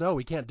house, let us know.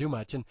 We can't do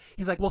much. And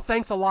he's like, well,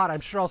 thanks a lot.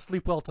 I'm sure I'll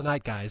sleep well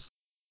tonight, guys.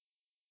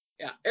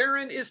 Yeah,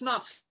 Aaron is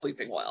not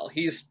sleeping well.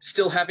 He's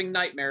still having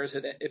nightmares,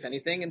 if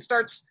anything, and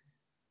starts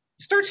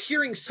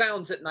hearing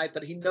sounds at night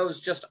that he knows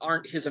just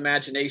aren't his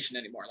imagination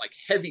anymore, like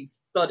heavy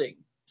thudding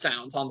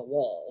sounds on the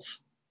walls.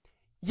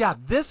 Yeah,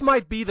 this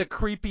might be the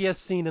creepiest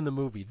scene in the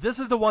movie. This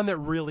is the one that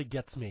really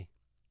gets me.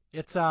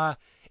 It's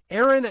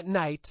Aaron at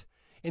night,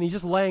 and he's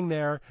just laying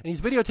there, and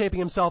he's videotaping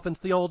himself. And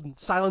it's the old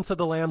Silence of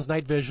the Lambs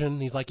night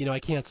vision. He's like, I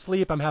can't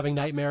sleep. I'm having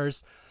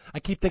nightmares. I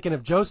keep thinking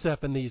of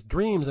Joseph and these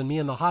dreams and me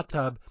in the hot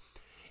tub.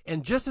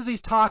 And just as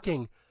he's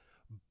talking,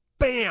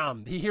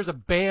 bam! He hears a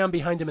bam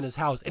behind him in his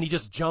house, and he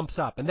just jumps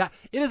up. And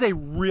it is a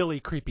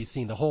really creepy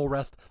scene,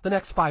 the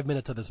next 5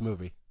 minutes of this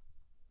movie.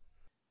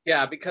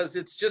 Yeah, because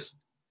it's just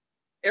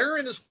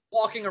Aaron is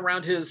walking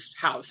around his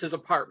house, his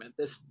apartment,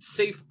 this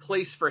safe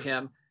place for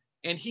him,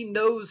 and he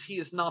knows he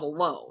is not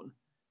alone.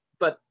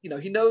 But, he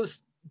knows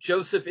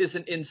Joseph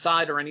isn't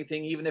inside or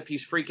anything, even if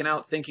he's freaking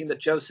out thinking that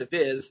Joseph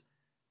is,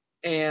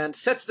 and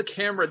sets the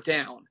camera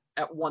down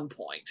at one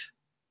point,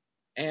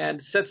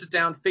 and sets it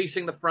down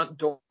facing the front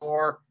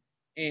door,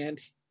 and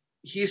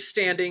he's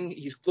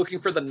looking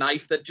for the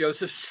knife that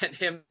Joseph sent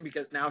him,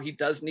 because now he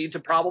does need to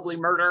probably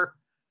murder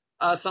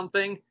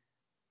something.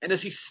 And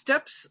as he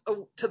steps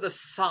to the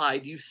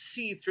side, you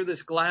see through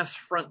this glass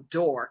front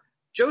door,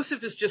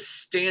 Joseph is just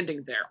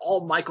standing there,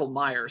 all Michael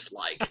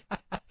Myers-like.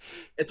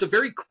 It's a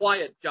very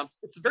quiet jump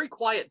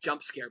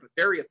scare, but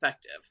very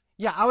effective.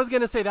 Yeah, I was going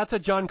to say that's a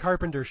John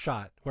Carpenter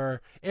shot where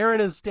Aaron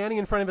is standing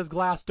in front of his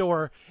glass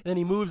door, and then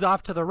he moves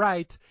off to the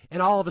right,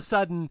 and all of a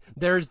sudden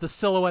there's the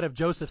silhouette of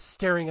Joseph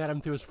staring at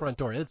him through his front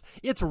door.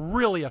 It's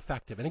really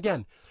effective. And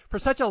again, for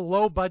such a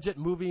low budget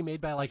movie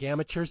made by like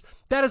amateurs,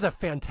 that is a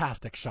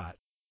fantastic shot.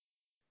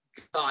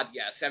 God,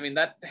 yes. I mean,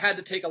 that had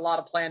to take a lot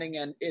of planning,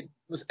 and it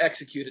was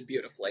executed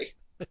beautifully.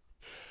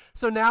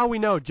 So now we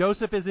know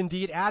Joseph is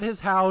indeed at his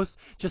house,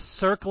 just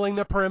circling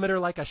the perimeter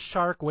like a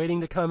shark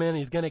waiting to come in.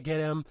 He's going to get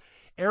him.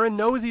 Aaron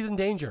knows he's in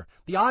danger.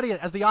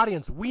 As the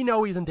audience, we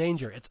know he's in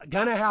danger. It's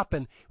going to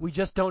happen. We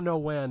just don't know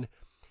when.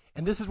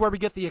 And this is where we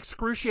get the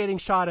excruciating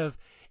shot of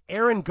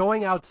Aaron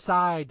going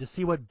outside to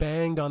see what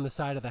banged on the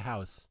side of the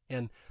house.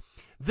 And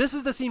this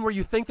is the scene where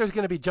you think there's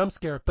going to be a jump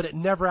scare, but it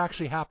never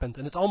actually happens,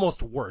 and it's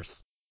almost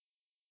worse.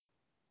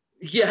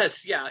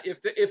 Yes, yeah.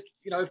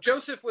 If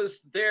Joseph was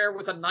there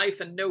with a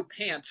knife and no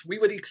pants, we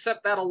would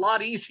accept that a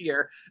lot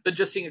easier than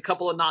just seeing a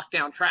couple of knocked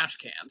down trash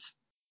cans.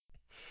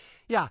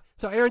 Yeah,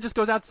 so Aaron just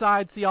goes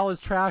outside, see all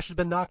his trash has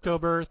been knocked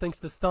over, thinks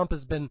this thump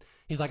has been,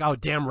 he's like, oh,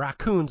 damn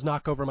raccoons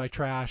knock over my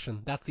trash,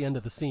 and that's the end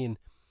of the scene.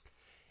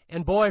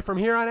 And boy, from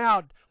here on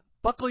out,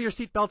 buckle your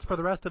seatbelts for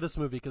the rest of this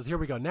movie, because here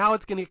we go. Now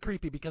it's going to get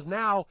creepy, because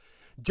now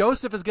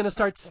Joseph is going to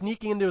start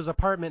sneaking into his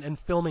apartment and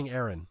filming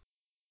Aaron.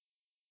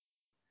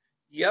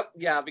 Yep,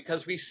 yeah,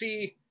 because we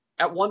see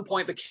at one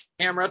point the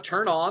camera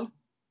turn on,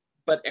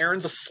 but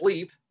Aaron's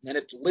asleep, and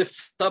it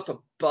lifts up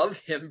above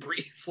him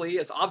briefly,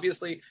 as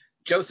obviously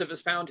Joseph has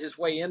found his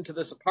way into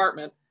this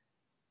apartment,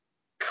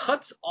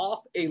 cuts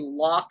off a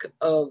lock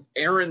of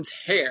Aaron's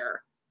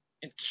hair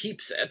and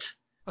keeps it.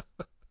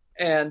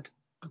 And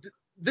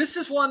this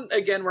is one,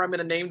 again, where I'm going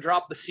to name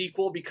drop the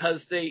sequel,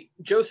 because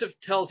Joseph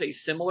tells a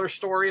similar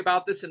story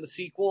about this in the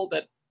sequel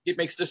that it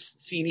makes this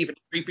scene even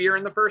creepier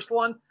in the first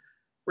one,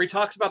 where he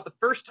talks about the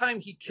first time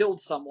he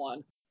killed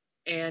someone,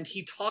 and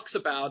he talks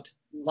about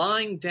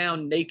lying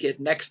down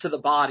naked next to the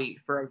body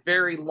for a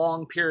very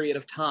long period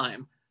of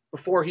time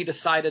before he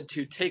decided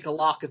to take a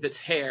lock of its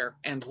hair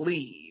and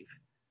leave.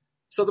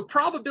 So the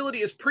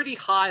probability is pretty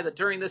high that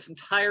during this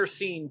entire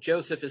scene,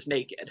 Joseph is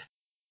naked.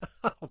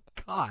 Oh,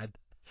 God.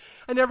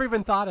 I never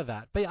even thought of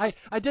that. But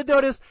I did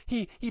notice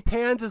he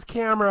pans his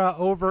camera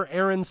over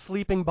Aaron's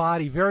sleeping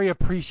body very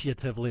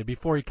appreciatively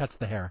before he cuts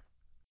the hair.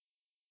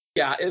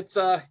 Yeah,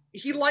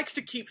 he likes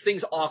to keep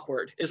things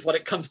awkward, is what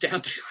it comes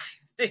down to,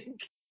 I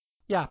think.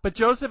 Yeah, but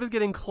Joseph is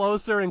getting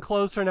closer and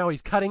closer. Now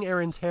he's cutting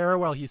Aaron's hair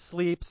while he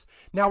sleeps.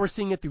 Now we're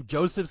seeing it through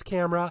Joseph's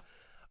camera.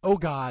 Oh,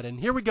 God. And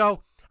here we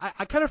go.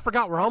 I kind of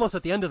forgot we're almost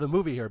at the end of the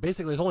movie here.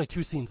 Basically, there's only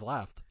 2 scenes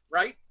left.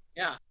 Right?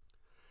 Yeah.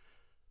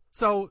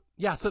 So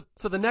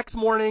the next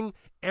morning,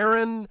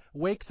 Aaron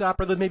wakes up,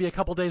 or maybe a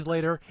couple days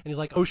later, and he's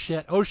like, oh,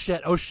 shit,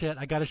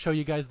 I got to show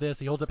you guys this.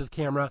 He holds up his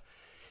camera.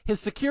 His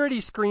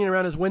security screen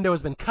around his window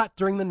has been cut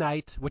during the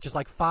night, which is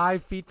like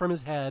 5 feet from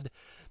his head.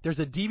 There's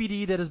a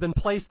DVD that has been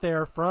placed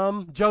there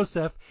from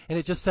Joseph, and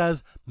it just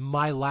says,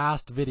 my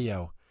last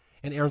video.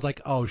 And Aaron's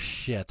like, oh,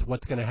 shit,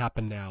 what's going to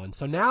happen now? And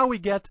so now we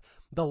get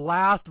the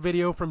last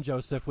video from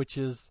Joseph, which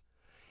is,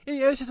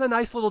 it's just a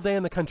nice little day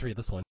in the country,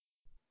 this one.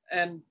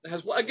 And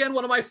has, again,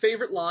 one of my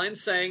favorite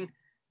lines saying,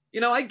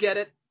 I get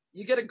it.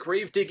 You get a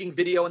grave digging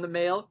video in the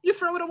mail, you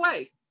throw it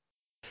away.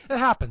 It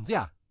happens,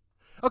 yeah.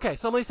 Okay,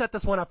 so let me set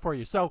this one up for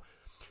you. So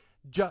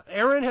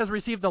Aaron has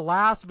received the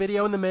last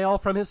video in the mail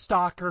from his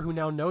stalker, who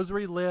now knows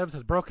where he lives,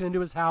 has broken into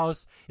his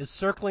house, is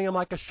circling him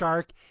like a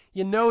shark.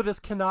 You know this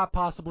cannot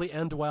possibly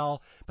end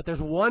well, but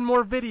there's one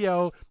more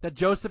video that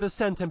Joseph has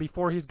sent him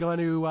before he's going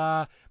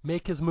to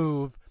make his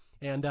move.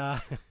 And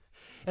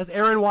as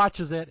Aaron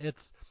watches it,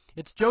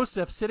 it's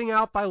Joseph sitting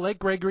out by Lake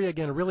Gregory,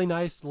 again, a really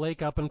nice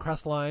lake up in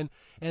Crestline,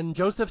 and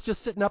Joseph's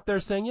just sitting up there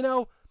saying,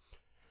 I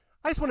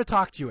just want to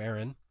talk to you,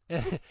 Aaron.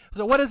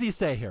 So what does he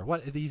say here?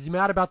 He's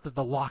mad about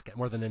the locket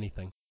more than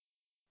anything.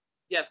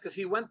 Yes, because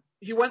he went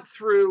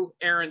through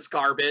Aaron's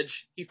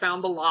garbage. He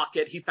found the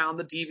locket. He found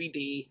the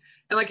DVD.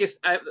 And like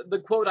the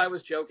quote I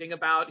was joking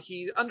about,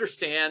 he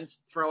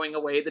understands throwing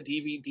away the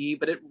DVD,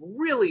 but it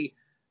really,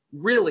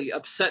 really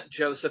upset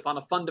Joseph on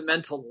a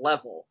fundamental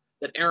level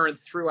that Aaron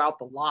threw out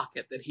the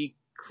locket that he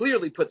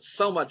clearly put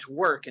so much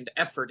work and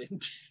effort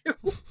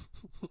into.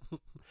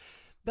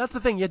 That's the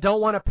thing. You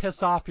don't want to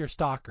piss off your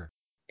stalker.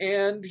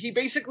 And he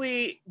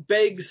basically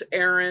begs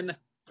Aaron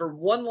for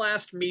one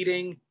last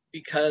meeting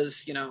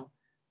because,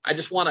 I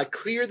just want to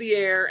clear the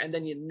air and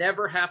then you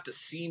never have to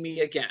see me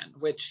again,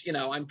 which,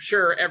 I'm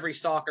sure every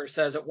stalker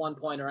says at one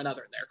point or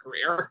another in their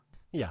career.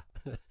 Yeah.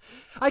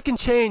 I can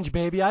change,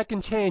 baby. I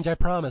can change. I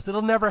promise.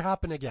 It'll never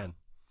happen again.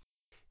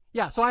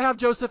 Yeah, so I have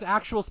Joseph's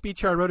actual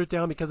speech here. I wrote it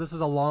down because this is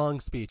a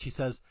long speech. He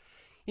says,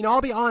 I'll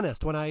be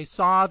honest. When I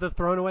saw the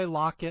thrown away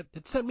locket,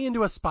 it sent me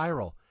into a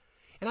spiral.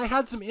 And I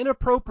had some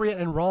inappropriate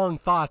and wrong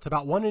thoughts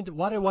about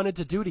what I wanted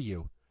to do to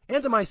you,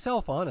 and to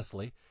myself,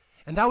 honestly.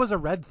 And that was a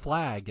red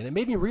flag, and it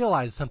made me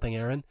realize something,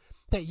 Aaron,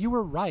 that you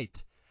were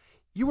right.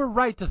 You were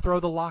right to throw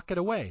the locket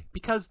away,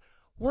 because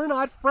we're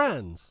not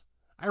friends.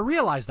 I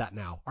realize that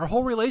now. Our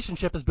whole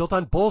relationship is built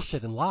on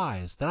bullshit and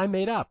lies that I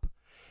made up.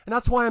 And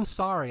that's why I'm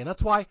sorry, and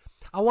that's why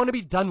I want to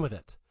be done with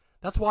it.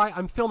 That's why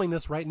I'm filming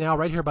this right now,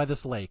 right here by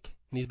this lake.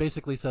 And he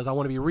basically says, I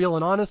want to be real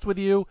and honest with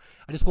you.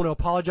 I just want to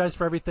apologize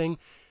for everything.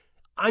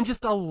 I'm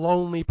just a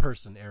lonely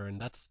person, Aaron.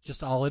 That's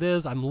just all it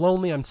is. I'm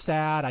lonely. I'm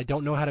sad. I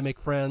don't know how to make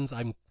friends.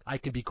 I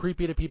can be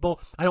creepy to people.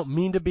 I don't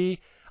mean to be.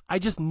 I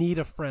just need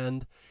a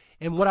friend.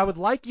 And what I would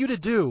like you to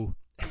do,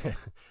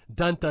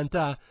 dun dun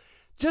dun,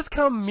 just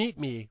come meet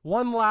me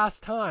one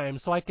last time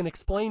so I can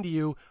explain to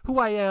you who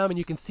I am and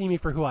you can see me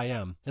for who I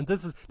am. And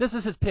this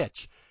is his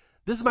pitch.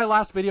 This is my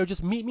last video.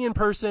 Just meet me in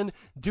person.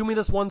 Do me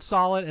this one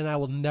solid, and I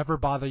will never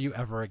bother you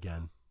ever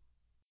again.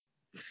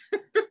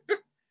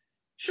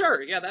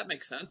 Sure, yeah, that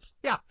makes sense.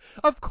 Yeah,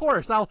 of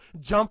course. I'll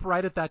jump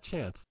right at that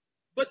chance.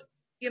 But,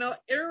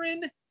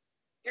 Aaron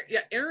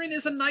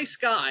is a nice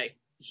guy.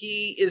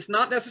 He is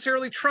not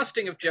necessarily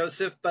trusting of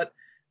Joseph, but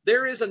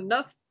there is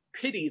enough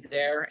pity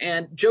there.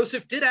 And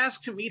Joseph did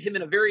ask to meet him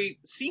in a very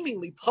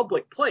seemingly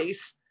public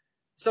place.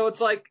 So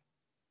it's like,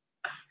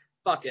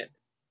 fuck it.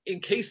 In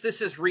case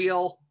this is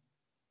real,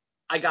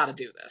 I gotta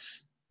do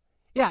this.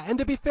 Yeah, and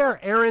to be fair,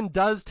 Aaron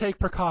does take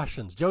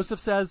precautions. Joseph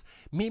says,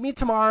 meet me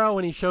tomorrow,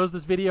 and he shows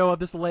this video of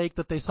this lake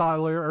that they saw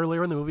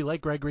earlier in the movie,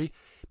 Lake Gregory.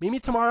 Meet me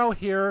tomorrow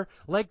here,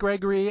 Lake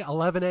Gregory,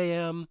 11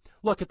 a.m.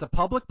 Look, it's a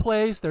public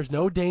place. There's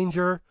no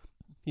danger.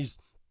 He's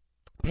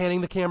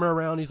panning the camera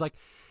around. He's like,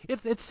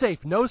 it's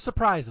safe. No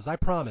surprises, I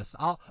promise.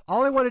 All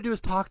I want to do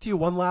is talk to you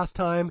one last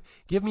time,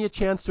 give me a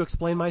chance to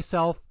explain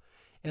myself,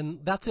 and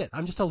that's it.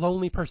 I'm just a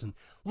lonely person.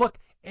 Look,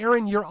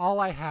 Aaron, you're all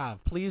I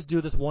have. Please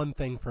do this one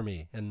thing for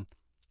me. And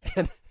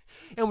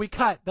we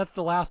cut. That's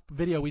the last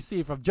video we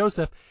see from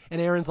Joseph. And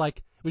Aaron's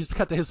like, we just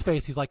cut to his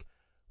face. He's like,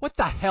 what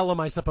the hell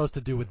am I supposed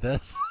to do with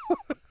this?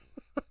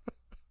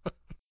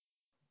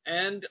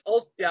 And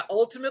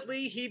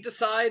ultimately, he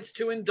decides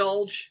to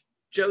indulge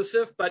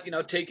Joseph, but,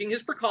 taking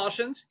his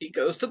precautions, he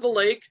goes to the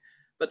lake,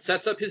 but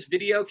sets up his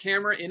video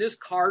camera in his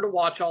car to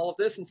watch all of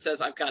this and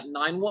says, I've got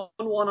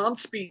 911 on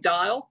speed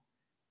dial,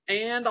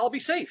 and I'll be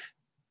safe.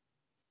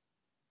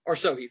 Or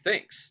so he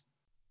thinks.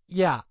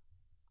 Yeah.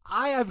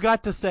 I have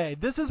got to say,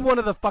 this is one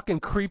of the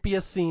fucking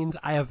creepiest scenes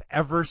I have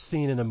ever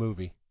seen in a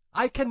movie.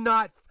 I can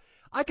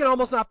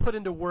almost not put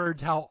into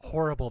words how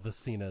horrible this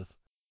scene is.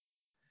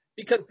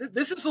 Because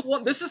this is the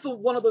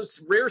one of those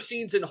rare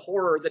scenes in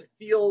horror that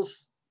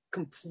feels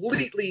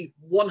completely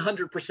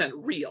 100%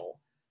 real.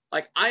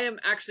 Like, I am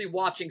actually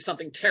watching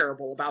something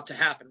terrible about to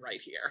happen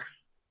right here.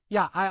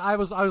 Yeah, I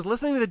was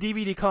listening to the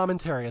DVD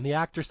commentary, and the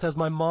actor says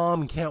my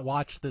mom can't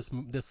watch this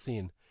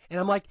scene. And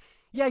I'm like,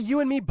 yeah, you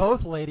and me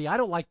both, lady. I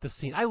don't like this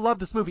scene. I love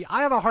this movie.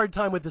 I have a hard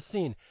time with this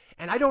scene.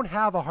 And I don't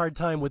have a hard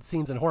time with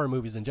scenes in horror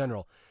movies in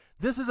general.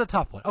 This is a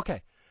tough one.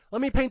 Okay,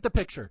 let me paint the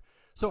picture.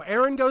 So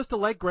Aaron goes to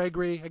Lake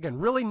Gregory. Again,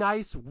 really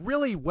nice,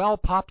 really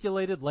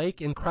well-populated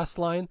lake in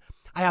Crestline.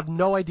 I have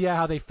no idea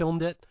how they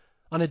filmed it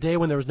on a day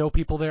when there was no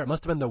people there. It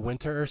must have been the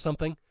winter or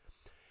something.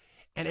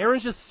 And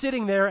Aaron's just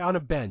sitting there on a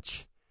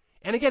bench.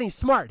 And again, he's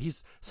smart.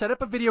 He's set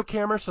up a video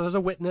camera so there's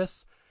a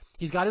witness.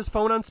 He's got his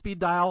phone on speed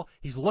dial.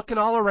 He's looking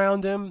all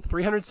around him,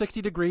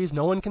 360 degrees.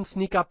 No one can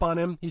sneak up on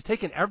him. He's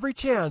taking every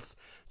chance,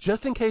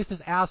 just in case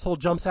this asshole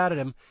jumps out at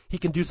him, he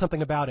can do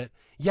something about it.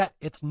 Yet,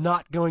 it's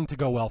not going to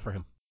go well for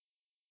him.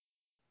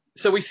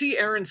 So we see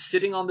Aaron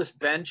sitting on this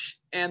bench,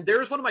 and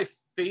there's one of my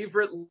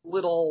favorite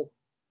little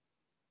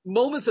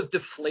moments of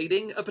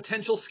deflating a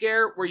potential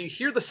scare where you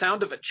hear the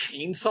sound of a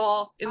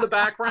chainsaw in the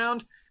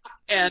background.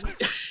 And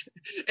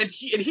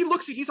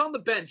he's on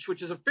the bench,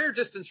 which is a fair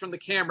distance from the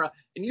camera,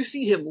 and you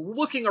see him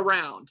looking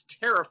around,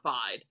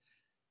 terrified.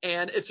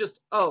 And it's just,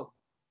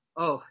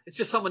 it's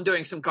just someone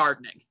doing some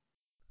gardening.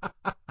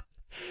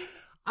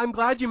 I'm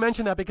glad you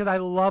mentioned that because I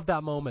love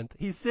that moment.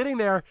 He's sitting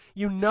there,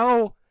 you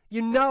know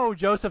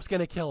Joseph's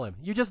going to kill him.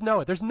 You just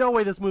know it. There's no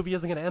way this movie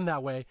isn't going to end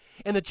that way.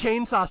 And the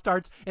chainsaw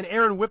starts, and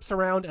Aaron whips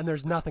around, and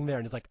there's nothing there.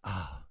 And he's like,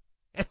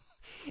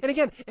 And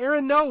again,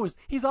 Aaron knows.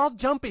 He's all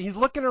jumpy. He's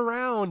looking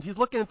around. He's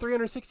looking at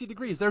 360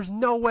 degrees. There's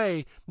no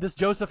way this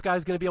Joseph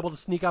guy's going to be able to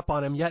sneak up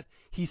on him, yet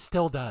he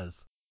still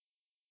does.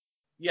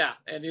 Yeah,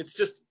 and it's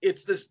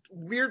this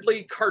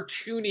weirdly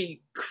cartoony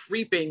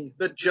creeping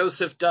that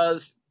Joseph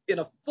does in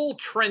a full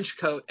trench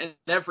coat and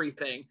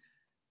everything.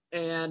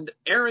 And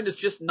Aaron is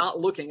just not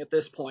looking at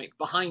this point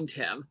behind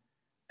him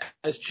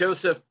as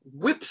Joseph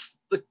whips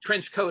the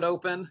trench coat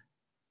open,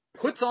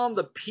 puts on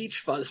the peach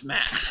fuzz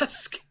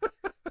mask,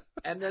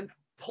 and then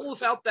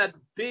pulls out that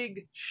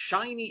big,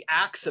 shiny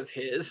axe of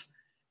his.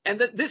 And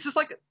this is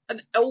like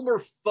an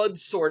Elmer Fudd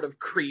sort of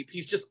creep.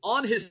 He's just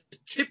on his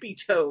tippy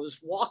toes,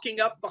 walking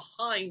up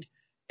behind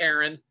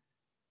Aaron,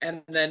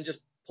 and then just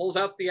pulls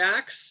out the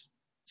axe,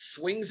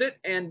 swings it,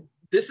 and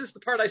this is the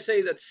part I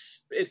say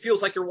it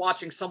feels like you're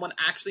watching someone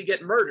actually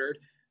get murdered.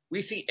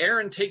 We see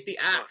Aaron take the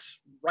axe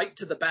right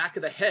to the back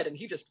of the head, and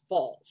he just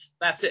falls.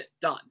 That's it.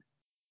 Done.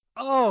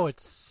 Oh,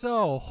 it's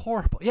so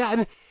horrible. Yeah,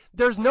 and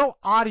there's no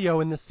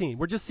audio in the scene.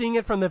 We're just seeing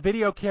it from the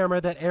video camera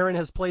that Aaron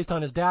has placed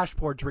on his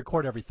dashboard to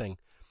record everything.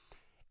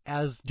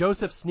 As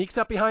Joseph sneaks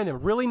up behind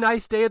him, really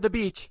nice day at the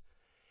beach,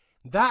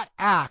 that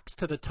axe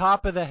to the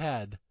top of the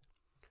head.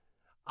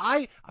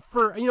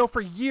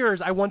 For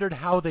years I wondered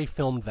how they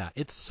filmed that.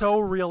 It's so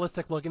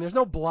realistic looking. There's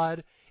no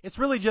blood. It's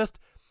really just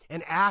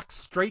an axe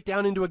straight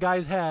down into a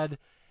guy's head,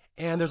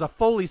 and there's a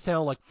Foley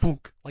sound like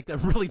thunk, like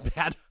that really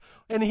bad,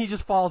 and he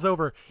just falls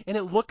over, and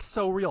it looks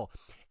so real.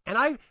 And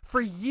I,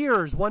 for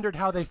years, wondered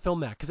how they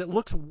filmed that because it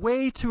looks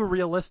way too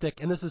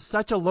realistic, and this is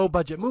such a low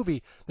budget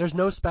movie. There's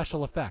no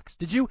special effects.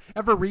 Did you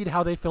ever read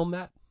how they filmed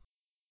that?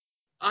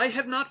 I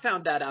have not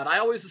found that out. I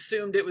always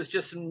assumed it was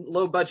just some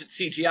low budget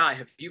CGI.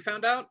 Have you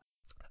found out?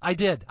 I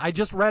did. I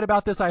just read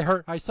about this.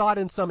 I saw it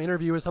in some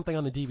interview or something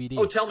on the DVD.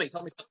 Oh, tell me.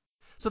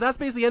 So that's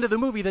basically the end of the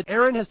movie, that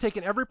Aaron has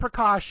taken every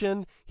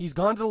precaution. He's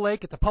gone to the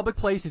lake. It's a public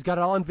place. He's got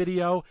it all on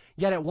video.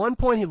 Yet at one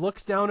point he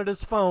looks down at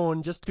his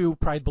phone just to,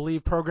 I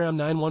believe, program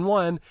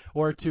 911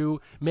 or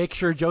to make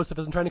sure Joseph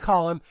isn't trying to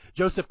call him.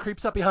 Joseph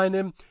creeps up behind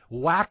him,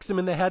 whacks him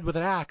in the head with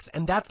an axe,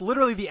 and that's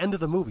literally the end of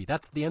the movie.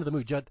 That's the end of the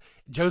movie.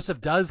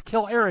 Joseph does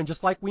kill Aaron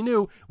just like we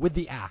knew with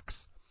the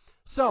axe.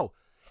 So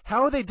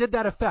how they did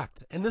that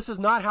effect, and this is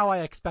not how I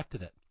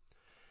expected it.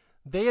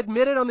 They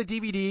admitted on the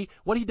DVD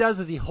what he does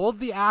is he holds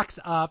the axe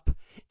up,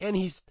 and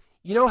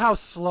you know how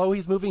slow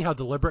he's moving, how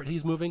deliberate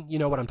he's moving? You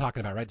know what I'm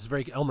talking about, right? It's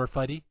very Elmer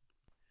Fudd.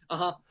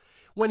 Uh-huh.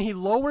 When he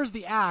lowers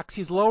the axe,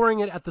 he's lowering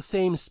it at the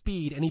same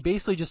speed, and he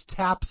basically just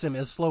taps him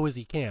as slow as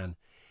he can.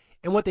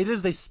 And what they did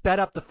is they sped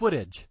up the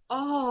footage.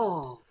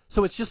 Oh.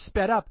 So it's just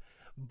sped up.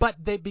 But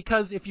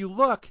because if you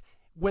look,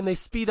 when they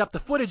speed up the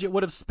footage, it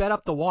would have sped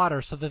up the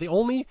water, so that the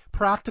only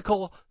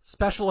practical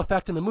special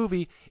effect in the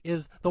movie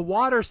is the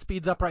water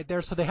speeds up right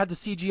there, so they had to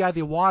CGI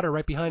the water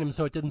right behind him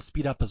so it didn't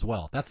speed up as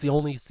well. That's the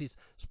only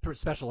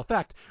special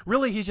effect.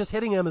 Really, he's just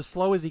hitting him as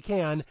slow as he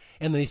can,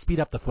 and then they speed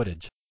up the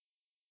footage.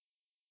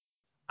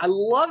 I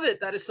love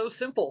it. That is so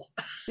simple.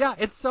 Yeah,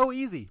 it's so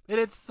easy. And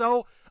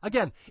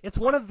again, it's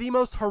one of the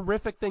most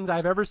horrific things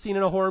I've ever seen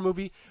in a horror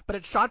movie, but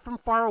it's shot from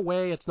far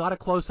away. It's not a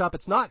close-up.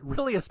 It's not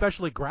really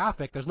especially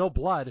graphic. There's no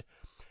blood.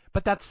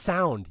 But that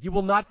sound, you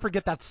will not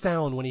forget that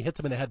sound when he hits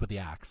him in the head with the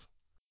axe.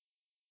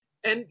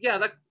 And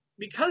yeah,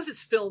 because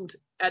it's filmed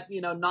at,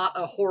 not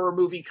a horror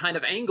movie kind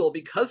of angle,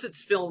 because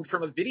it's filmed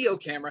from a video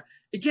camera,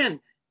 again,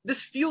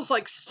 this feels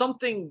like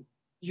something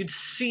you'd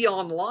see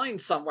online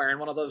somewhere in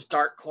one of those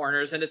dark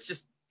corners, and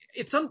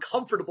it's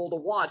uncomfortable to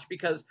watch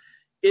because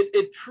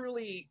it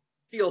truly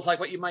feels like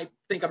what you might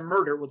think a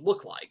murder would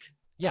look like.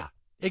 Yeah,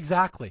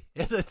 exactly.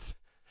 It's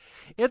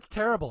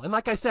terrible. And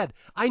like I said,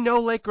 I know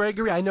Lake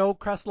Gregory, I know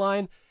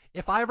Crestline.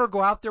 If I ever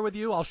go out there with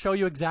you, I'll show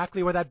you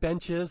exactly where that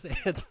bench is.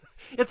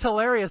 It's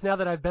hilarious now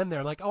that I've been there.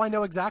 I'm like, oh, I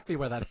know exactly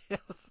where that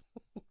is.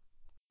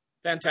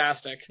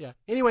 Fantastic. Yeah.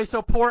 Anyway,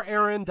 so poor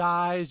Aaron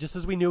dies just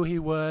as we knew he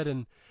would,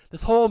 and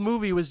this whole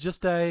movie was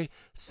just a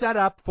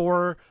setup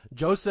for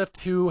Joseph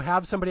to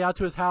have somebody out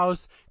to his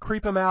house,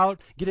 creep him out,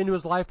 get into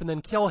his life, and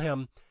then kill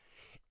him.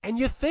 And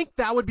you think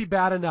that would be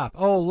bad enough.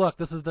 Oh, look,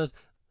 this is the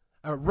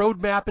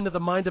roadmap into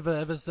the mind of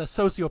a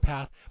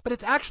sociopath. But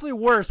it's actually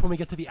worse when we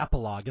get to the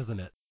epilogue,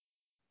 isn't it?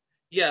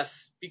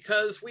 Yes,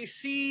 because we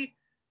see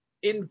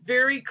in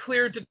very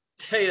clear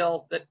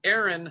detail that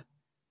Aaron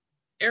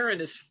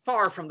is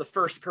far from the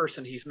first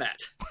person he's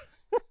met.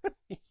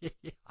 Yeah.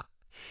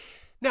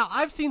 Now,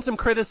 I've seen some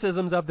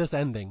criticisms of this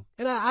ending,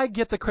 and I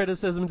get the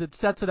criticisms. It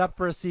sets it up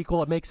for a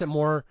sequel. It makes it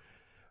more,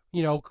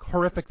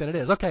 horrific than it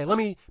is. Okay, let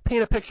me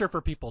paint a picture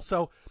for people.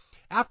 So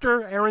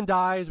after Aaron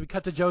dies, we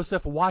cut to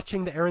Joseph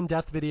watching the Aaron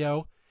death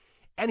video,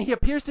 and he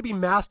appears to be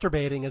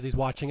masturbating as he's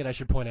watching it, I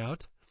should point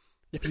out,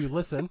 if you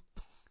listen.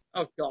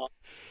 Oh, God.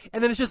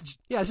 And then it's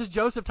just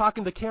Joseph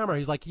talking to the camera.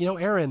 He's like,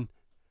 Aaron,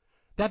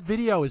 that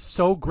video is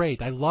so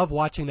great. I love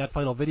watching that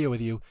final video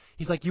with you.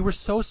 He's like, you were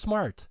so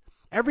smart.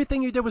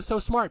 Everything you did was so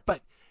smart,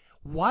 but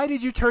why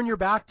did you turn your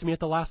back to me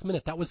at the last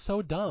minute? That was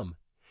so dumb.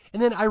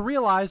 And then I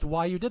realized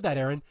why you did that,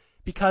 Aaron,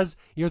 because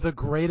you're the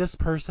greatest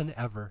person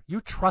ever.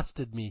 You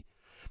trusted me.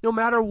 No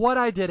matter what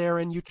I did,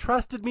 Aaron, you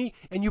trusted me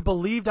and you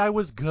believed I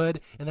was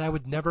good and I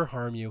would never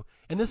harm you.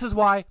 And this is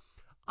why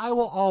I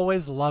will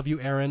always love you,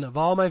 Aaron. Of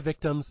all my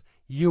victims,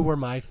 you were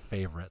my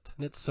favorite.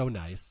 And it's so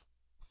nice.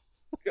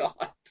 God.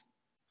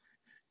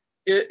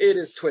 It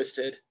is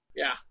twisted.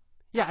 Yeah.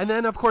 Yeah, and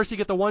then, of course, you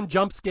get the one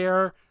jump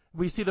scare.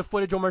 We see the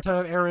footage one more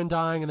time of Aaron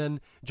dying, and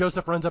then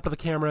Joseph runs up to the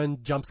camera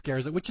and jump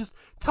scares it, which is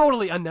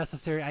totally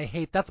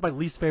unnecessary. That's my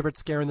least favorite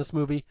scare in this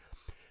movie.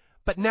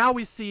 But now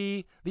we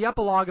see the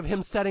epilogue of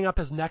him setting up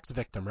his next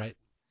victim, right?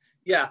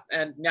 Yeah,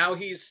 and now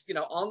he's,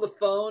 on the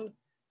phone,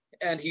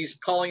 and he's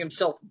calling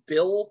himself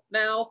Bill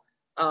now.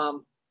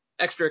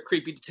 Extra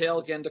creepy detail,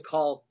 again, to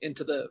call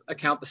into the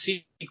account the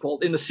sequel.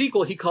 In the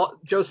sequel,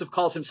 Joseph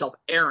calls himself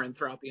Aaron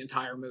throughout the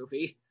entire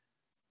movie.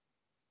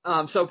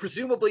 So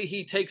presumably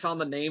he takes on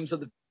the names of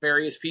the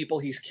various people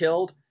he's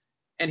killed,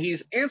 and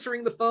he's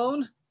answering the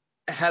phone,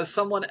 has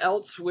someone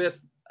else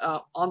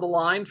on the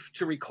line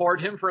to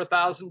record him for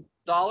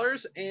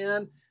 $1,000,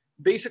 and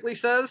basically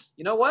says,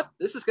 you know what,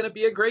 this is going to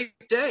be a great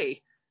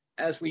day,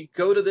 as we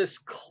go to this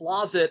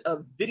closet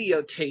of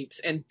videotapes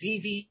and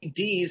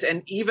DVDs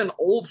and even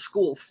old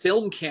school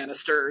film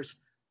canisters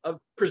of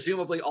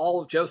presumably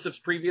all of Joseph's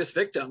previous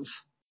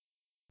victims.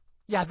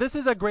 Yeah, this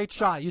is a great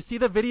shot. You see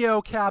the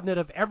video cabinet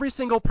of every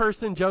single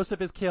person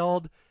Joseph has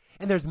killed,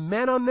 and there's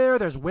men on there,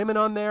 there's women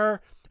on there.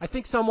 I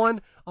think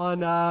someone on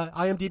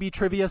IMDb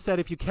trivia said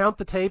if you count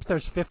the tapes,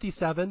 there's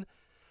 57.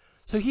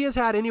 So he has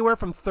had anywhere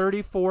from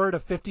 34 to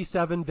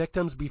 57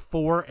 victims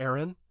before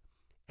Aaron.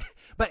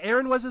 But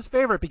Aaron was his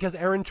favorite because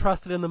Aaron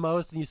trusted him the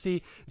most. And you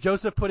see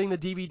Joseph putting the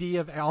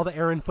DVD of all the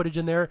Aaron footage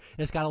in there,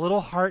 and it's got a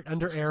little heart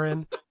under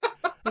Aaron.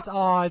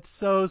 It's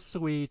so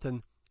sweet.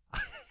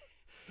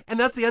 And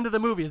that's the end of the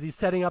movie, is he's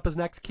setting up his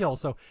next kill.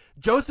 So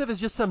Joseph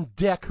is just some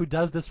dick who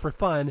does this for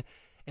fun.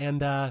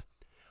 And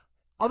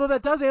although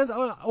that does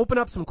open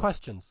up some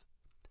questions.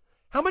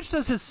 How much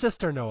does his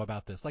sister know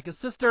about this? Like his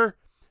sister...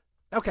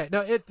 Okay,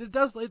 no, it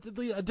does...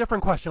 a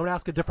different question. I want to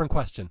ask a different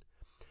question.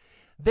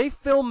 They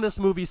filmed this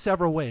movie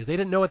several ways. They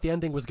didn't know what the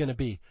ending was going to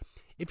be.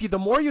 The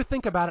more you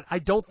think about it, I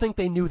don't think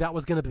they knew that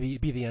was going to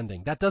be the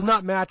ending. That does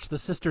not match the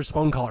sister's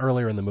phone call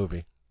earlier in the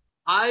movie.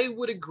 I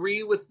would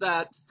agree with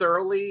that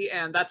thoroughly,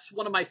 and that's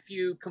one of my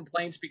few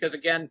complaints because,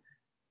 again,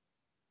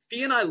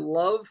 Fee and I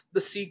love the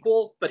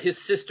sequel, but his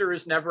sister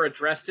is never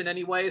addressed in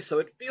any way, so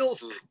it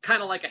feels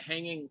kind of like a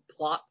hanging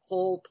plot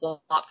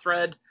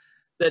thread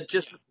that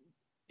just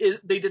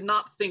they did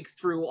not think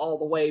through all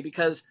the way,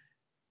 because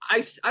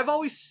I've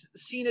always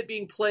seen it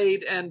being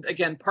played, and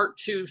again, part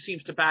 2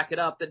 seems to back it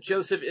up, that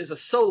Joseph is a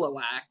solo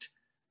act.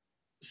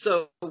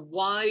 So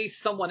why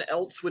someone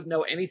else would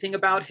know anything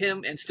about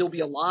him and still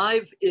be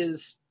alive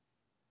is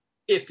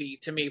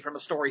iffy to me from a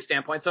story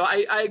standpoint. So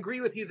I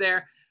agree with you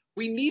there.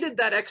 We needed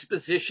that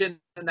exposition,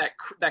 and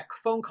that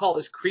phone call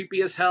is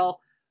creepy as hell,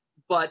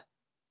 but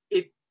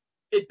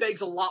it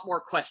begs a lot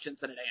more questions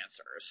than it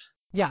answers.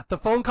 Yeah, the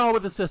phone call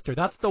with the sister.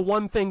 That's the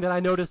one thing that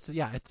I noticed.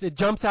 Yeah, it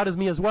jumps out as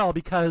me as well,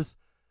 because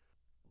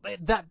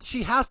that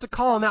she has to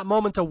call in that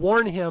moment to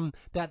warn him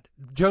that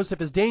Joseph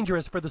is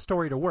dangerous for the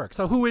story to work.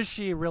 So who is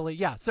she really?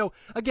 Yeah. So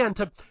again,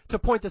 to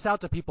point this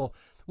out to people,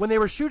 when they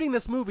were shooting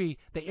this movie,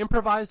 they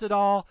improvised it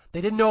all. They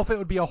didn't know if it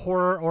would be a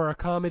horror or a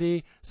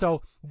comedy.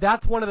 So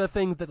that's one of the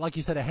things that, like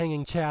you said, a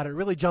hanging chad, it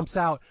really jumps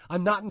out.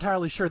 I'm not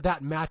entirely sure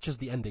that matches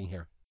the ending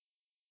here.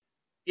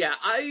 Yeah,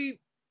 I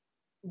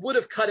would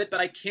have cut it, but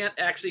I can't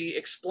actually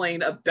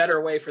explain a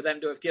better way for them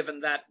to have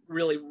given that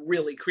really,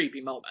 really creepy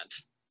moment.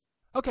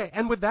 Okay,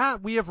 and with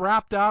that, we have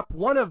wrapped up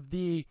one of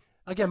the,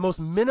 again, most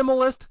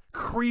minimalist,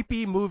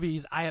 creepy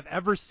movies I have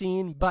ever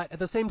seen, but at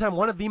the same time,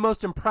 one of the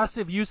most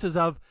impressive uses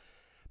of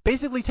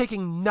basically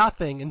taking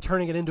nothing and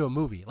turning it into a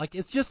movie. Like,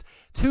 it's just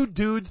two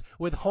dudes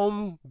with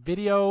home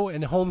video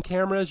and home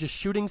cameras just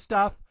shooting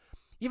stuff.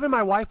 Even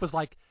my wife was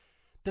like,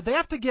 did they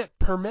have to get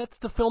permits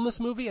to film this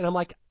movie? And I'm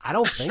like, I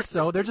don't think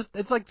so.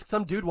 It's like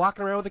some dude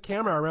walking around with a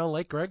camera around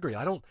Lake Gregory.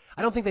 I don't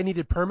think they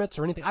needed permits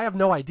or anything. I have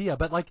no idea,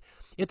 but like,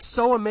 it's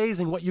so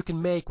amazing what you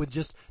can make with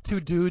just two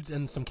dudes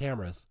and some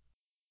cameras.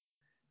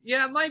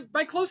 Yeah,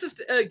 my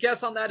closest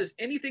guess on that is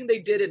anything they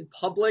did in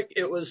public,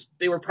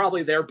 they were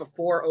probably there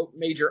before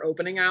major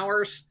opening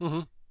hours.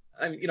 Mm-hmm.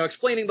 I mean,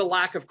 explaining the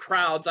lack of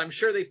crowds, I'm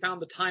sure they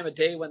found the time of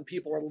day when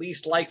people were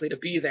least likely to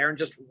be there and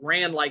just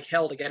ran like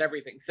hell to get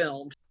everything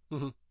filmed.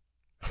 Mm-hmm.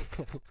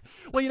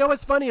 Well,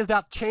 what's funny is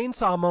that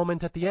chainsaw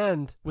moment at the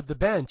end with the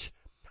bench.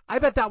 I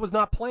bet that was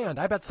not planned.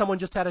 I bet someone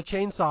just had a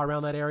chainsaw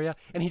around that area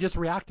and he just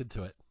reacted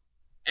to it.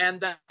 And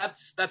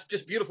that's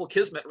just beautiful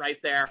kismet right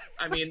there.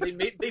 I mean,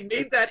 they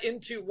made that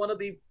into one of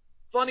the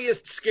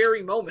funniest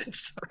scary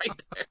moments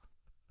right there.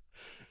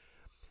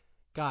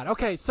 God.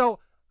 Okay, so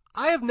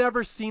I have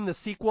never seen the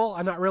sequel.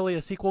 I'm not really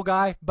a sequel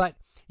guy, but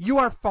you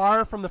are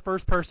far from the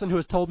first person who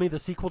has told me the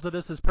sequel to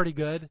this is pretty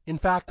good. In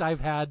fact,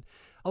 I've had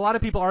a lot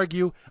of people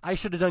argue I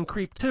should have done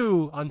Creep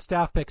 2 on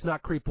Staff Picks,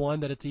 not Creep 1,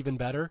 that it's even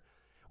better.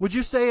 Would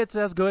you say it's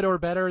as good or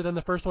better than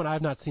the first one? I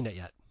have not seen it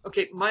yet.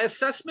 Okay, my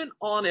assessment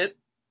on it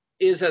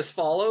is as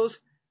follows.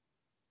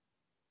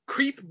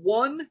 Creep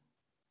 1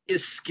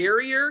 is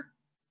scarier.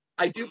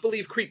 I do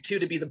believe Creep 2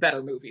 to be the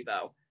better movie,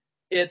 though.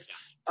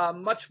 It's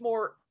much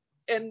more...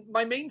 And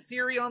my main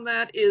theory on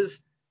that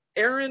is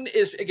Aaron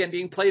is, again,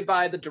 being played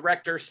by the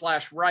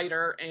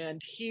director/writer,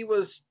 and he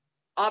was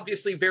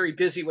obviously very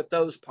busy with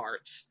those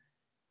parts.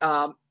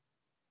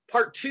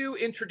 Part 2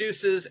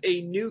 introduces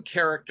a new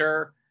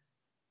character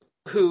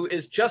who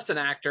is just an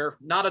actor,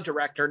 not a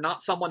director,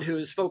 not someone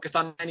who's focused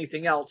on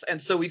anything else.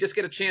 And so we just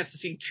get a chance to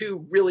see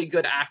two really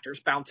good actors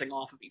bouncing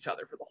off of each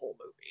other for the whole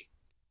movie.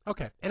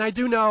 Okay, and I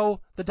do know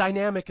the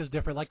dynamic is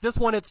different. Like this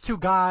one, it's two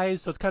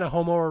guys, so it's kind of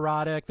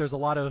homoerotic. There's a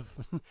lot of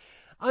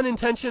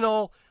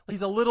unintentional.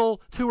 He's a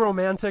little too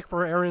romantic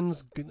for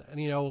Aaron's,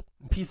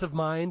 peace of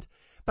mind.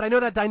 But I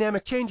know that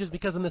dynamic changes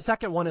because in the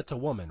second one, it's a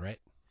woman, right?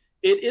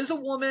 It is a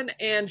woman,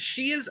 and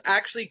she is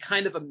actually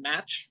kind of a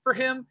match for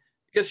him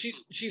because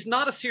she's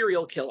not a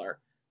serial killer,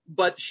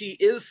 but she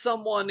is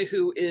someone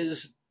who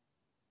is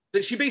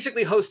that she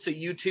basically hosts a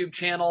YouTube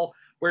channel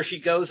where she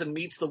goes and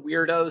meets the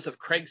weirdos of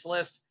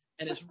Craigslist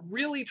and is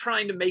really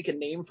trying to make a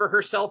name for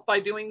herself by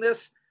doing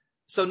this.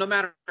 So no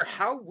matter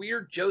how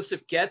weird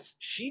Joseph gets,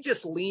 she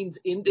just leans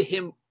into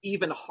him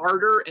even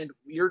harder and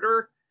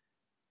weirder.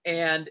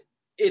 And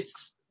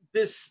it's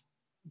this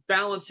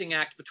balancing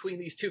act between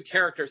these two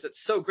characters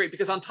that's so great,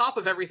 because on top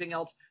of everything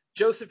else,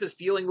 Joseph is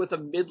dealing with a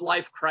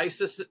midlife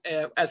crisis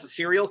as a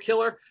serial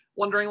killer,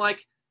 wondering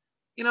like,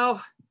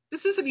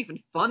 this isn't even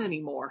fun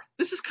anymore.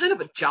 This is kind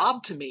of a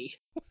job to me.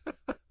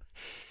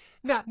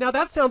 Now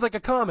that sounds like a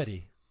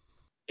comedy.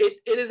 It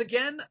is,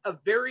 again, a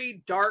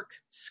very dark,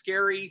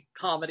 scary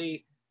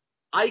comedy.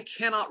 I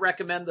cannot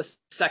recommend the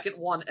second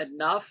one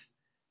enough.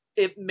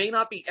 It may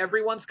not be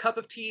everyone's cup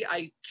of tea.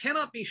 I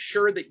cannot be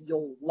sure that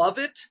you'll love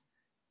it,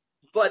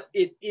 but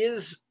it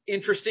is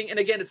interesting. And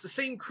again, it's the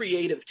same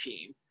creative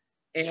team,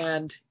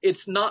 and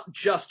it's not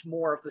just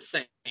more of the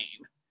same.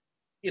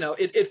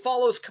 It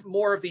follows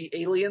more of the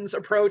Aliens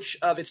approach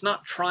of, it's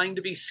not trying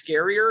to be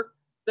scarier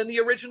than the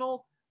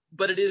original,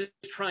 but it is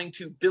trying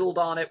to build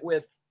on it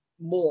with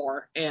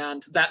more,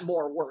 and that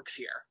more works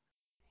here.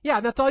 Yeah,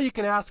 and that's all you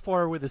can ask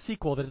for with a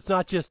sequel, that it's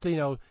not just,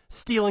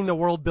 stealing the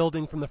world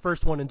building from the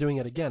first one and doing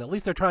it again. At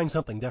least they're trying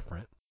something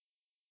different.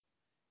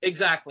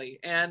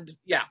 Exactly. And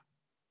yeah.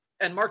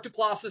 And Mark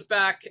Duplass is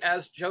back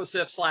as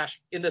Joseph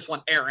 / in this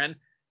one, Aaron.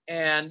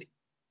 And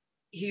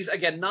he's,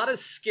 again, not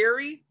as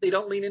scary. They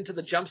don't lean into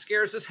the jump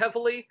scares as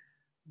heavily,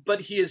 but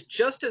he is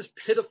just as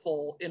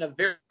pitiful in a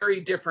very,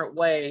 very different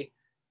way.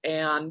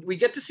 And we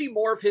get to see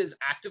more of his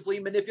actively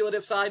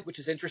manipulative side, which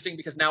is interesting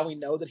because now we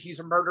know that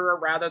he's a murderer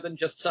rather than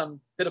just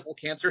some pitiful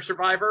cancer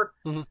survivor.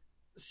 Mm-hmm.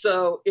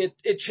 So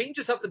it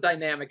changes up the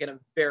dynamic in a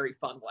very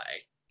fun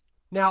way.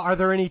 Now, are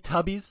there any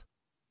tubbies?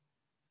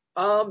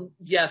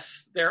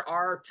 Yes, there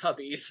are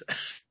tubbies.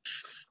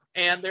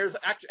 And there's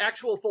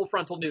actual full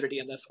frontal nudity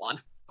in this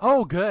one.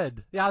 Oh,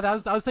 good. Yeah, I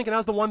was thinking that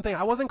was the one thing.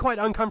 I wasn't quite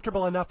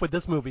uncomfortable enough with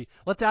this movie.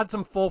 Let's add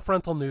some full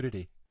frontal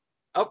nudity.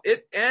 Oh,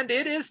 it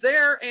is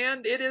there,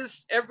 and it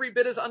is every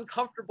bit as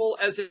uncomfortable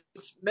as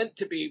it's meant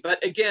to be.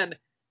 But again,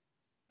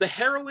 the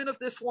heroine of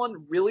this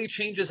one really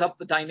changes up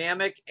the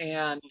dynamic,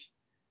 and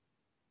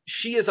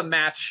she is a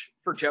match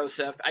for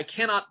Joseph. I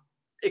cannot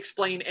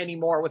explain any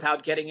more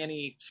without getting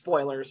any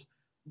spoilers,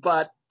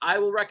 but I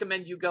will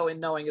recommend you go in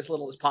knowing as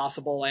little as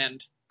possible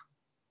and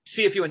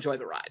see if you enjoy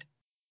the ride.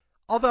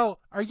 Although,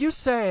 are you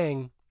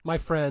saying, my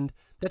friend,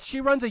 that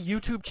she runs a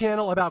YouTube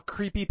channel about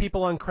creepy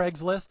people on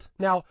Craigslist?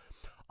 Now,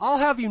 I'll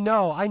have you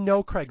know, I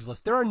know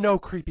Craigslist. There are no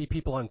creepy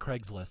people on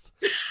Craigslist.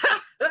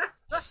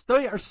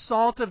 They are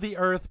salt of the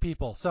earth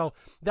people. So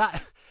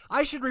that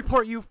I should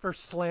report you for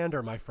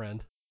slander, my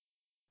friend.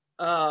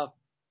 Do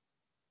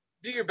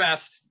your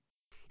best.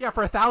 Yeah,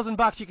 for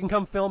 $1,000 you can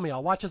come film me.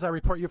 I'll watch as I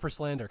report you for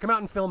slander. Come out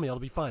and film me. It'll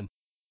be fun.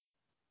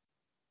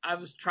 I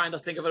was trying to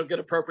think of a good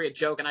appropriate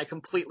joke, and I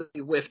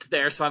completely whiffed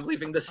there, so I'm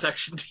leaving this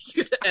section to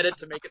you to edit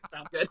to make it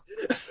sound good.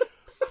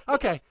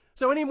 Okay,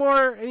 so any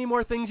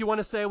more things you want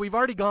to say? We've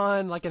already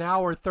gone like an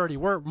hour 30.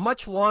 We're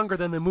much longer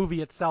than the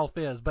movie itself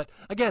is. But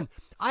again,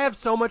 I have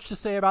so much to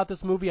say about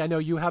this movie. I know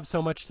you have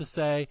so much to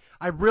say.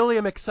 I really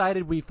am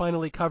excited we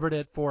finally covered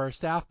it for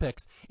Staff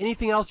Picks.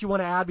 Anything else you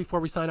want to add before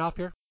we sign off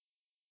here?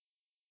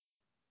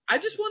 I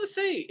just want to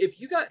say,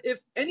 if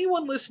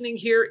anyone listening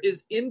here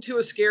is into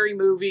a scary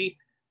movie,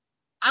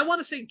 I want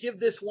to say give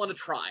this one a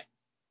try.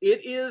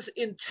 It is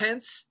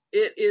intense.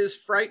 It is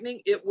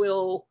frightening. It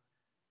will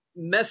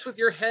mess with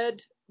your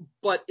head,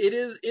 but it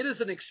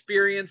is an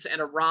experience and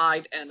a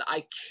ride, and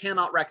I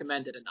cannot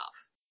recommend it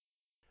enough.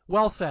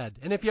 Well said.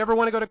 And if you ever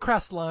want to go to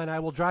Crestline, I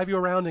will drive you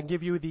around and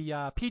give you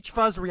the Peach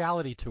Fuzz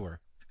reality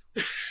tour.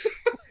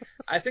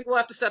 I think we'll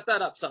have to set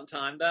that up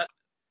sometime.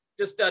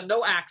 Just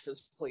no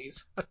axes,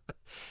 please.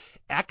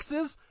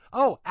 Axes?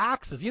 Oh,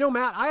 axes.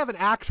 Matt, I have an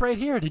axe right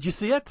here. Did you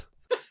see it?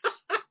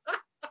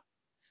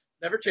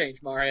 Never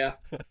change, Mario.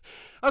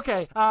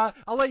 Okay,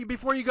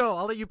 before you go,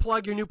 I'll let you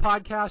plug your new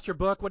podcast, your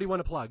book. What do you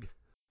want to plug?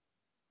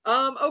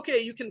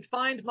 Okay, you can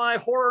find my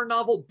horror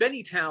novel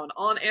Bennytown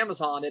on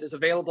Amazon. It is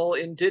available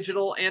in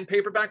digital and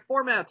paperback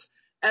formats.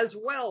 As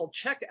well,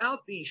 check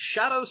out the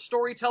Shadow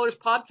Storytellers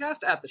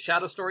podcast at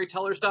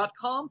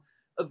theshadowstorytellers.com,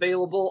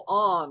 available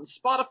on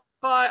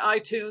Spotify,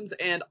 iTunes,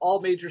 and all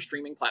major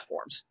streaming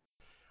platforms.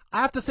 I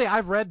have to say,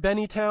 I've read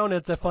Bennytown.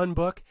 It's a fun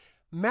book.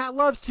 Matt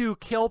loves to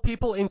kill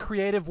people in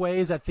creative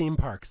ways at theme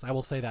parks. I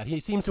will say that.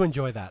 He seems to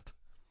enjoy that.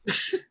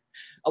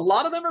 A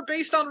lot of them are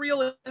based on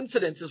real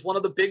incidents, is one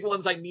of the big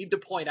ones I need to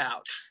point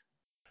out.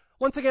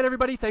 Once again,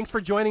 everybody, thanks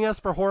for joining us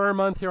for Horror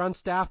Month here on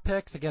Staff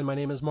Picks. Again, my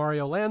name is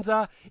Mario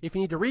Lanza. If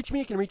you need to reach me,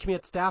 you can reach me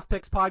at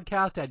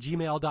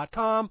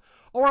staffpickspodcast@gmail.com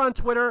or on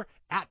Twitter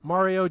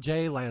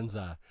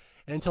 @MarioJLanza.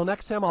 And until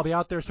next time, I'll be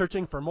out there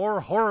searching for more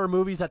horror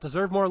movies that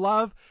deserve more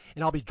love,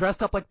 and I'll be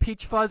dressed up like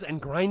Peach Fuzz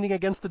and grinding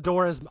against the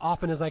door as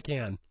often as I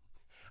can.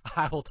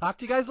 I will talk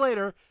to you guys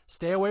later.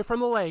 Stay away from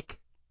the lake.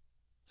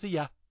 See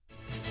ya.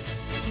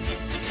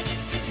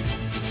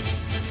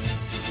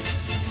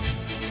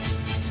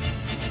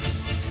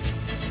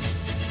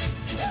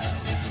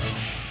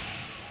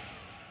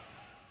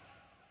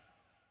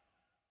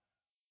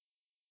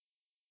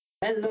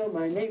 Hello,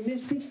 my name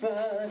is Peach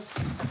Fuzz.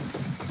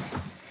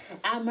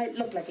 I might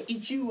look like I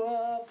eat you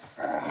up,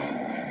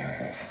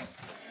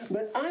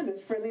 but I'm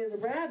as friendly as a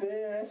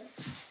rabbit,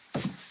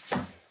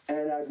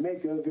 and I'd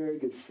make a very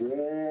good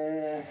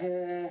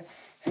friend.